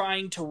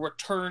trying to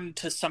return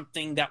to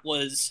something that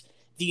was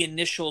the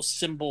initial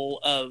symbol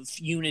of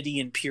unity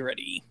and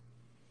purity.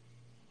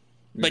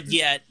 Mm-hmm.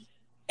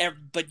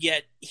 But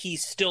yet he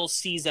still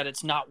sees that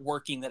it's not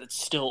working, that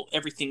it's still,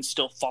 everything's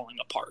still falling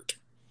apart.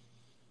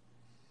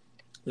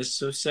 It's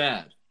so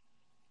sad.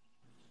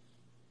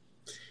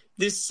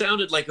 This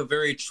sounded like a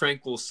very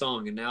tranquil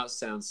song, and now it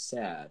sounds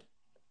sad.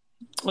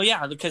 Well,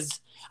 yeah,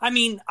 because, I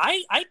mean,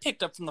 I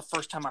picked up from the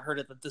first time I heard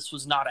it that this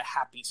was not a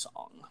happy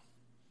song.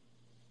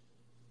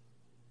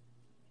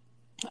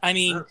 I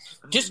mean,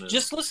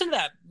 just listen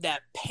to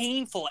that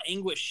painful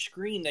anguish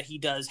scream that he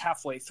does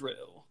halfway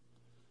through.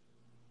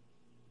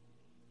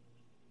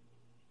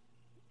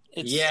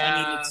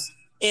 That's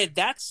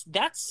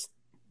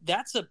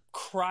a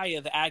cry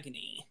of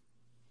agony.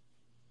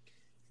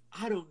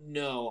 I don't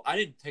know. I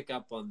didn't pick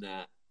up on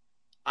that.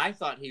 I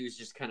thought he was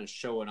just kind of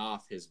showing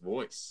off his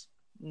voice.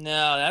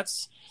 No,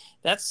 it's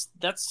because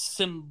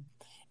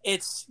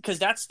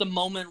that's the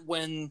moment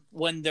when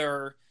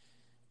they're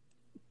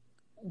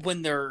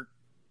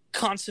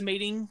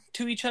consummating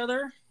to each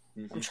other.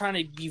 Mm-hmm. I'm trying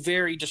to be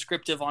very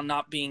descriptive on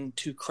not being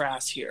too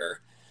crass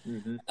here.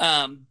 Mm-hmm.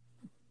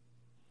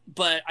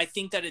 But I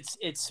think that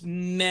it's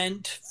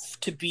meant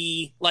to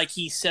be, like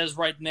he says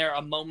right in there,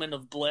 a moment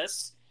of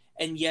bliss,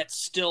 and yet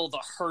still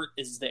the hurt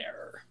is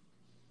there.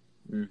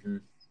 Mm-hmm.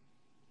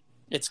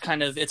 It's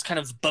kind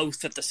of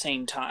both at the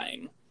same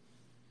time.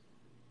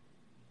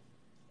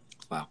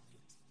 Wow.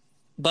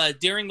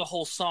 But during the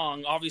whole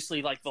song,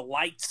 obviously, like, the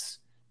lights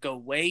go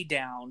way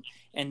down,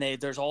 and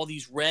there's all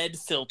these red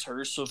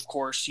filters. So of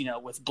course,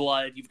 with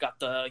blood, you've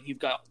got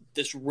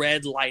this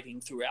red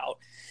lighting throughout,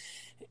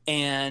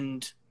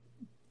 and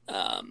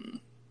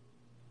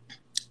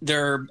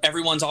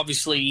everyone's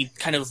obviously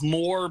kind of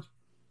more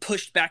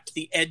pushed back to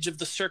the edge of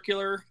the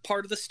circular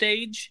part of the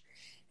stage,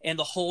 and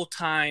the whole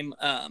time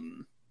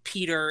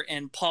Peter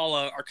and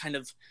Paula are kind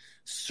of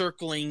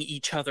circling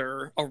each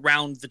other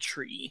around the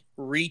tree,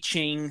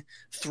 reaching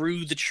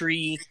through the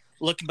tree,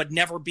 looking, but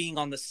never being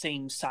on the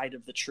same side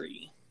of the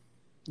tree.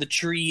 The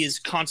tree is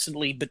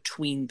constantly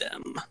between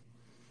them.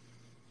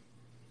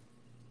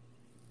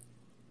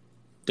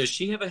 Does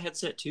she have a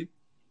headset too?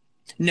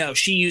 No,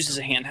 she uses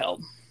a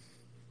handheld.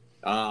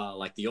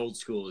 Like the old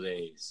school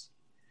days.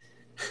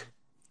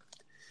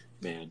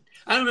 Man,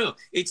 I don't know.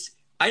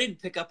 I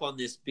didn't pick up on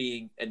this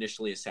being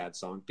initially a sad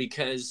song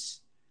because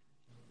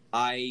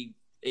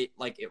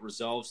it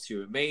resolves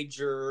to a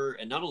major,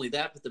 and not only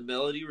that, but the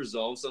melody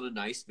resolves on a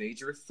nice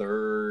major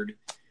third.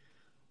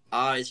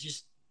 It's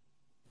just.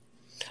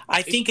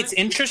 I think it's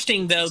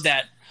interesting though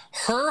that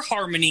her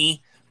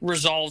harmony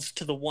resolves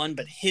to the one,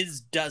 but his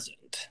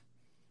doesn't.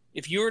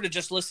 If you were to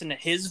just listen to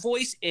his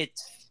voice,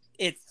 it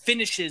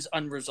finishes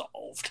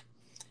unresolved.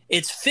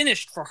 It's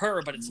finished for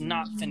her, but it's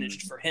not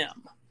finished for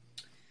him.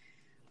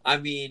 I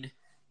mean,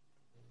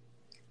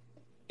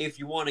 if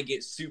you want to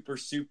get super,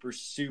 super,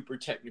 super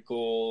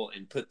technical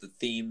and put the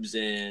themes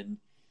in,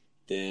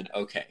 then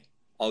okay,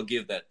 I'll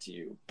give that to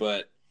you.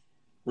 But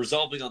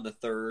resolving on the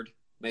third,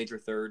 major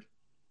third,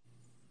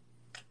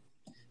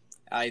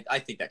 I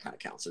think that kind of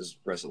counts as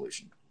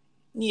resolution.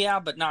 Yeah,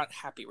 but not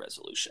happy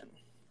resolution,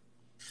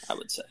 I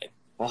would say.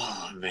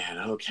 Oh, man,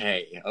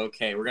 okay. We're going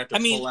to have to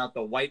pull out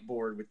the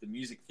whiteboard with the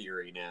music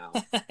theory now.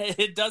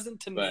 It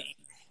doesn't to me.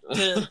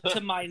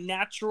 To my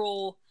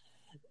natural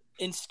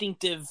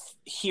instinctive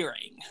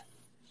hearing.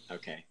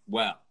 Okay,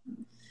 well.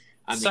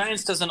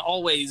 Science doesn't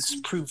always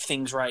prove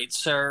things right,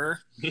 sir.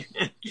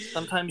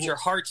 Sometimes your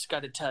heart's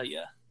got to tell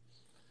you.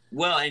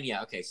 Well, and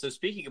yeah, okay, so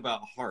speaking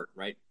about heart,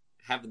 right?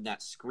 Having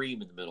that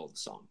scream in the middle of the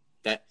song.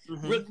 That,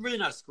 really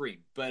not a scream,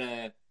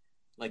 but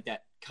like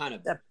that kind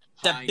of that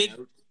big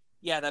note.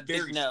 Yeah, that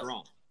very big note.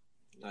 Strong.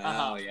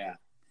 Oh, yeah.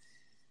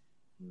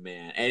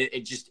 man, and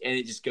it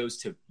just goes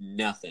to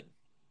nothing,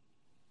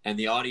 and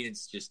the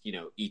audience just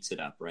eats it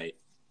up, right?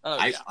 Oh,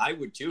 I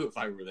would too if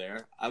I were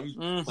there. I was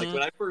like,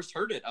 when I first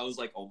heard it, I was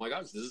like, oh my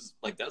gosh, this is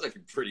like, that's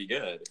actually pretty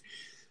good.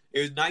 It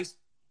was nice.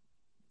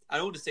 I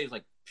don't want to say it's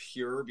like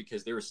pure,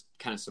 because there was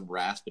kind of some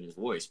rasp in his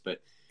voice,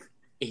 but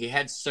he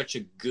had such a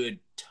good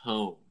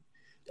tone.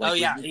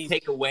 Like, when you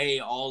take away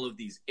all of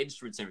these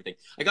instruments and everything,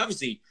 like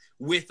obviously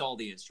with all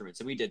the instruments,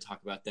 and we did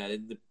talk about that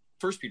in the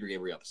first Peter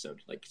Gabriel episode,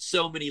 like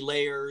so many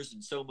layers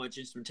and so much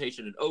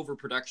instrumentation and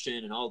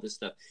overproduction and all this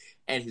stuff,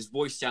 and his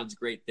voice sounds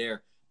great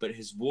there, but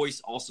his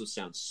voice also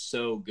sounds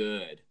so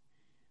good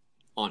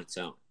on its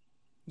own.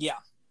 Yeah.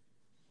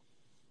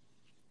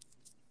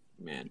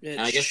 Man. It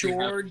and I guess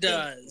sure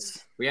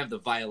does. We have the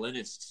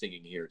violinist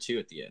singing here too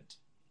at the end.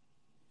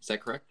 Is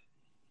that correct?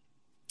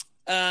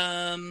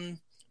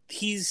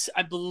 He is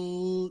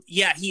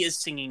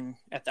singing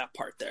at that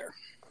part there.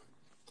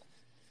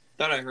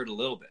 Thought I heard a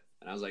little bit,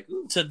 and I was like,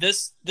 ooh. So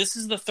this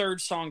is the third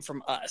song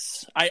from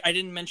us. I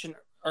didn't mention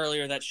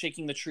earlier that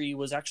Shaking the Tree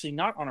was actually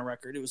not on a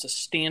record. It was a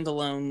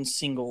standalone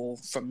single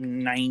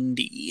from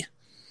 90.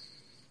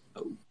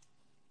 Oh.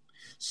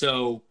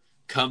 So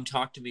Come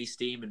Talk to Me,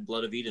 Steam, and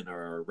Blood of Eden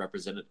are our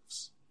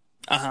representatives.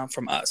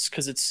 From us,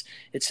 because it's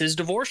his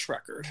divorce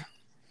record.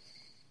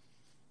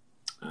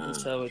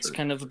 So it's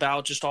kind of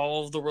about just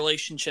all of the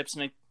relationships,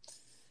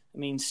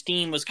 and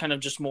Steam was kind of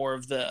just more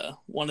of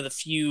one of the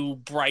few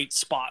bright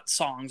spot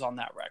songs on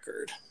that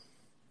record.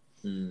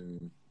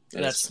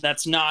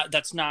 That's not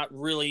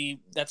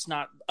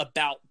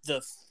about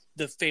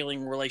the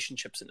failing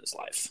relationships in his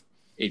life.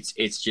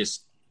 It's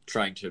just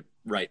trying to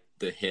write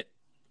the hit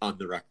on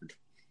the record.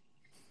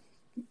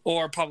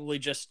 Or probably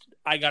just,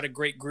 I got a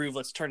great groove,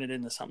 let's turn it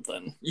into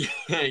something.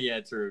 Yeah,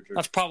 true.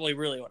 That's probably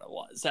really what it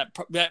was.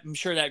 That I'm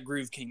sure that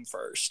groove came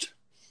first.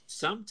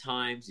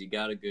 Sometimes you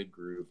got a good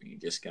groove and you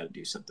just got to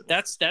do something.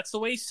 That's the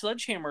way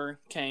Sledgehammer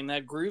came.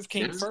 That groove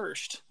came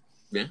first.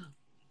 Yeah.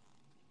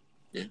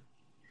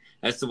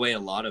 That's the way a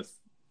lot of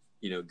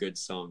good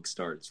song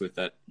starts, with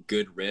that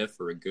good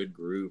riff or a good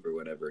groove or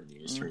whatever, and you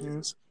just turn it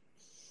into.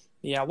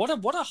 Yeah, what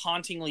a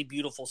hauntingly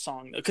beautiful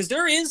song, though, because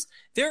there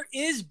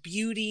is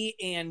beauty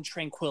and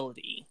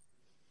tranquility.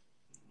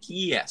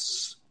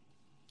 Yes.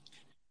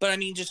 But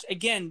just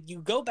again, you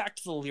go back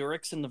to the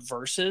lyrics and the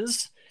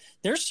verses,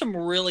 there's some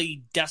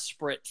really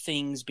desperate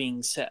things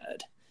being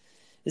said.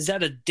 Is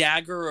that a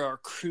dagger or a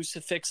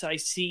crucifix I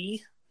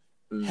see,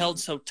 held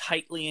so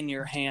tightly in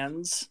your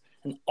hands,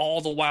 and all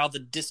the while the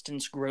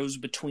distance grows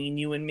between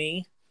you and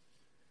me?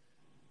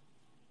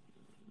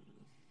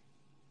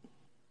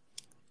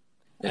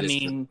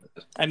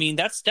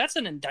 That's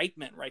an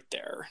indictment right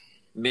there.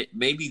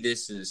 Maybe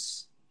this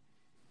is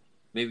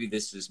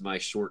my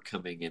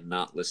shortcoming in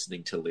not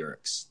listening to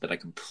lyrics, that I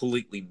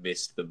completely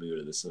missed the mood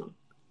of the song.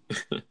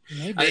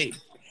 Maybe.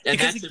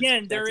 Because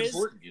again,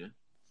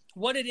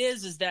 what it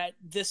is that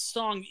this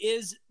song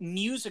is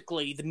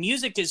musically, the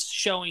music is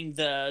showing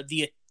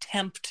the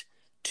attempt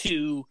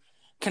to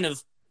kind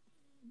of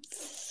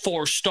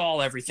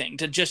forestall everything,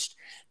 to just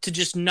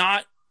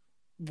not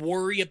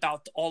worry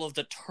about all of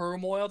the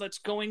turmoil that's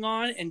going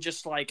on, and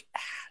just like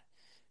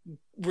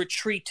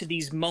retreat to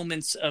these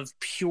moments of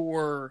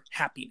pure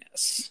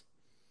happiness.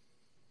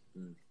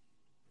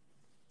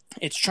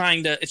 It's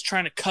trying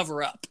to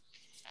cover up.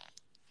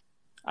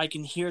 I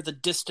can hear the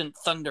distant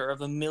thunder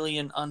of a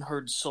million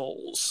unheard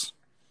souls.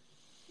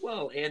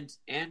 Well, and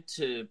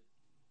to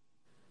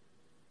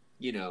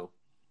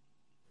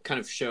kind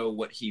of show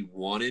what he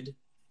wanted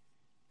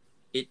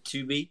it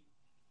to be.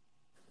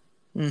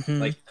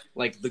 Mm-hmm.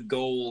 Like the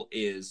goal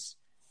is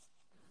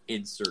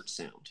insert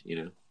sound,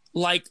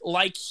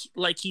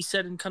 like he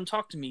said in Come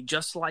Talk to Me,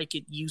 just like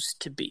it used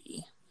to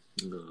be.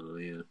 Oh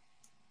yeah,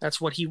 that's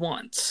what he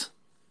wants.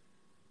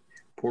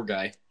 Poor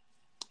guy.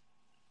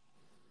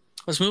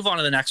 Let's move on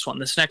to the next one.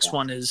 This next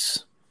one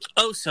is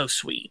oh so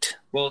sweet.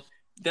 Well,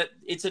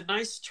 it's a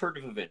nice turn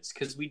of events,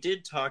 because we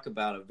did talk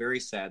about a very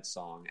sad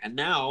song, and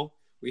now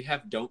we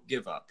have Don't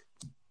Give Up.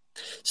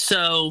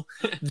 So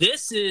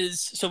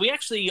we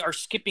actually are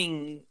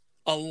skipping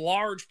a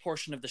large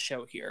portion of the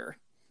show here.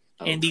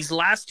 And these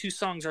last two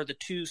songs are the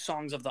two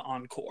songs of the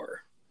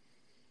encore.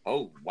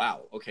 Oh,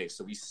 wow. Okay,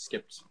 so we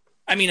skipped.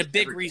 A big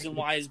everything. Reason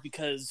why is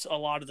because a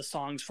lot of the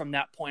songs from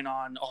that point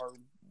on are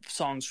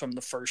songs from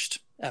the first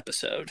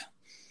episode.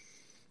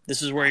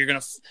 This is where you're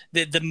going to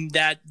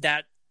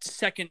that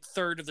second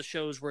third of the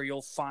shows where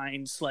you'll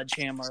find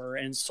Sledgehammer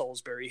and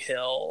Salisbury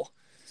Hill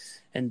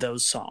and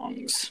those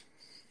songs.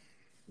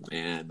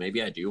 Man,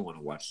 maybe I do want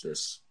to watch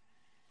this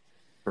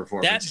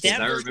performance, because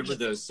I remember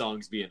those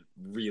songs being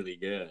really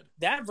good.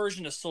 That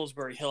version of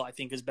Salisbury Hill, I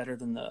think, is better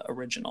than the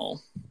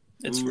original.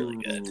 It's really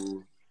good.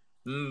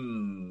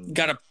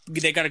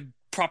 They got a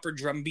proper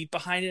drum beat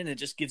behind it, and it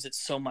just gives it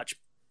so much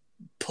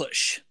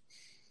push.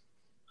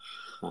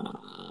 I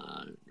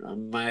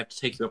might have to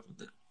take you up on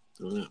that.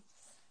 I don't know.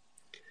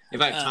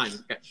 If I have time,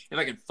 if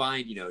I can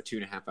find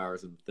 2.5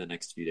 hours in the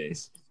next few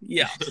days.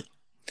 Yeah.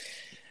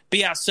 But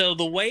yeah, so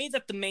the way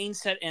that the main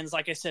set ends,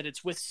 like I said,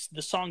 it's with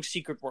the song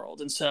Secret World.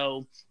 And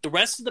so the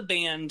rest of the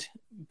band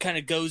kind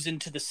of goes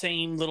into the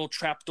same little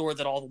trapdoor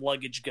that all the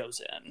luggage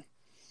goes in.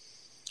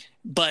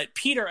 But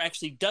Peter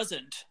actually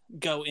doesn't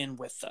go in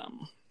with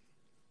them.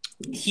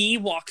 He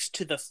walks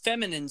to the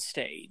feminine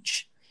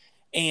stage,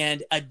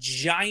 and a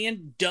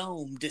giant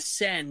dome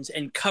descends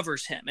and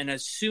covers him. And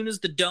as soon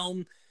as the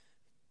dome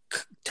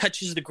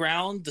touches the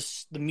ground,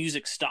 the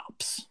music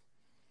stops.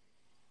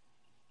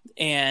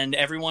 And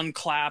everyone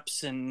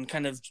claps and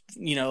kind of,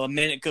 a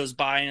minute goes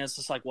by and it's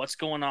just like, what's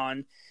going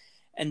on?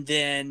 And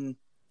then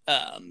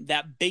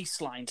that bass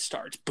line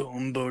starts.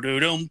 Boom,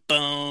 bo-do-dum,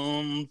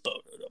 boom,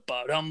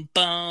 bo-do-dum,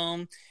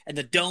 boom. And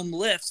the dome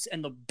lifts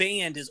and the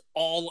band is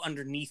all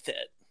underneath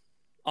it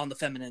on the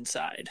feminine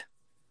side.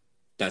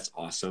 That's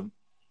awesome.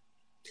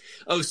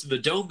 Oh, so the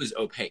dome is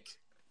opaque.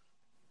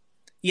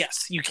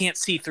 Yes, you can't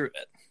see through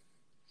it.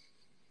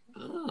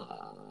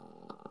 Ah.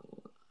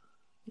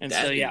 And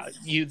so,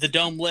 the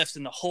dome lifts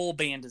and the whole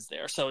band is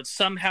there. So it's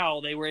somehow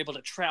they were able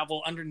to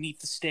travel underneath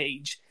the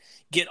stage,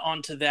 get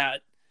onto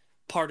that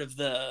part of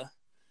the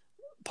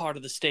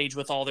stage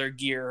with all their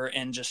gear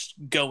and just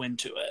go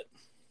into it.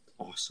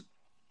 Awesome.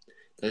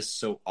 That's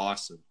so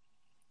awesome.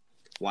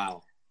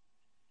 Wow.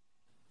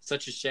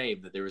 Such a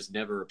shame that there was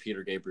never a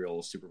Peter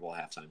Gabriel Super Bowl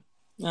halftime.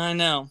 I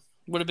know.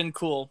 Would have been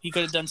cool. He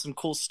could have done some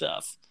cool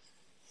stuff.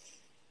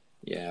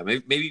 Yeah,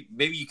 maybe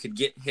you could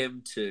get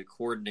him to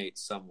coordinate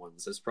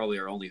someone's. That's probably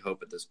our only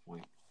hope at this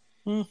point.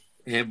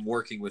 Him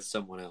working with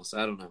someone else.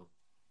 I don't know.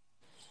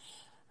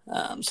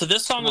 So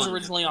this song was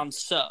originally on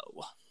So.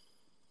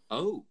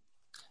 Oh.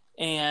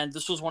 And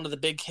this was one of the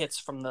big hits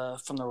from the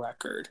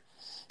record.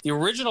 The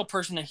original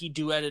person that he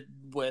duetted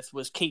with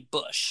was Kate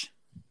Bush,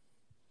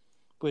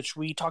 which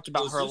we talked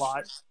about her a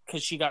lot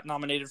because she got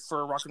nominated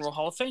for Rock and Roll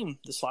Hall of Fame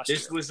this last year.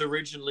 This was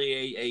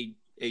originally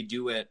a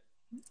duet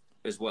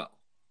as well.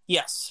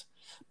 Yes.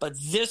 But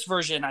this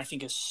version, I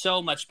think, is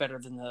so much better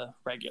than the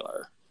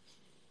regular.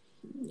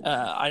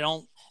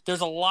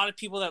 There's a lot of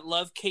people that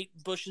love Kate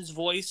Bush's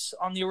voice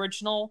on the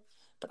original,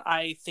 but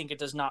I think it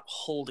does not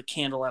hold a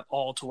candle at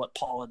all to what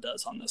Paula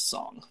does on this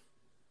song.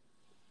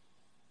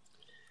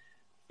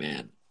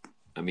 Man,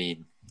 I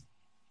mean,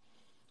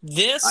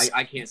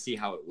 I can't see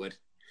how it would.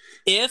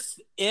 If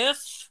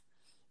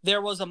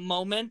there was a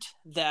moment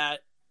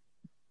that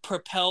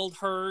propelled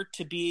her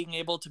to being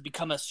able to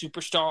become a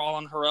superstar all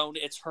on her own,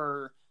 it's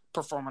her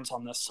performance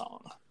on this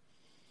song.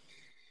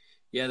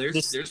 Yeah,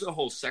 there's a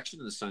whole section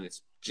of the song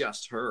that's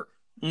just her.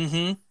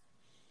 Mm-hmm.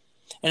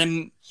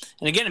 And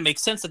again, it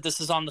makes sense that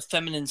this is on the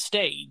feminine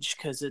stage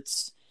because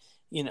it's,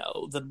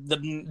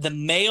 the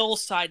male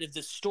side of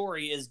this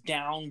story is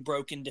down,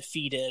 broken,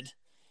 defeated,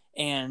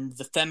 and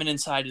the feminine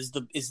side is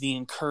the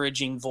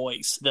encouraging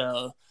voice,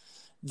 the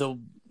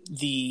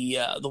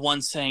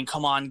one saying,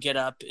 "Come on, get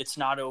up! It's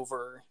not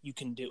over. You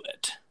can do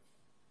it."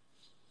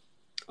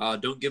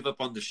 Don't give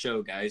up on the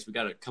show, guys. We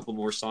got a couple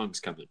more songs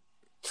coming.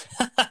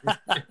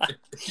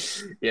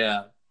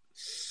 Yeah.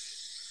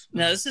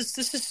 No, this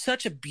is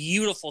such a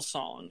beautiful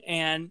song,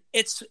 and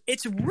it's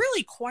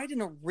really quite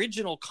an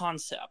original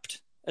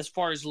concept as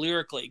far as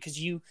lyrically,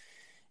 because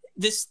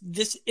this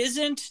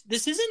isn't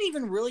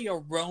even really a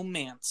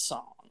romance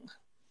song.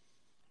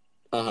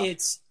 Uh-huh.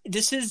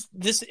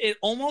 It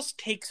almost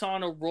takes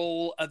on a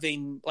role of a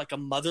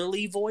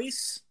motherly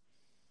voice,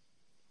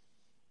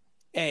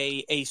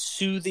 a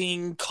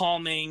soothing,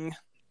 calming.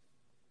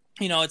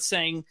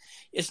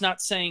 It's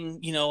not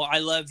saying, I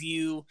love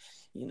you.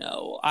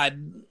 I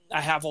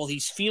have all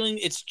these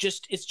feelings. It's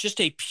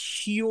just a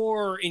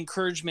pure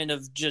encouragement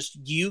of just,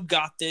 you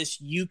got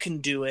this, you can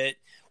do it.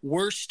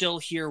 We're still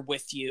here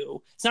with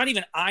you. It's not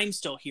even I'm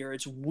still here.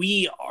 It's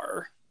we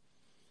are.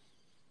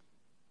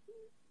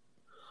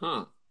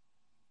 Huh.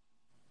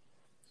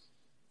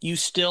 You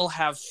still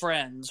have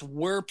friends.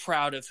 We're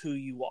proud of who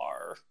you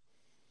are.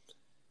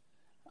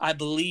 I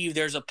believe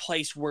there's a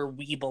place where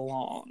we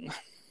belong.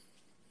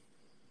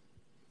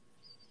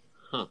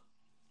 Huh.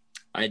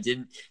 I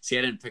didn't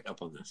pick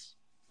up on this.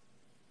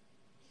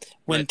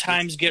 When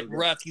times get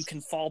rough, you can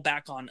fall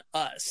back on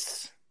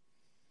us.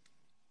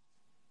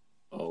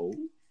 Oh.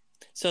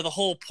 So the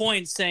whole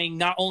point saying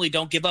not only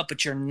don't give up,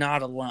 but you're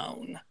not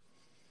alone.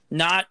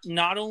 Not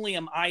only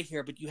am I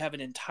here, but you have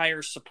an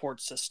entire support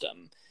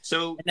system.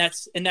 So I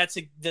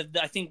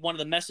think one of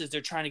the messages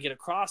they're trying to get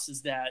across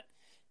is that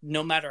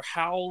no matter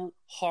how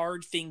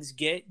hard things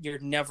get, you're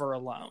never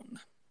alone.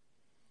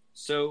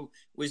 So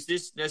was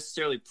this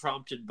necessarily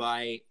prompted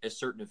by a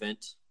certain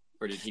event,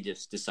 or did he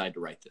just decide to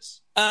write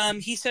this?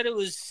 He said it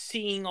was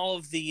seeing all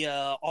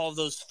of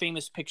those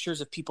famous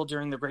pictures of people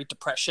during the Great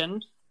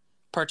Depression,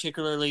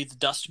 particularly the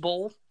Dust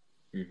Bowl,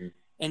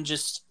 and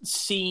just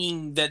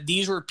seeing that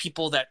these were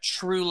people that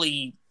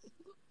truly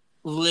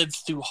lived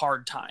through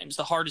hard times,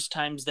 the hardest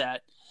times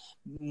that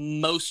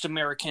most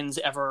Americans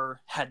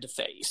ever had to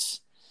face.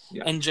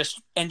 Yeah. And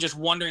just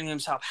wondering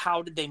themselves,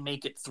 how did they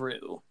make it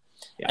through?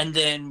 Yeah. And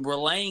then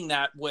relaying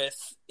that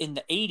with, in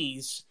the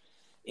 80s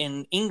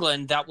in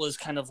England, that was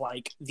kind of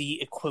like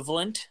the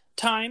equivalent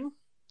time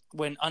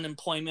when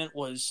unemployment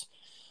was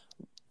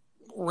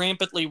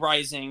rampantly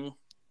rising.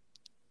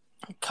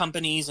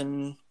 Companies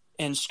and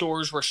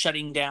stores were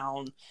shutting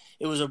down.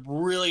 It was a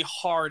really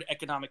hard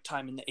economic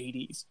time in the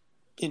 80s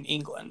in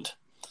England.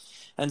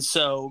 And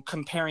so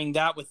comparing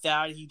that with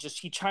that,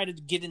 he tried to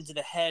get into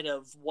the head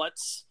of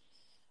what's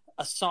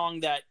a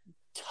song that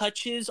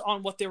touches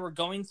on what they were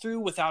going through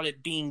without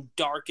it being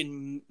dark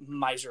and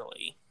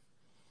miserly.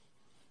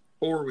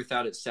 Or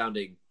without it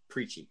sounding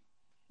preachy.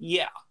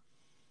 Yeah.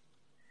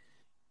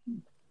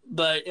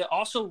 But it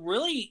also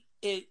really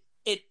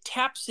it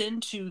taps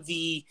into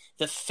the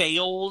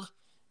failed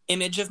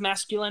image of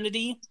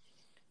masculinity.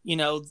 You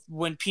know,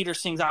 when Peter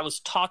sings, I was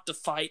taught to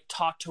fight,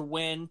 taught to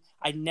win.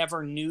 I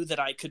never knew that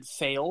I could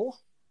fail.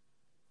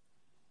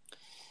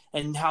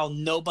 And how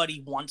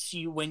nobody wants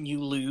you when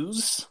you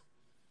lose.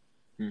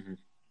 Mm-hmm.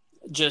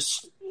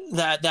 Just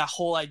that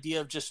whole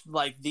idea of just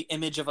like the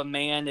image of a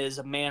man is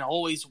a man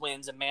always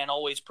wins, a man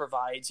always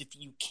provides. If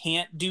you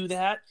can't do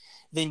that,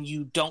 then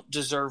you don't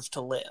deserve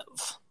to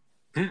live.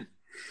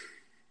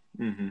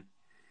 Mm-hmm.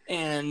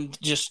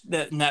 And just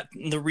that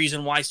the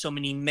reason why so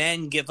many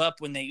men give up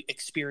when they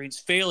experience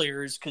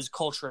failures, because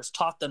culture has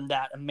taught them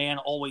that a man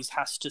always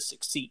has to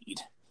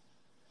succeed.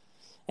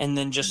 And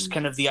then just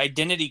kind of the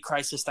identity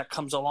crisis that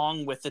comes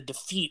along with a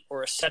defeat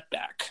or a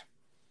setback.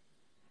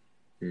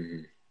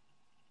 Mm-hmm.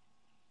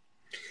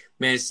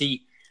 Man,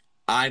 see,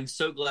 I'm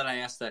so glad I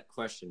asked that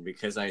question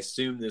because I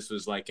assumed this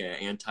was like an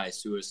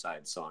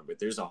anti-suicide song, but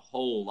there's a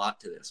whole lot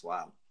to this.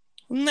 Wow.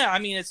 No, I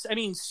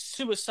mean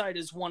suicide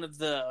is one of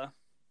the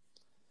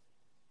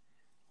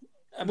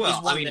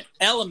the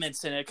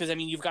elements in it, because I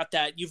mean you've got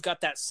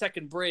that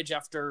second bridge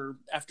after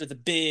the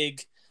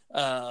big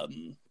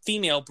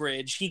female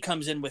bridge. He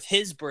comes in with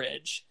his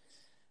bridge.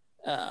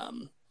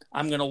 I'm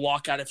gonna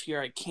walk out of here.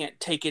 I can't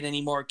take it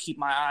anymore. Keep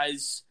my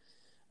eyes.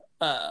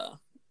 I'm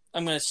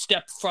gonna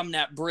step from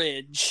that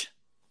bridge.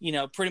 You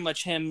know, pretty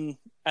much him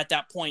at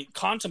that point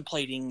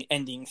contemplating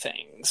ending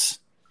things.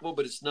 Well,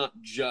 but it's not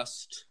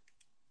just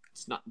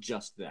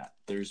that.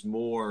 There's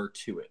more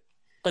to it.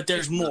 But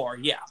there's more,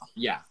 yeah.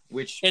 Yeah,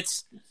 which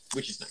is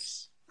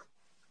nice.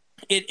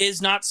 It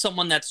is not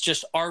someone that's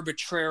just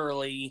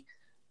arbitrarily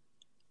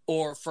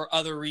or for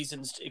other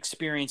reasons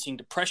experiencing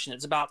depression.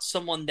 It's about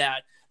someone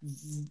that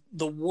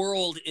the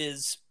world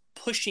is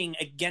pushing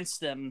against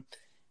them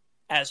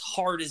as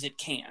hard as it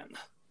can.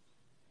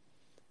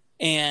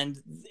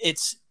 And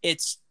it's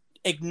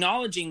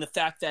acknowledging the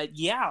fact that,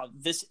 yeah,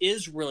 this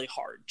is really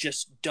hard.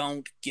 Just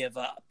don't give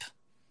up.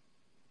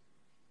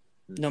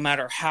 No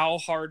matter how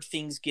hard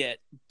things get,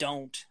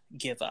 don't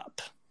give up.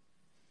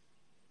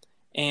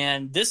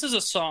 And this is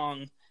a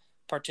song,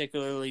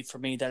 particularly for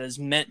me, that has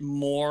meant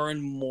more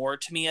and more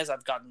to me as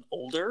I've gotten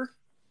older.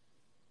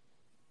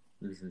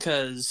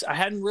 Because I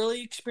hadn't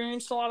really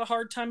experienced a lot of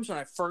hard times when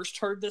I first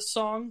heard this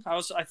song. I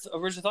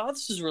originally thought, oh,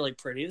 this is really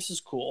pretty. This is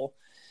cool.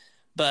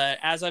 But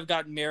as I've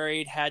gotten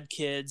married, had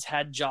kids,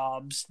 had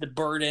jobs, the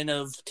burden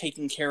of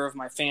taking care of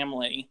my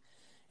family,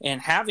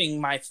 and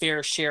having my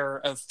fair share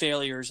of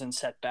failures and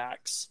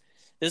setbacks,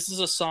 this is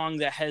a song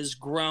that has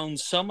grown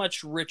so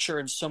much richer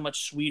and so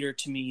much sweeter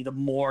to me the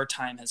more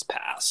time has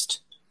passed.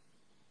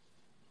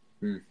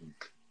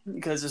 Mm-hmm.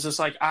 Because it's just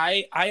like,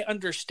 I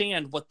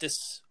understand what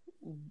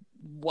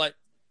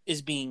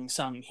is being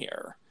sung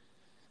here.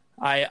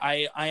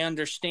 I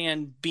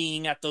understand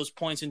being at those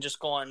points and just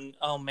going,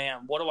 oh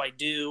man, what do I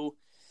do?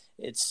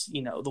 It's,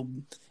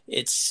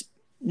 it's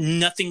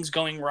nothing's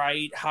going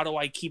right. How do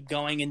I keep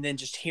going? And then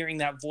just hearing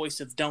that voice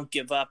of don't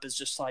give up is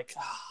just like,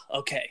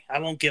 okay, I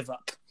won't give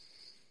up.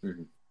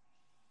 Mm-hmm.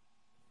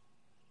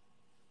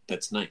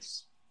 That's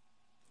nice.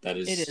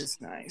 It is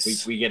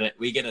nice. We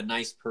get a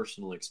nice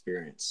personal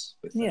experience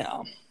with that.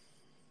 Yeah.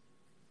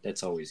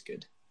 That's always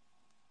good.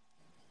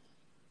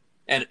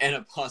 And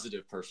a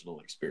positive personal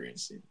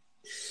experience.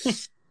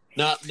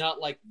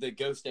 Not like the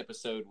ghost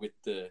episode with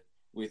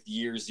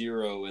Year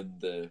Zero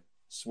and the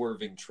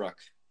swerving truck.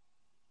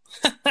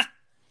 I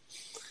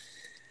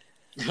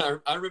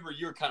remember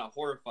you were kind of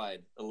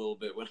horrified a little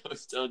bit when I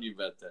was telling you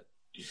about that,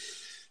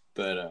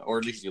 but or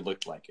at least you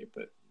looked like it.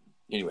 But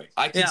anyway,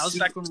 it was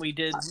back when we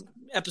did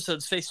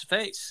episodes face to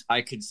face.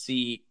 I could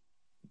see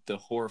the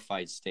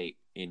horrified state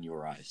in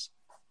your eyes.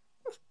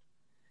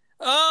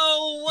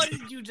 Oh, what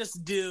did you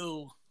just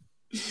do?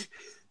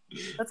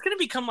 That's going to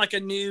become like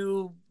a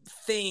new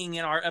thing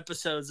in our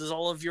episodes, is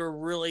all of your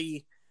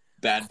really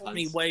bad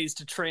funny ways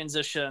to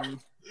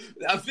transition.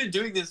 I've been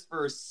doing this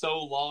for so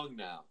long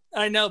now.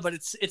 I know, but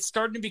it's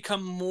starting to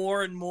become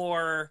more and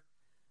more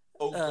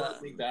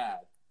overtly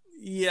bad.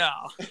 Yeah.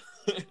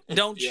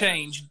 Don't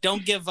change.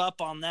 Don't give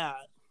up on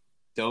that.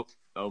 Don't.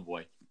 Oh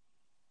boy.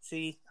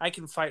 See, I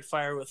can fight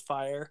fire with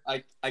fire.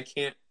 I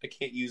can't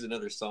use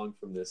another song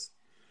from this.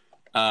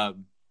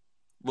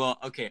 Well,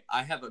 okay,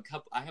 I have a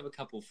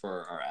couple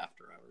for our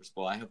after hours.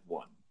 Well, I have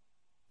one.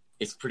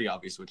 It's pretty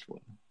obvious which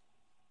one,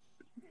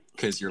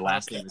 because your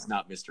last name is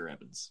not Mr.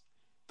 Evans.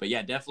 But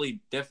yeah,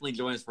 definitely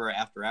join us for our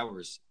after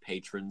hours,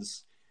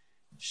 patrons.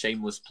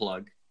 Shameless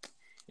plug.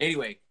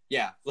 Anyway,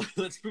 Yeah,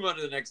 let's move on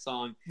to the next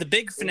song. The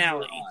big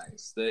finale.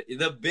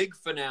 The big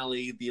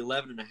finale, the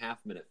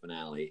 11.5-minute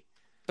finale.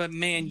 But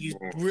man, you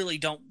really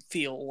don't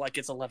feel like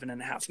it's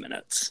 11.5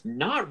 minutes.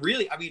 Not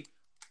really. I mean,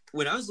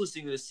 when I was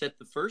listening to this set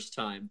the first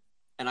time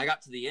and I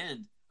got to the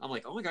end, I'm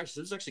like, oh my gosh,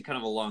 this is actually kind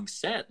of a long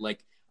set.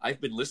 Like, I've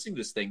been listening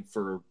to this thing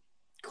for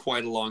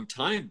quite a long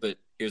time, but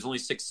it was only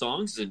 6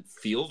 songs, didn't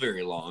feel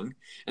very long.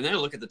 And then I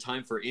look at the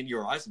time for In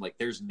Your Eyes, I'm like,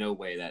 there's no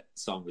way that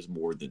song was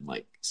more than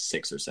like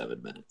 6 or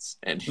 7 minutes.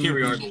 And here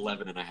we are at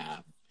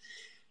 11.5.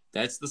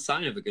 That's the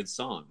sign of a good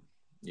song.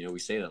 You know, we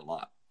say that a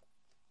lot.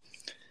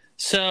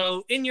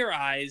 So, In Your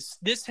Eyes,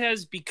 this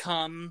has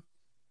become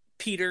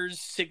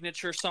Peter's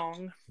signature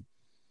song.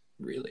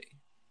 Really?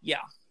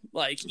 Yeah.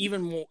 Like,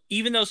 even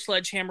though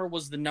Sledgehammer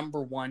was the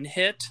number 1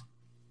 hit,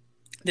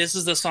 this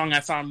is the song I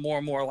found more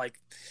and more like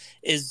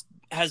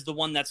has the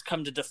one that's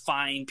come to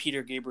define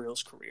Peter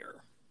Gabriel's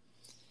career.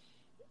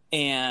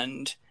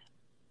 And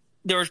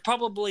there was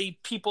probably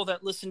people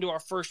that listened to our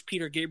first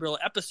Peter Gabriel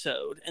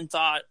episode and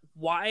thought,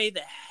 why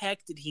the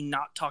heck did he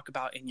not talk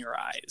about In Your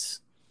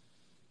Eyes?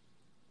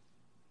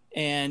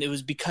 And it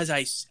was because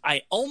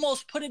I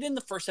almost put it in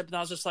the first episode. I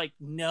was just like,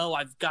 no,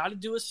 I've got to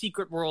do a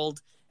Secret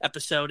World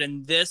episode.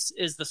 And this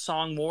is the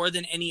song more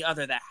than any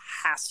other that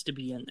has to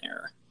be in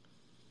there.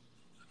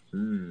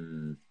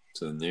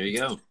 So there you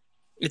go.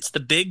 It's the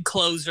big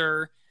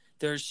closer.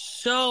 There's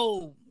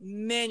so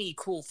many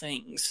cool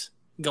things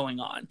going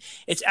on.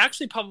 It's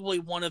actually probably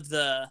one of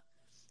the,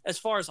 as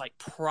far as like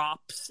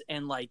props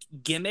and like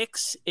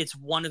gimmicks, it's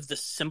one of the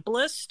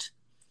simplest.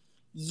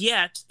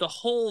 Yet the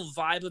whole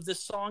vibe of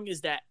this song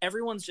is that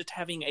everyone's just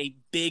having a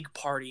big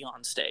party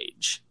on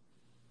stage.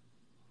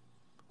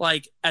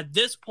 Like at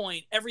this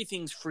point,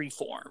 everything's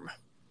freeform.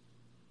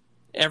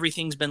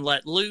 Everything's been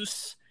let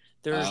loose.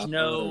 There's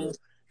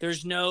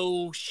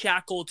no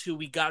shackle to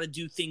we got to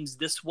do things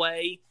this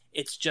way.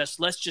 It's just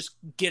let's just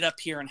get up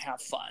here and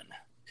have fun.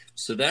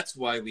 So that's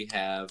why we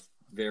have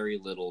very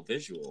little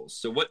visuals.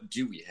 So what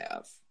do we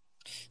have?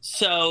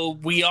 So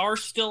we are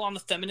still on the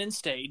feminine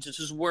stage. This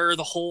is where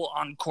the whole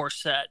encore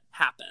set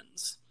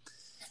happens.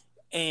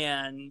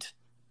 And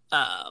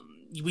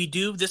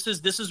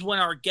this is when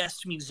our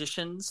guest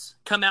musicians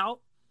come out.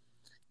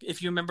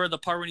 If you remember the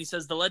part when he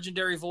says the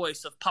legendary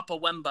voice of Papa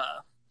Wemba.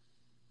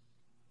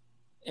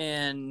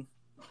 And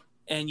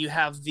you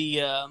have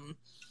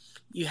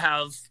you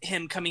have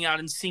him coming out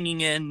and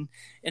singing in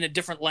a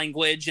different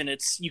language, and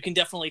you can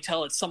definitely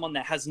tell it's someone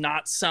that has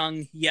not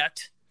sung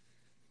yet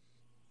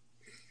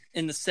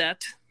in the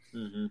set.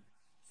 Mm-hmm.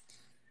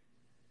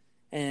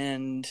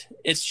 And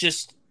it's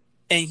just,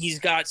 and he's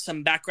got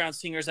some background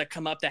singers that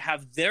come up that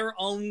have their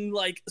own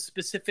like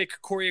specific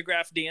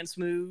choreographed dance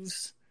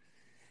moves.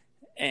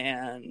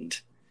 And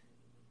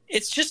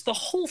it's just, the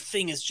whole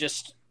thing is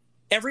just,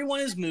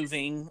 everyone is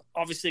moving,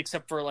 obviously,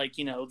 except for like,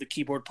 you know, the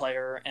keyboard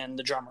player and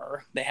the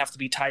drummer. They have to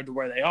be tied to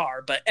where they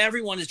are, but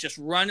everyone is just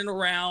running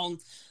around,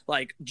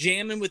 like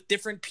jamming with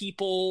different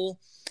people.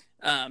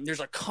 There's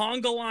a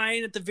conga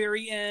line at the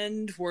very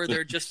end where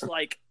they're just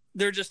like,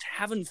 they're just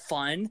having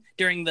fun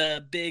during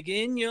the big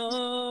In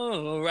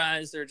Your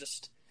Eyes. They're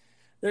just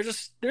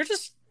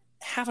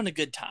having a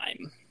good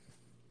time.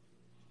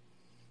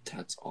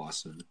 That's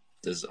awesome.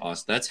 This is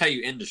awesome. That's how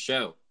you end a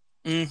show.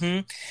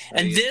 Mm-hmm.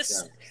 And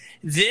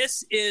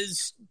this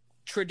is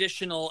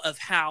traditional of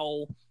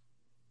how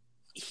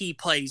he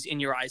plays In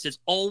Your Eyes. It's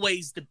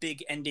always the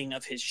big ending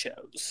of his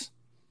shows.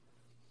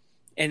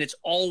 And it's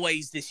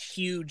always this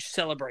huge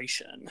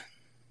celebration.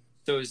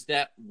 So is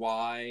that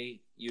why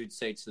you would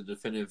say it's the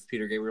definitive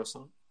Peter Gabriel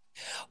song?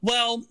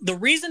 Well, the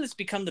reason it's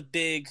become the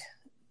big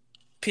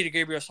Peter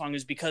Gabriel song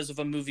is because of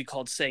a movie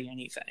called Say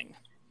Anything.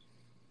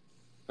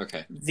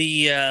 Okay.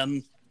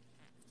 The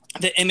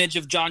image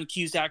of John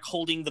Cusack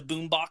holding the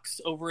boombox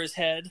over his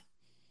head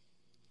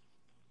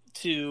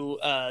to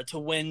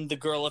win the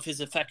girl of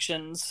his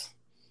affections.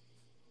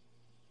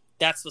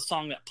 That's the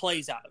song that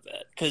plays out of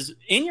it. Because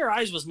In Your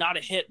Eyes was not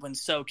a hit when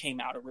So came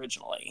out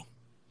originally.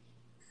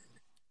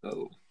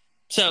 Oh.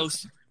 So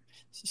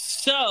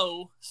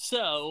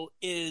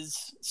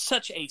is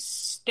such a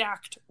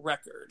stacked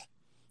record.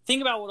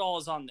 Think about what all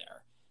is on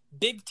there.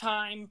 Big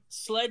Time,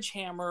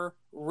 Sledgehammer,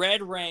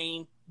 Red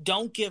Rain,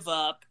 Don't Give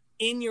Up,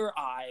 In Your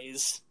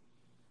Eyes.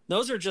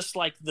 Those are just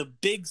like the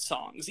big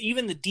songs.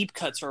 Even the deep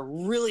cuts are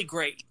really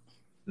great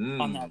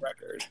on that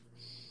record.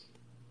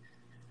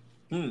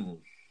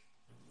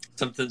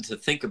 Something to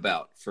think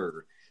about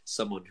for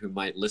someone who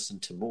might listen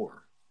to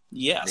more.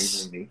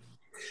 Yes. Maybe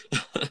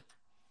me.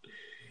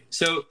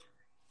 So,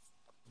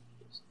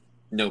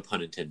 no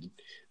pun intended.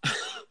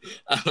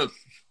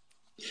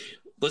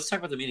 Let's talk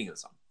about the meaning of the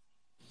song.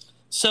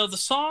 So the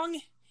song,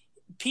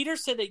 Peter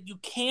said that you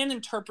can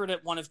interpret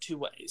it one of two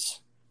ways.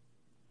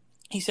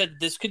 He said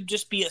this could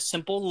just be a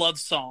simple love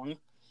song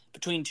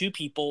between two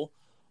people,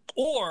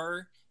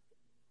 or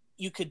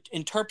you could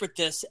interpret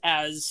this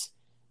as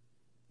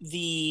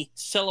the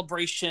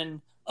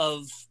celebration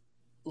of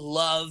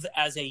love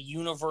as a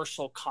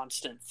universal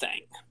constant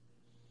thing.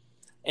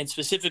 And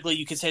specifically,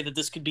 you could say that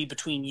this could be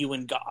between you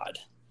and God.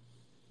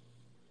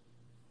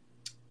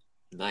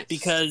 Nice.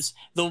 Because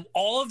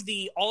all of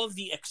the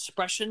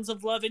expressions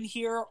of love in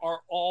here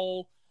are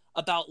all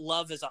about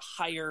love as a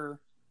higher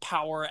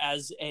power,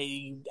 as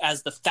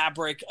the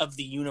fabric of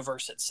the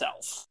universe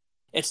itself.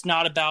 It's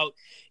not about,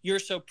 you're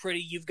so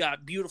pretty, you've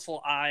got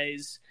beautiful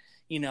eyes,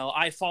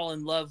 I fall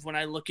in love when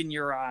I look in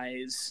your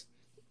eyes.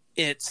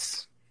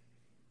 It's,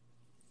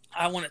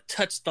 I want to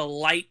touch the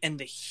light and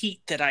the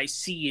heat that I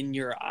see in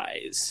your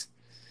eyes.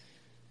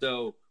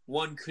 So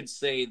one could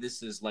say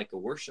this is like a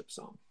worship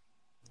song.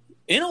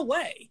 In a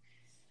way.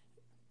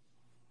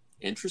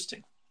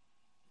 Interesting.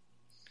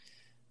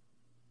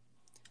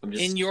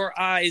 In your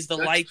eyes, the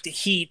light, the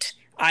heat,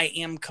 I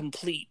am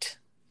complete.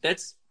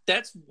 That's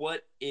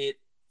what it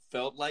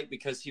felt like,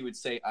 because he would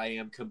say, I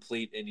am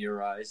complete in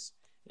your eyes.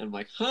 And I'm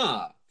like,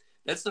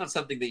 that's not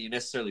something that you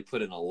necessarily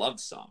put in a love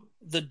song.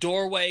 The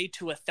doorway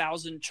to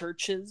 1,000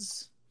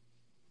 churches.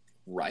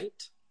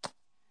 Right?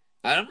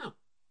 I don't know.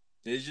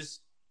 It's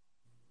just,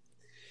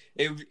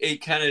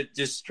 it kind of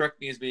just struck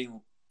me as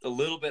being a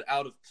little bit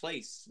out of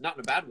place. Not in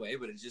a bad way,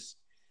 but it's just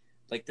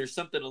like there's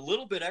something a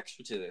little bit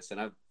extra to this,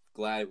 and I'm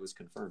glad it was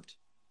confirmed.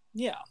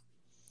 Yeah.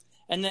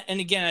 And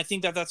again, I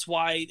think that's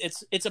why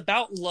it's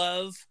about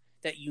love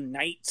that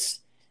unites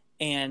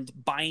and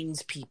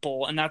binds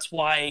people, and that's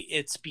why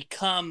it's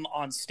become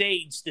on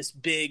stage this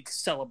big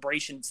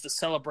celebration. It's the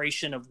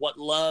celebration of what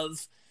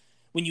love,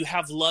 when you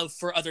have love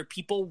for other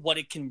people, what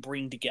it can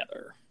bring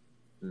together.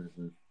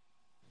 Mm-hmm.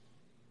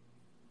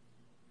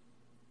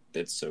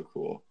 That's so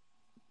cool.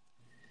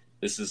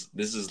 This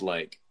is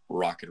like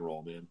rock and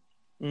roll, man.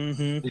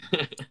 Mm-hmm.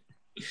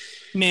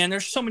 Man,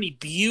 there's so many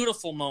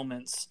beautiful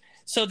moments.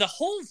 So the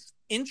whole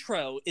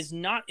intro is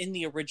not in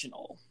the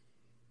original.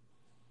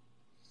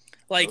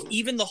 Like,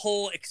 even the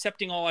whole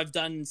accepting all I've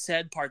done and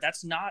said part,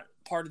 that's not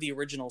part of the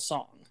original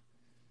song.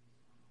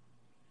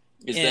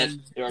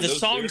 The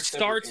song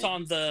starts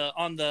on the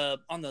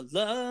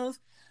love,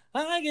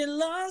 I get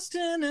lost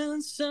in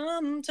it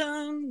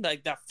sometime,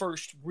 like that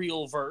first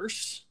real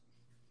verse.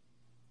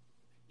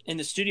 In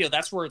the studio,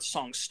 that's where the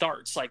song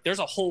starts. Like, there's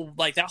a whole,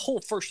 like, that whole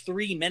first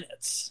 3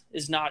 minutes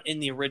is not in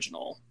the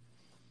original.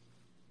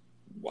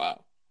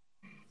 Wow.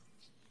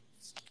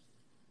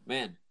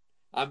 Man,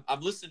 I'm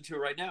listening to it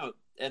right now,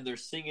 and they're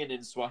singing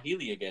in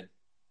Swahili again.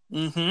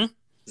 Mm-hmm.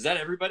 Is that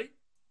everybody?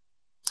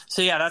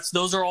 So yeah,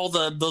 those are all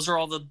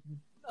the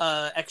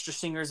extra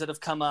singers that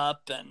have come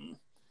up,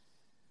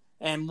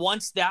 and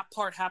once that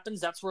part happens,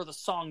 that's where the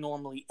song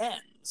normally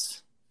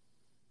ends.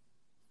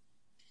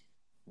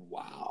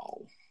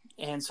 Wow.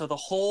 And so the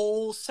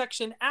whole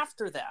section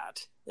after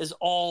that is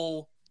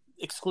all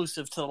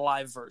exclusive to the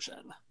live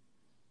version,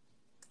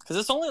 because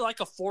it's only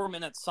like a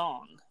 4-minute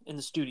song in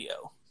the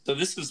studio. So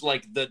this is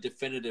like the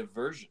definitive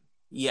version.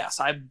 Yes,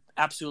 I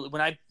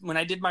absolutely. When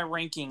I did my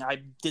ranking,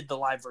 I did the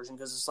live version,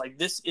 because it's like,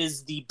 this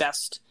is the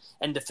best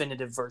and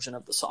definitive version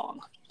of the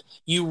song.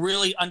 You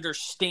really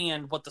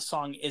understand what the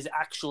song is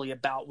actually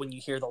about when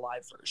you hear the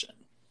live version.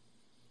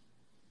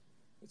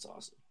 That's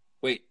awesome.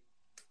 Wait.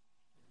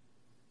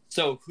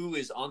 So who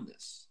is on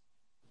this?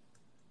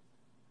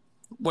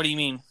 What do you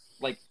mean?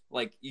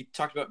 Like you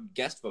talked about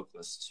guest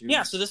vocalists.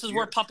 Yeah, so this is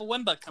where Papa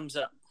Wemba comes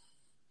up.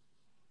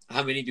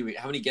 How many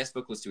guest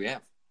vocalists do we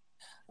have?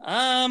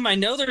 I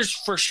know there's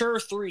for sure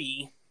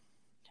 3.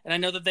 And I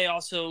know that they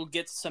also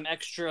get some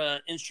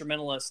extra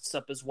instrumentalists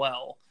up as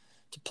well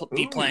to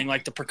be playing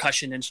like the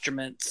percussion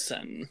instruments.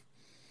 And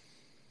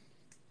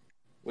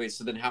wait,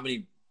 so then how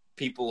many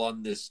people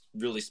on this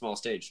really small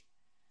stage?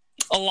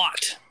 A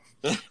lot.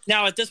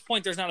 Now, at this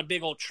point, there's not a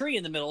big old tree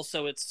in the middle,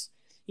 so it's,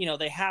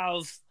 they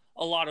have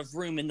a lot of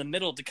room in the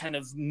middle to kind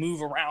of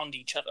move around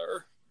each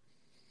other.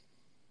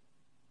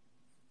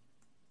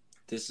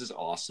 This is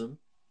awesome.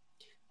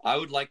 I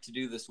would like to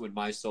do this when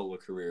my solo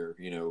career,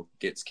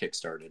 gets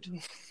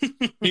kickstarted.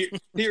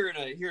 here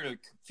in a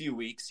few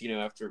weeks,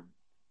 after,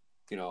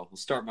 we'll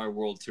start my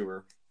world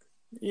tour.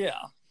 Yeah.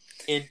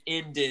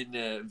 End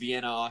in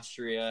Vienna,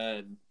 Austria,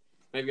 and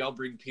maybe I'll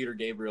bring Peter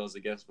Gabriel as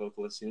a guest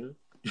vocalist.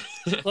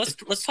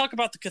 Let's talk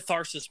about the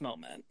catharsis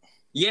moment.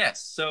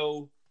 Yes.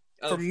 So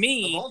for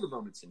me, of all the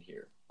moments in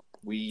here,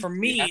 it's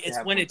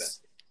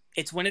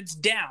when it's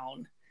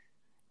down,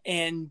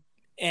 and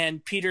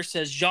Peter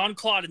says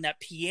Jean-Claude, and that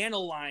piano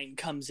line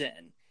comes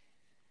in.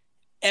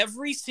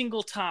 Every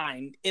single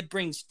time, it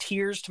brings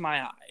tears to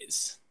my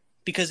eyes,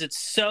 because it's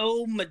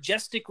so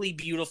majestically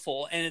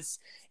beautiful, and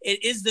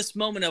it is this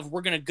moment of,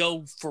 we're going to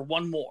go for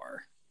one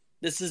more.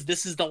 This is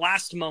the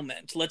last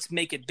moment. Let's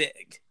make it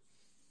big.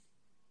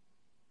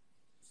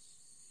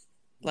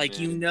 Like,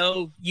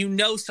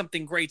 man.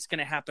 Something great's going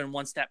to happen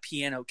once that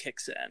piano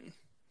kicks in.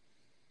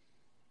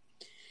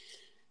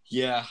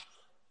 Yeah.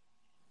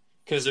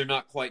 Because they're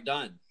not quite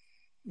done.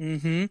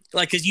 Mm-hmm.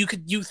 Like, because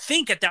you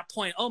think at that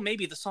point, oh,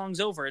 maybe the song's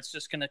over. It's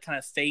just going to kind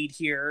of fade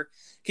here.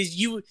 Because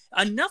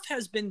enough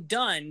has been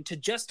done to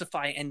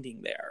justify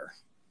ending there.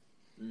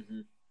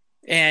 Mm-hmm.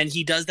 And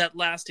he does that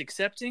last,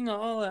 accepting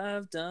all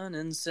I've done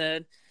and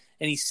said.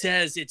 And he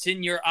says, it's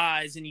in your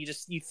eyes. And you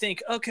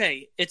think,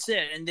 okay, it's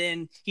it. And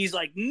then he's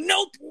like,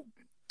 nope,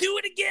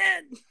 do it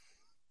again.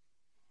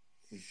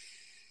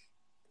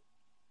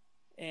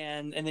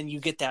 and then you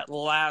get that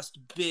last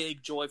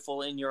big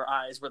joyful In Your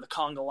Eyes where the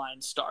conga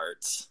line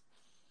starts.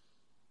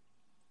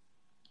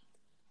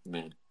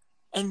 Man.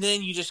 And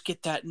then you just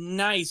get that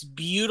nice,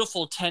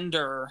 beautiful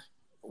tender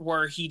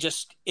where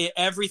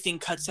everything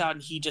cuts out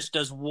and he just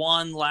does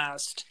one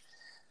last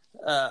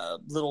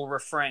little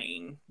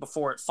refrain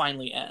before it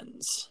finally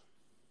ends.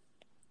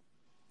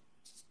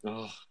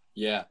 Oh,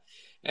 yeah.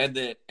 And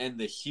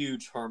the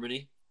huge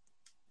harmony.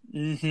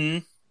 Mm-hmm.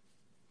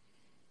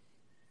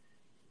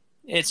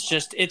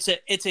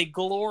 It's a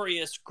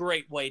glorious,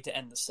 great way to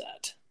end the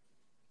set.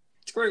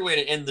 It's a great way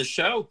to end the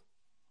show.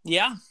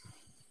 Yeah.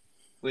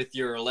 With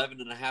your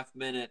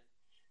 11.5-minute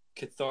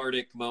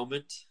cathartic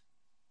moment.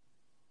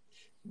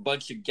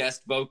 Bunch of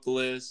guest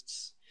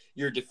vocalists,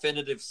 your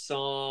definitive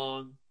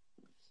song,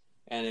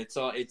 and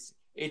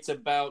it's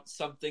about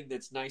something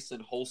that's nice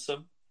and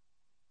wholesome.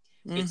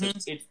 Mm-hmm.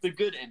 It's the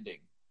good ending,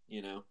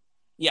 you know?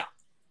 Yeah.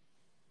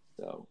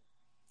 So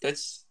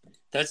that's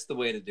the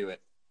way to do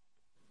it.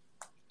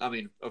 I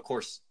mean, of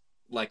course,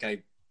 like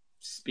I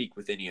speak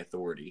with any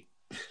authority.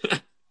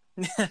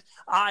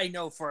 I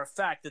know for a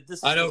fact that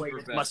this is the way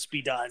it must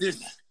be done.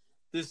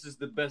 This is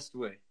the best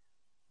way.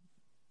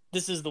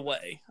 This is the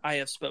way. I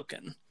have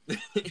spoken.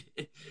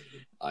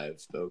 I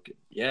have spoken.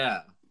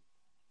 Yeah.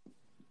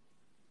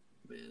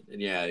 Man.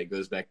 And yeah, it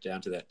goes back down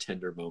to that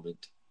tender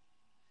moment.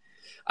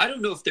 I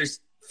don't know if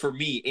there's, for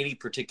me, any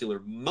particular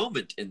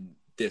moment in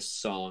this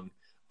song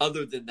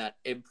other than that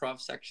improv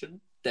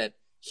section that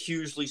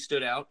hugely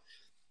stood out.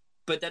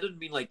 But that doesn't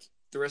mean like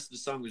the rest of the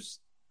song was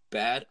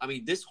bad. I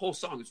mean, this whole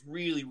song is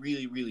really,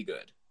 really, really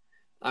good.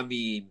 I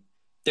mean,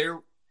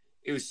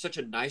 it was such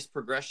a nice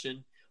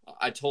progression.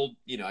 I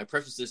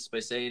prefaced this by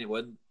saying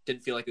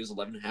didn't feel like it was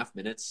 11.5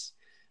 minutes.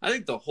 I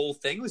think the whole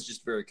thing was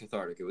just very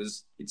cathartic.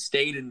 It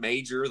stayed in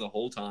major the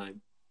whole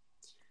time.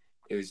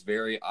 It was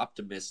very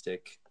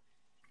optimistic.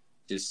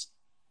 Just,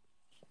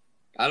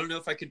 I don't know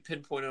if I could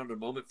pinpoint on a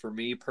moment for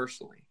me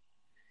personally,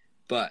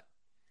 but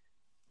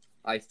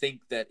I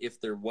think that if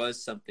there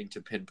was something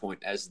to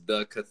pinpoint as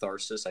the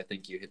catharsis, I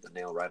think you hit the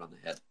nail right on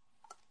the head.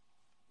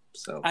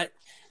 So, and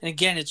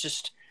again, it's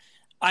just,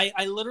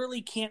 I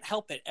literally can't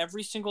help it.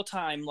 Every single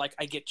time, like,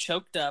 I get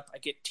choked up, I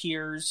get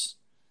tears,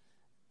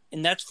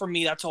 and that's, for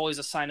me, that's always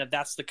a sign of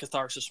that's the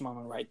catharsis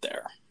moment right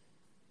there.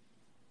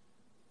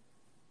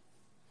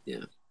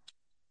 Yeah.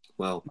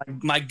 Well,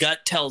 my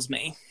gut tells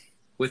me.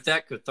 With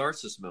that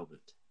catharsis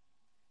moment,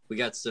 we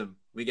got some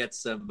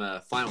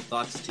final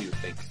thoughts to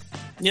think.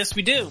 Yes,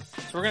 we do.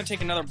 So we're going to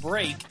take another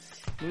break.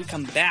 When we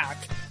come back,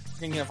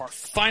 we're going to give our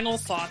final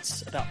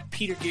thoughts about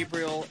Peter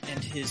Gabriel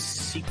and his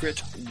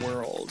secret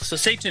world. So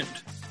stay tuned.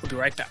 We'll be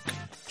right back.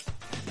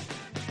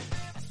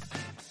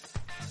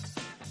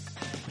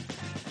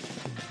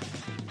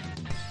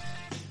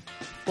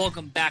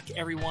 Welcome back,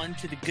 everyone,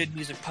 to the Good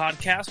Music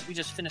Podcast. We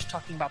just finished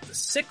talking about the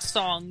 6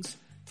 songs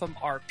from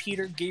our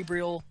Peter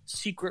Gabriel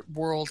Secret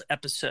World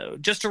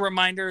episode. Just a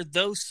reminder,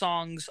 those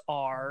songs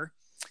are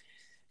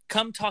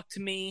Come Talk to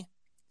Me,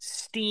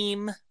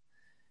 Steam,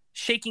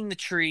 Shaking the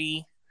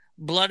Tree,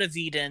 Blood of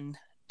Eden,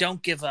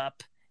 Don't Give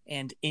Up,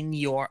 and In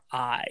Your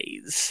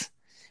Eyes.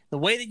 The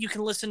way that you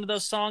can listen to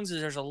those songs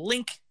is there's a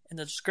link in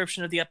the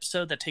description of the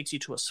episode that takes you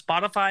to a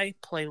Spotify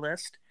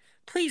playlist.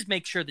 Please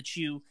make sure that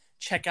you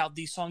check out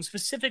these songs,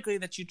 specifically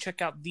that you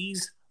check out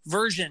these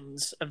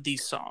versions of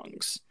these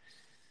songs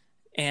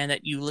and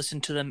that you listen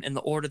to them in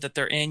the order that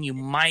they're in. You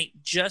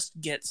might just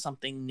get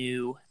something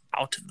new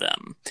out of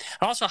them.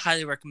 I also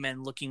highly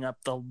recommend looking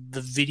up the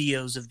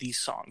videos of these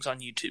songs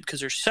on YouTube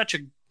because there's such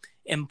an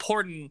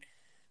important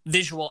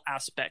visual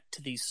aspect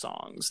to these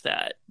songs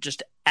that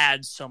just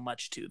adds so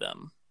much to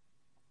them.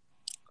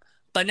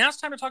 But now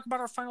it's time to talk about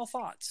our final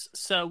thoughts.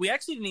 So we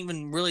actually didn't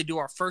even really do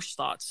our first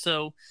thoughts.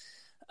 So,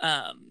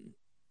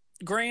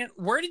 Grant,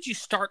 where did you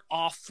start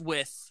off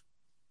with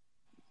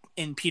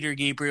in Peter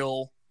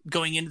Gabriel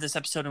going into this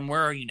episode, and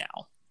where are you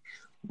now?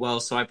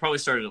 Well, so I probably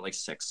started at like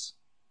 6.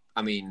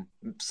 I mean,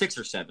 6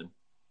 or 7.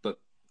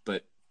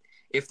 But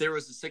if there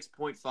was a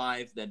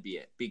 6.5, that'd be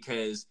it.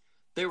 Because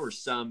there were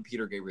some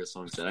Peter Gabriel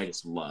songs that I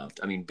just loved.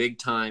 I mean, Big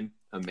Time,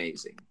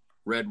 amazing.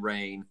 Red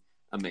Rain,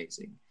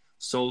 amazing.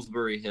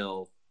 Salisbury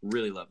Hill,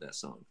 really love that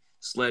song.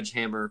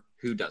 Sledgehammer,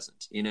 who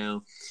doesn't, you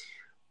know?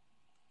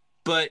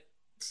 But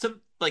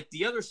some, like,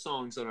 the other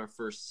songs on our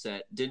first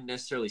set didn't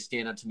necessarily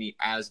stand out to me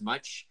as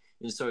much.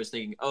 And so I was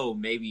thinking, oh,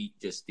 maybe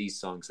just these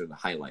songs are the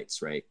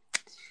highlights, right?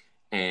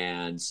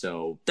 And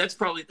so that's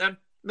probably that.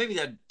 Maybe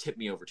that tipped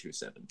me over to a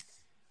 7.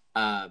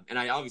 And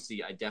I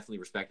definitely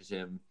respected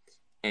him.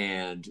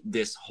 And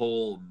this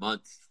whole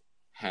month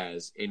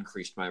has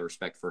increased my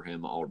respect for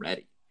him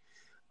already.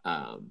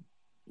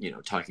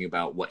 Talking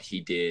about what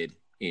he did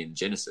in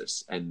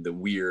Genesis and the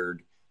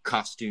weird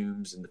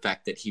costumes and the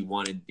fact that he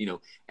wanted,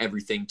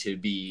 everything to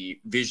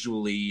be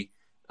visually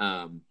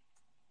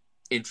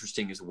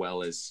interesting as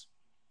well as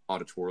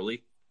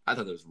auditorily. I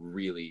thought that was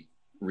really,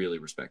 really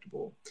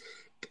respectable.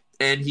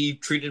 And he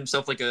treated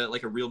himself like a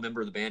real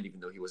member of the band, even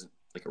though he wasn't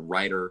like a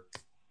writer.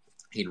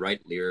 He'd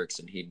write lyrics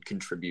and he'd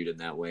contribute in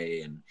that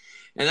way. And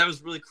that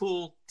was really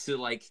cool to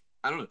like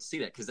I don't know, to see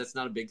that, because that's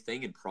not a big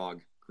thing in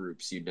prog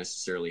groups. You'd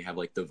necessarily have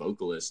like the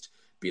vocalist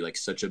be like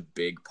such a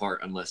big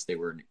part unless they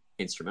were an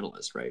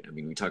instrumentalist, right? I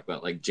mean, we talk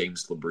about like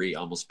James LaBrie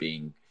almost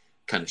being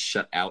kind of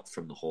shut out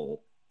from the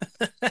whole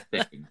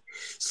thing.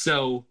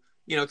 So,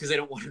 you know, because they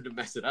don't want him to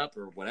mess it up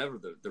or whatever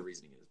the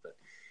reasoning is.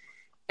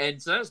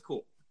 And so that was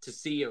cool to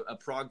see a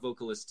prog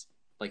vocalist,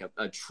 like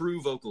a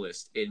true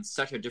vocalist, in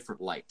such a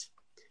different light,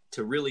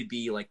 to really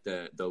be like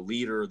the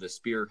leader, the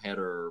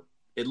spearheader,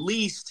 at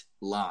least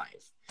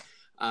live.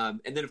 And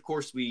then, of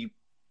course, we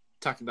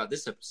talked about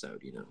this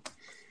episode, you know,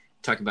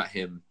 talking about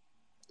him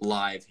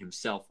live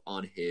himself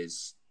on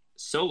his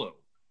solo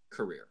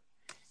career.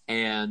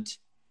 And,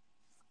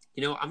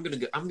 you know, I'm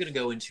gonna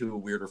go into a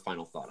weirder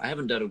final thought. I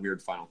haven't done a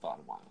weird final thought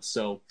in a while.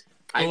 So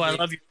I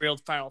love your real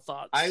final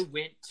thoughts. I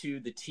went to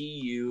the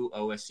TU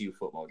OSU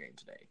football game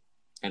today.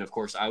 And of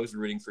course I was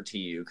rooting for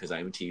TU because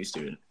I'm a TU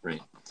student,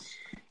 right?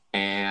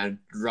 And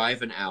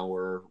drive an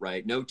hour,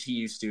 right? No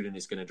TU student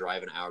is going to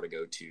drive an hour to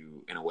go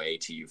to an away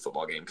TU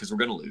football game because we're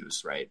going to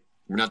lose, right?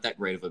 We're not that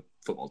great of a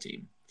football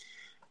team.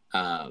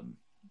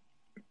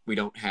 We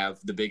don't have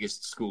the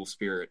biggest school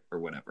spirit or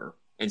whatever.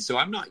 And so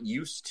I'm not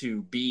used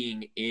to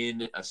being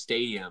in a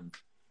stadium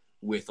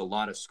with a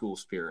lot of school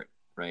spirit,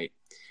 right?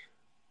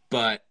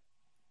 But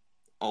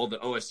all the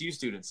OSU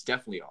students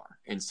definitely are.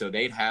 And so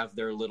they'd have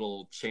their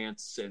little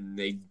chants and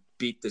they'd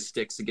beat the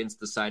sticks against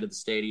the side of the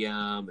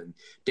stadium and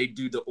they'd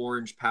do the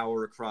orange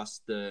power across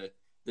the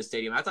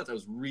stadium. I thought that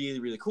was really,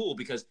 really cool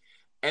because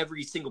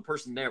every single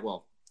person there,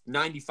 well,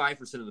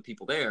 95% of the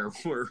people there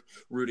were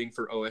rooting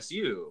for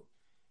OSU.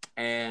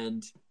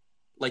 And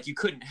like, you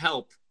couldn't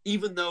help,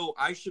 even though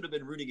I should have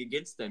been rooting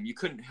against them, you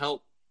couldn't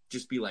help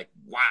just be like,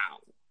 wow.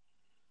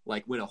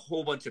 Like when a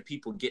whole bunch of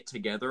people get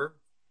together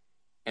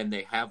and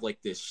they have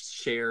like this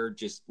shared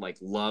just like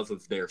love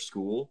of their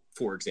school,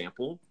 for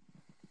example,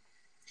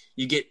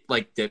 you get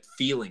like that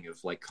feeling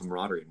of like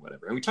camaraderie and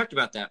whatever. And we talked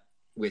about that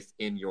with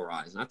In Your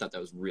Eyes, and I thought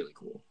that was really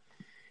cool.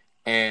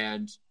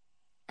 And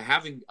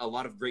having a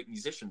lot of great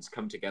musicians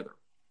come together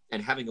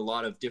and having a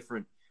lot of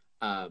different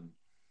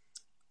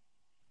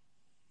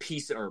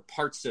pieces or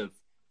parts of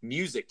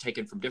music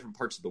taken from different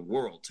parts of the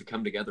world to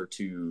come together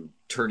to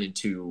turn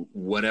into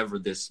whatever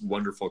this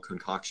wonderful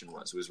concoction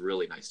was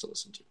really nice to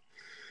listen to.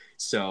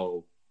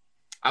 So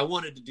I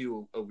wanted to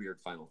do a weird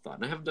final thought,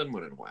 and I haven't done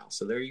one in a while.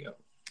 So there you go.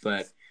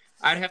 But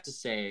I'd have to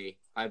say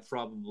I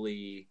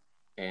probably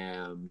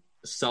am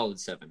a solid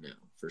 7 now,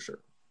 for sure.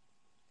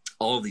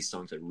 All of these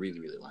songs I really,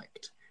 really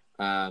liked.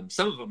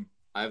 Some of them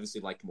I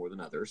obviously liked more than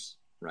others,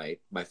 right?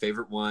 My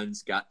favorite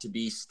ones got to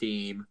be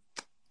Steam.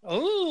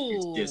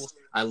 Oh,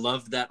 I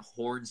loved that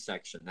horn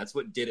section. That's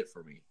what did it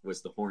for me,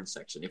 was the horn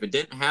section. If it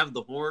didn't have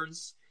the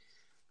horns,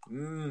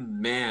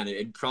 man,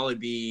 it'd probably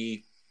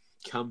be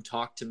Come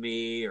Talk to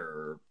Me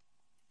or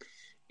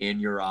In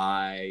Your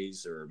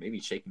Eyes or maybe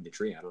Shaking the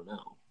Tree. I don't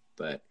know.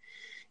 But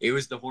it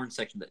was the horn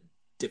section that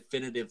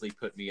definitively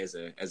put me as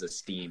a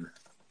Steam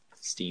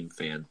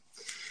fan.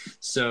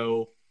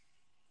 So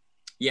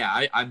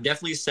yeah, I'm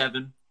definitely a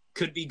 7.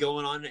 Could be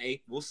going on an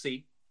 8. We'll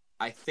see.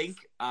 I think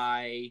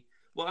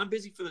I'm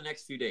busy for the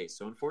next few days.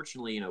 So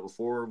unfortunately,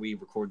 before we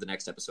record the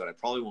next episode, I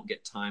probably won't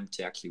get time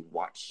to actually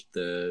watch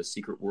The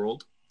Secret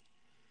World.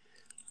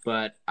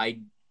 But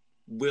I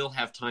will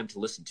have time to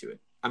listen to it.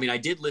 I mean, I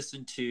did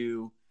listen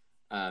to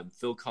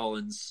Phil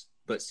Collins,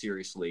 But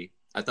Seriously.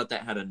 I thought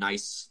that had a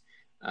nice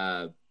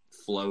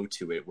flow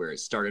to it where it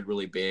started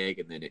really big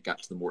and then it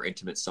got to the more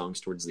intimate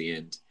songs towards the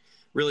end.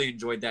 Really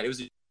enjoyed that. It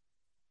was an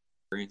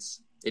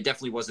experience. It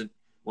definitely wasn't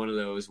one of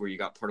those where you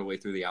got part of the way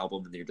through the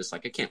album and you're just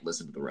like, I can't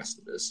listen to the rest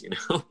of this,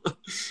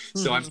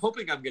 So I'm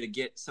hoping I'm going to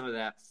get some of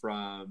that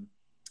from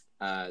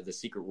The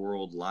Secret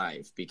World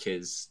live,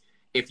 because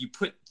if you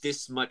put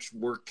this much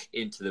work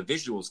into the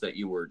visuals that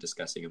you were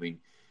discussing, I mean,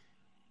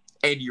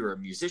 and you're a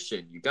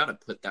musician, you got to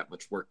put that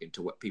much work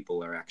into what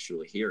people are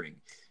actually hearing.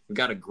 We've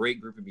got a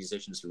great group of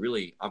musicians who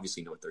really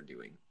obviously know what they're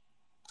doing.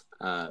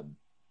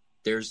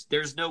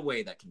 There's no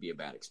way that can be a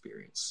bad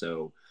experience.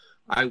 So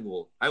I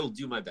will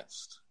do my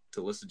best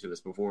to listen to this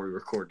before we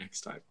record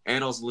next time,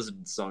 and also listen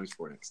to the songs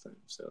for next time.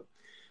 So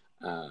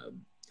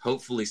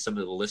hopefully some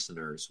of the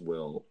listeners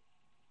will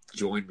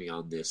join me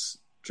on this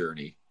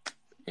journey,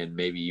 and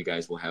maybe you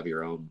guys will have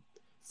your own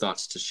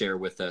thoughts to share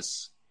with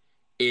us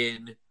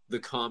in the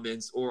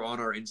comments or on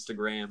our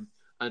Instagram.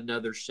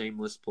 Another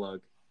shameless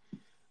plug.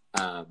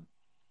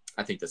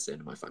 I think that's the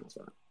end of my final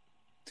thought.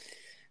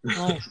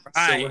 all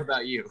right. So what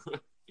about you?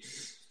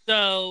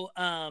 So,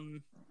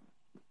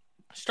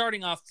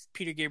 starting off,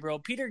 Peter Gabriel.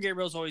 Peter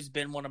Gabriel's always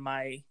been one of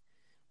my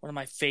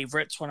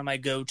favorites, one of my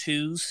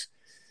go-tos.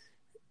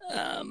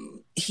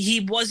 He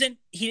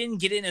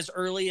didn't get in as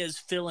early as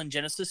Phil and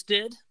Genesis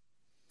did.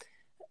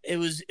 It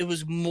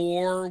was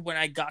more when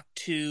I got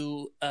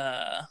to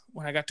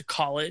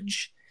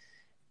college.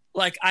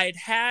 Like, I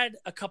had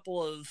a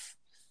couple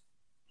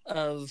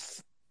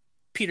of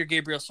Peter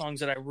Gabriel songs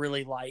that I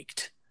really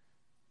liked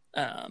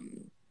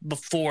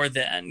before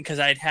then, because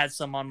I'd had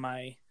some on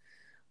my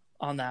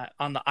on the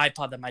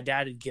iPod that my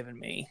dad had given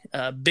me.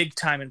 Big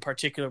Time in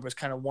particular was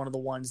kind of one of the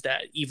ones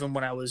that even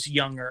when I was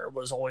younger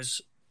was always,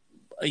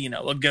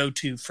 a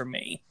go-to for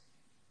me.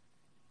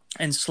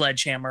 And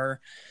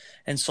Sledgehammer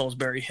and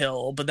Salisbury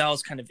Hill, but that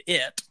was kind of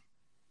it.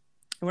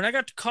 When I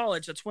got to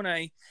college, that's when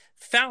I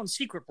found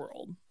Secret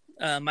World.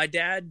 My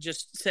dad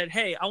just said,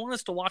 "Hey, I want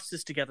us to watch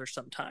this together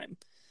sometime."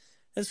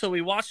 And so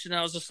we watched it, and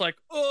I was just like,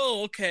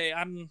 "Oh, okay,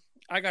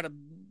 I got to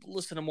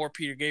listen to more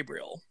Peter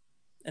Gabriel."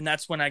 And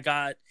that's when I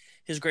got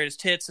his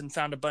greatest hits and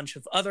found a bunch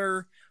of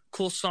other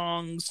cool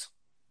songs.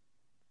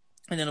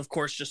 And then, of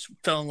course, just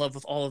fell in love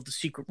with all of the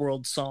Secret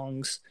World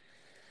songs.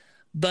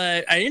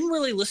 But I didn't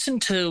really listen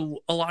to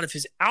a lot of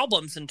his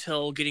albums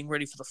until getting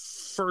ready for the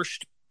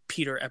first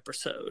Peter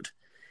episode.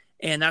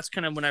 And that's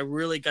kind of when I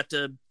really got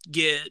to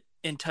get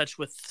in touch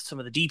with some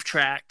of the deep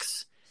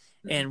tracks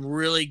and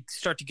really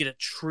start to get a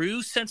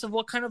true sense of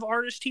what kind of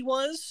artist he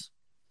was.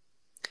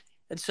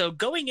 And so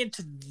going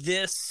into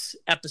this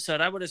episode,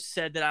 I would have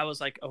said that I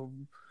was like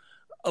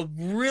a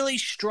really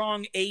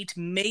strong 8,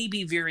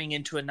 maybe veering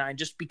into a 9,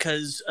 just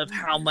because of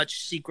how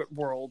much Secret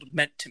World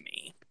meant to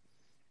me.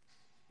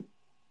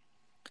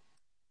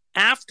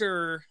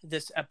 After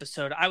this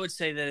episode, I would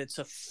say that it's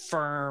a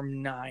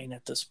firm 9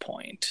 at this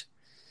point.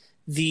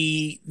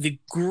 The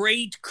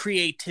great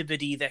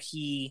creativity that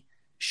he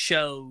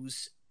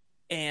shows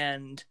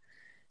and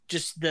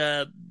just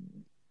the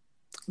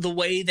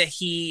way that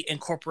he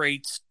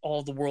incorporates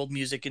all the world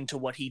music into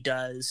what he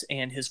does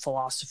and his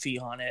philosophy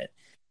on it,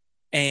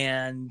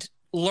 and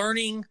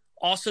learning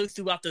also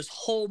throughout this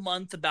whole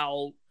month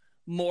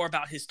more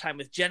about his time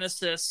with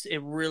Genesis.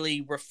 It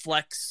really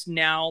reflects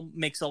now,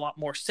 makes a lot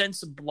more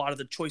sense of a lot of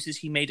the choices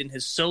he made in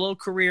his solo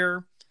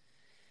career.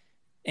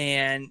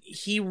 And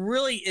he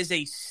really is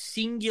a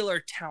singular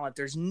talent.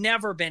 There's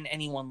never been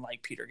anyone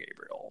like Peter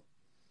Gabriel.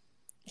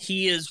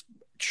 He is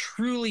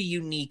truly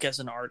unique as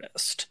an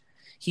artist.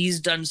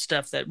 He's done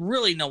stuff that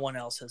really no one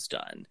else has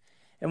done.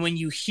 And when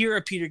you hear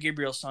a Peter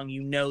Gabriel song,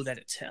 you know that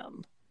it's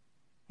him.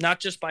 Not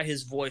just by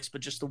his voice,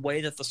 but just the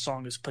way that the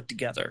song is put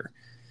together.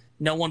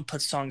 No one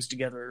puts songs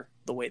together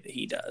the way that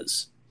he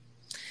does.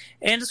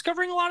 And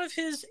discovering a lot of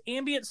his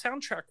ambient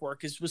soundtrack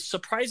work was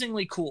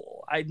surprisingly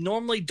cool. I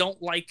normally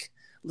don't like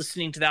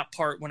listening to that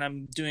part when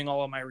I'm doing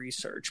all of my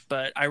research,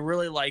 but I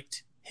really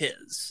liked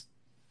his.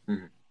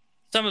 Mm-hmm.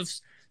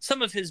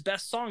 Some of his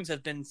best songs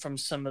have been from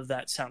some of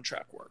that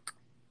soundtrack work.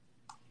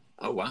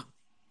 Oh, wow.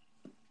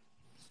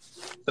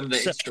 Some of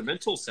the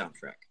instrumental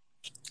soundtrack.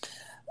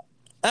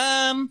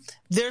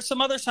 There's some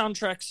other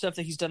soundtrack stuff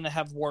that he's done that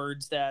have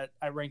words that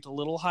I ranked a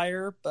little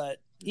higher, but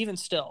even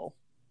still.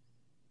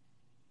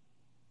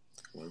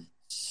 Wow.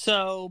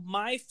 So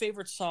my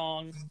favorite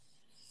song,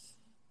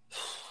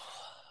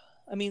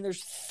 I mean,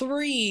 there's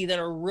 3 that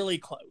are really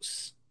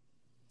close.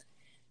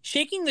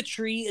 Shaking the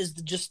Tree is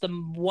just the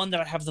one that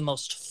I have the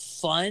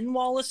most fun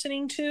while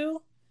listening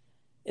to.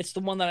 It's the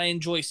one that I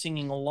enjoy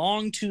singing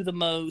along to the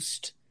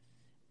most,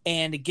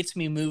 and it gets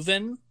me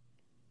moving.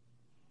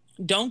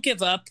 Don't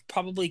Give Up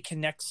probably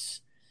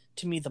connects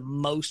to me the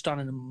most on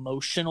an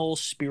emotional,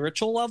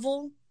 spiritual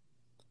level.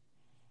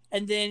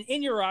 And then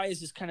In Your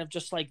Eyes is kind of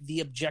just like the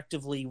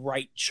objectively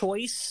right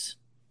choice.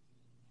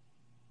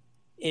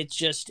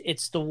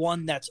 It's the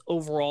one that's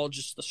overall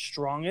just the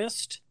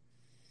strongest.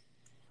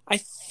 I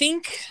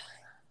think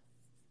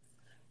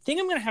I'm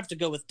going to have to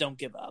go with Don't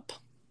Give Up.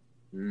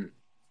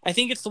 I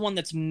think it's the one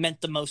that's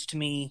meant the most to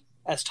me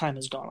as time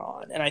has gone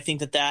on. And I think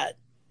that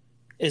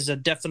is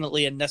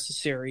definitely a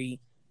necessary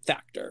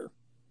factor.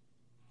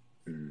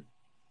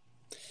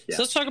 Yeah.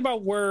 So let's talk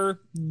about where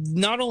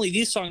not only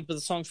these songs, but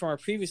the songs from our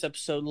previous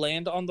episode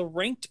land on the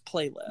ranked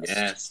playlist.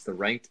 Yes, the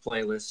ranked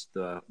playlist,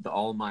 the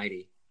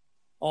almighty.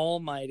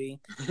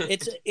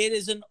 It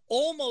is an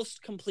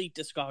almost complete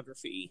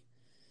discography.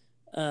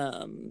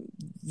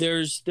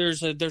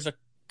 There's a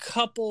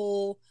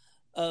couple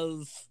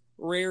of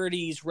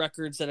rarities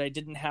records that I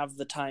didn't have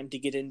the time to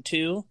get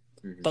into,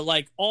 but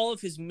like all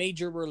of his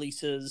major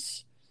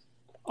releases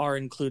are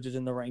included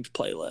in the ranked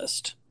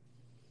playlist.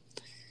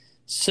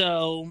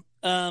 So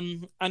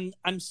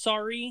I'm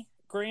sorry,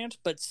 Grant,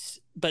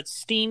 but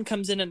Steam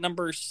comes in at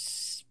number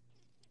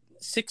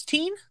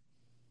 16.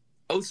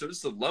 Oh, so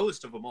it's the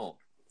lowest of them all.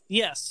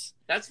 Yes,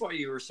 that's why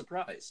you were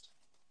surprised.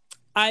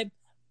 I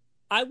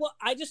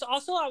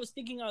was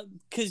thinking,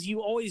 because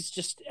you always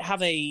just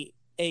have a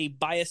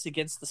bias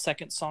against the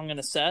second song in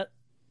a set.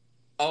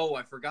 Oh,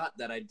 I forgot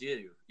that I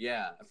do.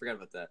 Yeah, I forgot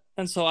about that.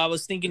 And so I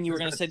was thinking you were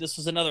going to say this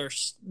was another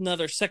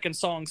second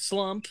song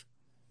slump.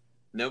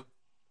 Nope.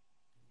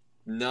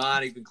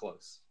 Not even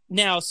close.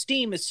 Now,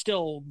 Steam is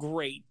still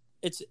great.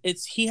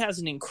 He has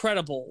an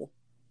incredible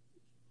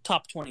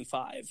top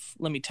 25,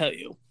 let me tell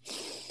you.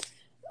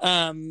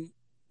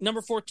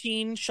 Number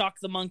 14,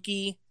 Shock the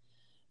Monkey.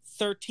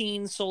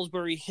 13,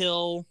 Salisbury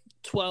Hill.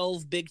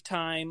 12, Big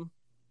Time.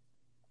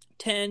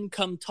 10,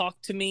 Come Talk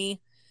to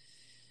Me.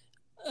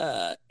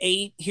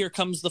 8, Here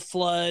Comes the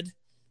Flood.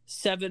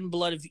 7,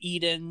 Blood of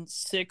Eden.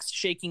 6,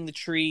 Shaking the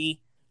Tree.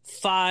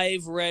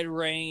 5, Red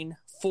Rain.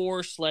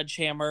 4,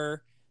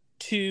 Sledgehammer.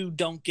 2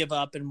 Don't Give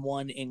Up, and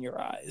 1 In Your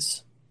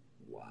Eyes.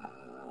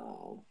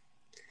 Wow.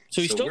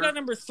 So we still got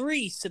number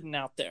 3 sitting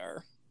out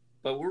there.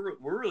 But we're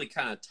really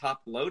kind of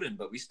top loading,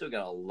 but we still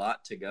got a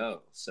lot to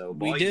go. So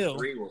we volume do.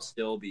 3 will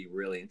still be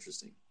really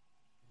interesting.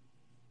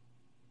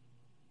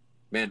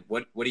 Man,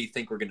 what do you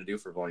think we're going to do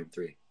for volume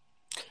 3?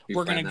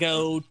 We're gonna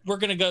go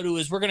to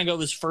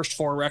his first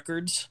 4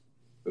 records.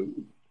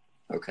 Ooh,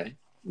 okay.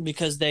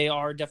 Because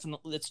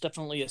it's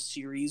definitely a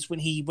series. When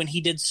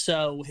he did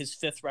So, his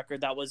 5th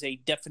record, that was a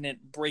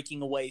definite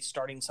breaking away,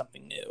 starting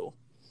something new.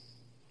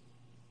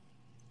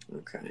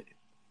 Okay.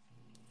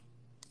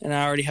 And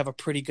I already have a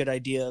pretty good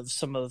idea of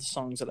some of the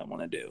songs that I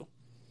want to do,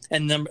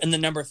 and the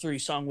number 3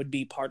 song would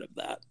be part of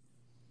that.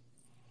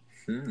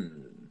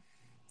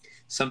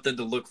 Something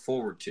to look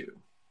forward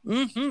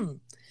to.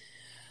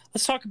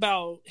 Let's talk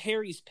about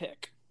Harry's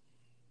pick.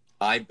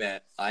 I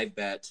bet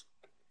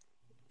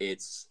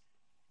it's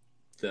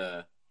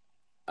the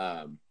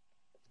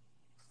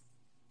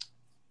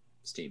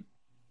Steam.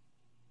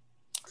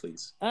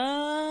 Please.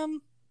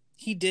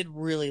 He did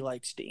really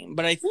like Steam,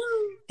 but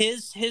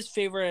his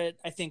favorite,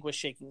 I think, was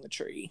Shaking the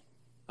Tree.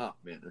 Oh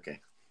man, okay.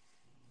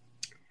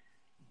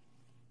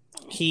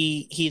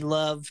 He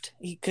loved,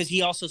 because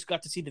he also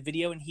got to see the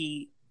video, and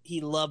he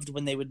loved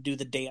when they would do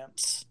the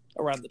dance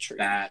around the tree.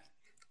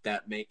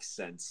 That makes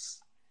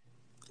sense.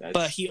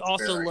 But he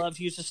also loved,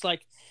 he was just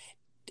like,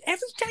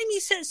 every time he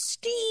says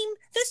Steam,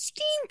 the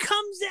steam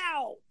comes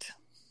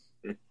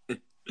out.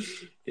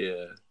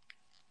 Yeah.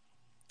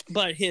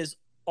 But his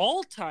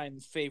all-time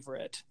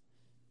favorite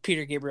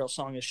Peter Gabriel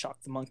song is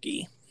Shock the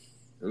Monkey.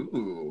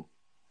 Ooh.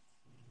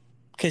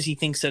 Because he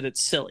thinks that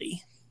it's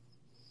silly.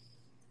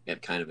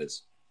 It kind of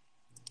is.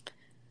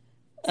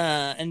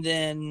 And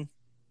then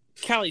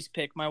Callie's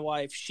pick, my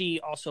wife, she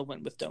also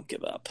went with Don't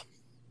Give Up.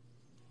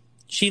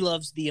 She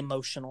loves the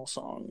emotional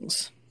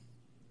songs.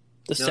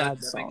 The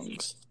sad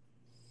songs.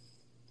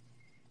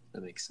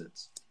 That makes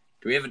sense.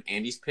 Do we have an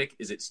Andy's pick?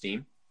 Is it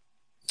Steam?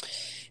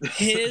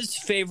 His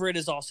favorite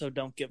is also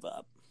Don't Give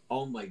Up.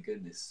 Oh my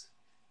goodness.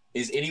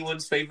 Is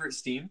anyone's favorite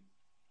Steam?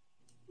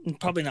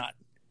 Probably not.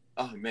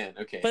 Oh man,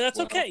 okay. But that's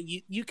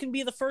okay. You can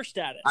be the first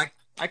at it.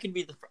 I can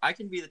be the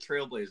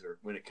trailblazer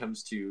when it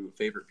comes to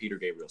favorite Peter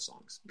Gabriel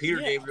songs. Peter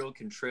Gabriel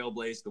can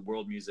trailblaze the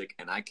world music,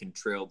 and I can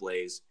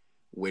trailblaze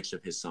which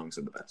of his songs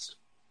are the best.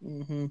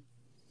 Mm-hmm.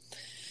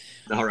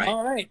 All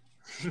right.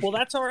 Well,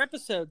 that's our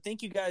episode.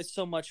 Thank you guys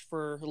so much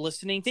for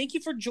listening. Thank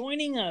you for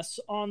joining us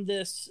on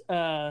this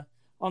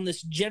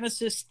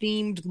Genesis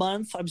themed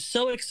month. I'm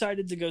so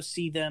excited to go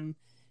see them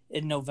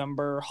in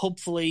November.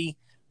 Hopefully,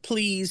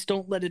 please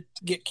don't let it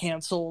get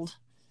canceled.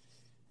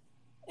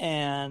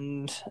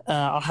 And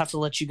I'll have to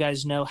let you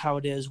guys know how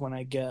it is when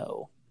I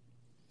go.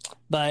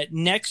 But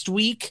next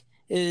week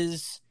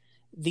is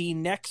the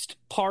next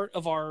part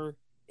of our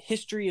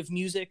History of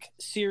Music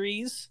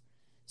series.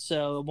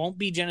 So it won't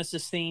be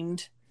Genesis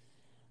themed,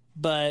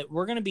 but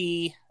we're going to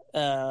be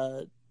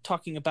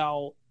talking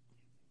about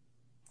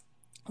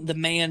the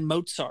man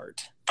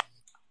Mozart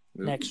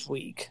next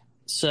week.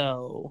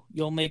 So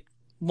you'll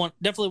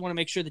definitely want to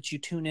make sure that you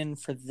tune in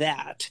for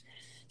that.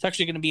 It's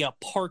actually going to be a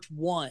part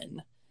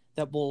 1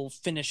 that will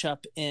finish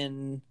up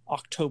in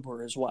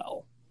October as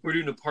well. We're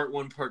doing a part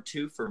 1, part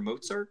 2 for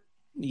Mozart?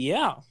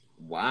 Yeah.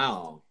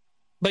 Wow.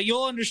 But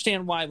you'll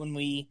understand why when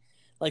we,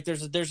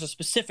 there's a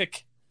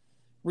specific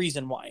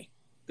reason why.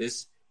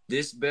 This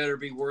better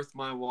be worth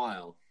my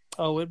while.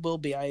 Oh, it will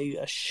be, I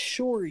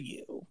assure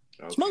you.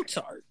 Okay. It's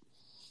Mozart.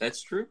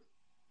 That's true.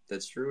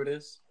 It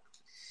is.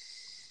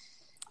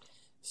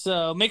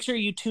 So make sure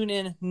you tune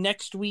in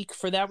next week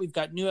for that. We've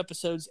got new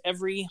episodes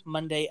every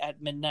Monday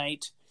at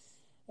midnight.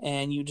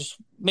 And you just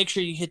make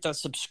sure you hit that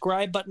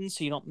subscribe button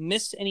so you don't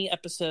miss any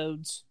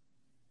episodes.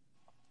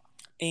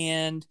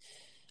 And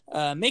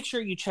make sure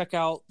you check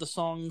out the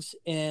songs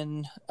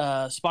in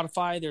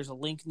Spotify. There's a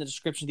link in the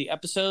description of the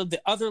episode.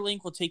 The other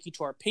link will take you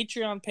to our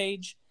Patreon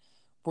page,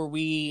 where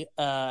we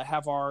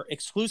have our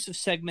exclusive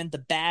segment, the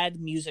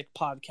Bad Music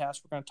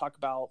Podcast. We're going to talk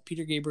about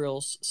Peter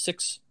Gabriel's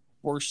 6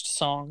 worst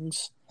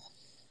songs.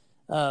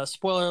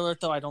 Spoiler alert,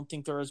 though, I don't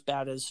think they're as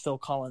bad as Phil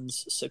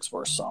Collins' 6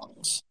 worst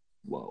songs.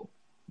 Whoa.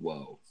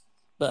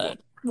 But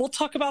we'll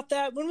talk about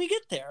that when we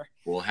get there.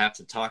 We'll have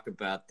to talk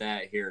about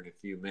that here in a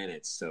few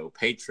minutes. So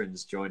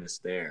patrons, join us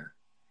there.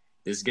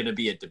 This is going to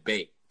be a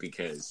debate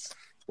because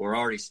we're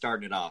already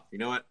starting it off. You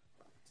know what?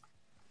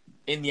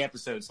 In the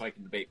episode so I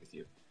can debate with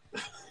you.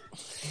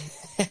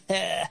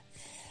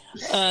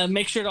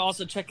 Make sure to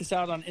also check us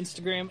out on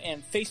Instagram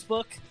and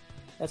Facebook.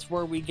 That's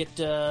where we get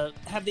to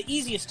have the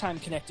easiest time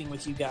connecting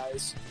with you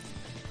guys.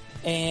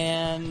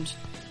 And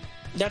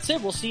that's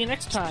it. We'll see you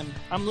next time.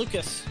 I'm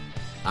Lucas.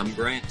 I'm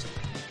Grant.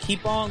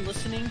 Keep on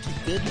listening to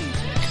good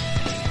music.